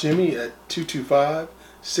reach out to me at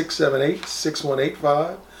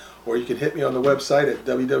 225-678-6185, or you can hit me on the website at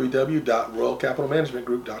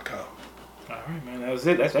www.royalcapitalmanagementgroup.com. All right, man. That was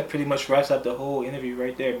it. That pretty much wraps up the whole interview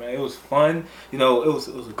right there, man. It was fun. It was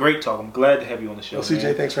a great talk. I'm glad to have you on the show. Well, CJ,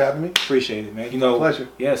 man, thanks for having me. Appreciate it, man. Pleasure.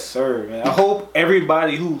 Yes, sir, man. I hope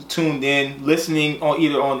everybody who tuned in, listening on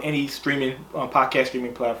either on any podcast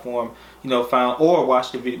streaming platform, found or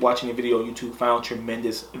watching the video on YouTube, found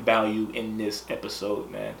tremendous value in this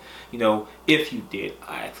episode, man. If you did,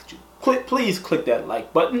 I ask you please click that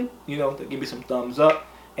like button. To give me some thumbs up,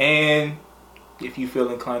 and if you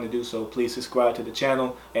feel inclined to do so, please subscribe to the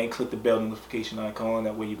channel and click the bell notification icon.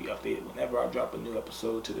 That way you'll be updated whenever I drop a new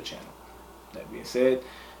episode to the channel. That being said,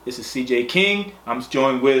 this is CJ King. I'm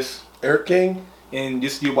joined with Eric King. And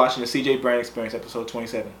you're watching the CJ Brand Experience, episode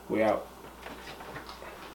 27. We're out.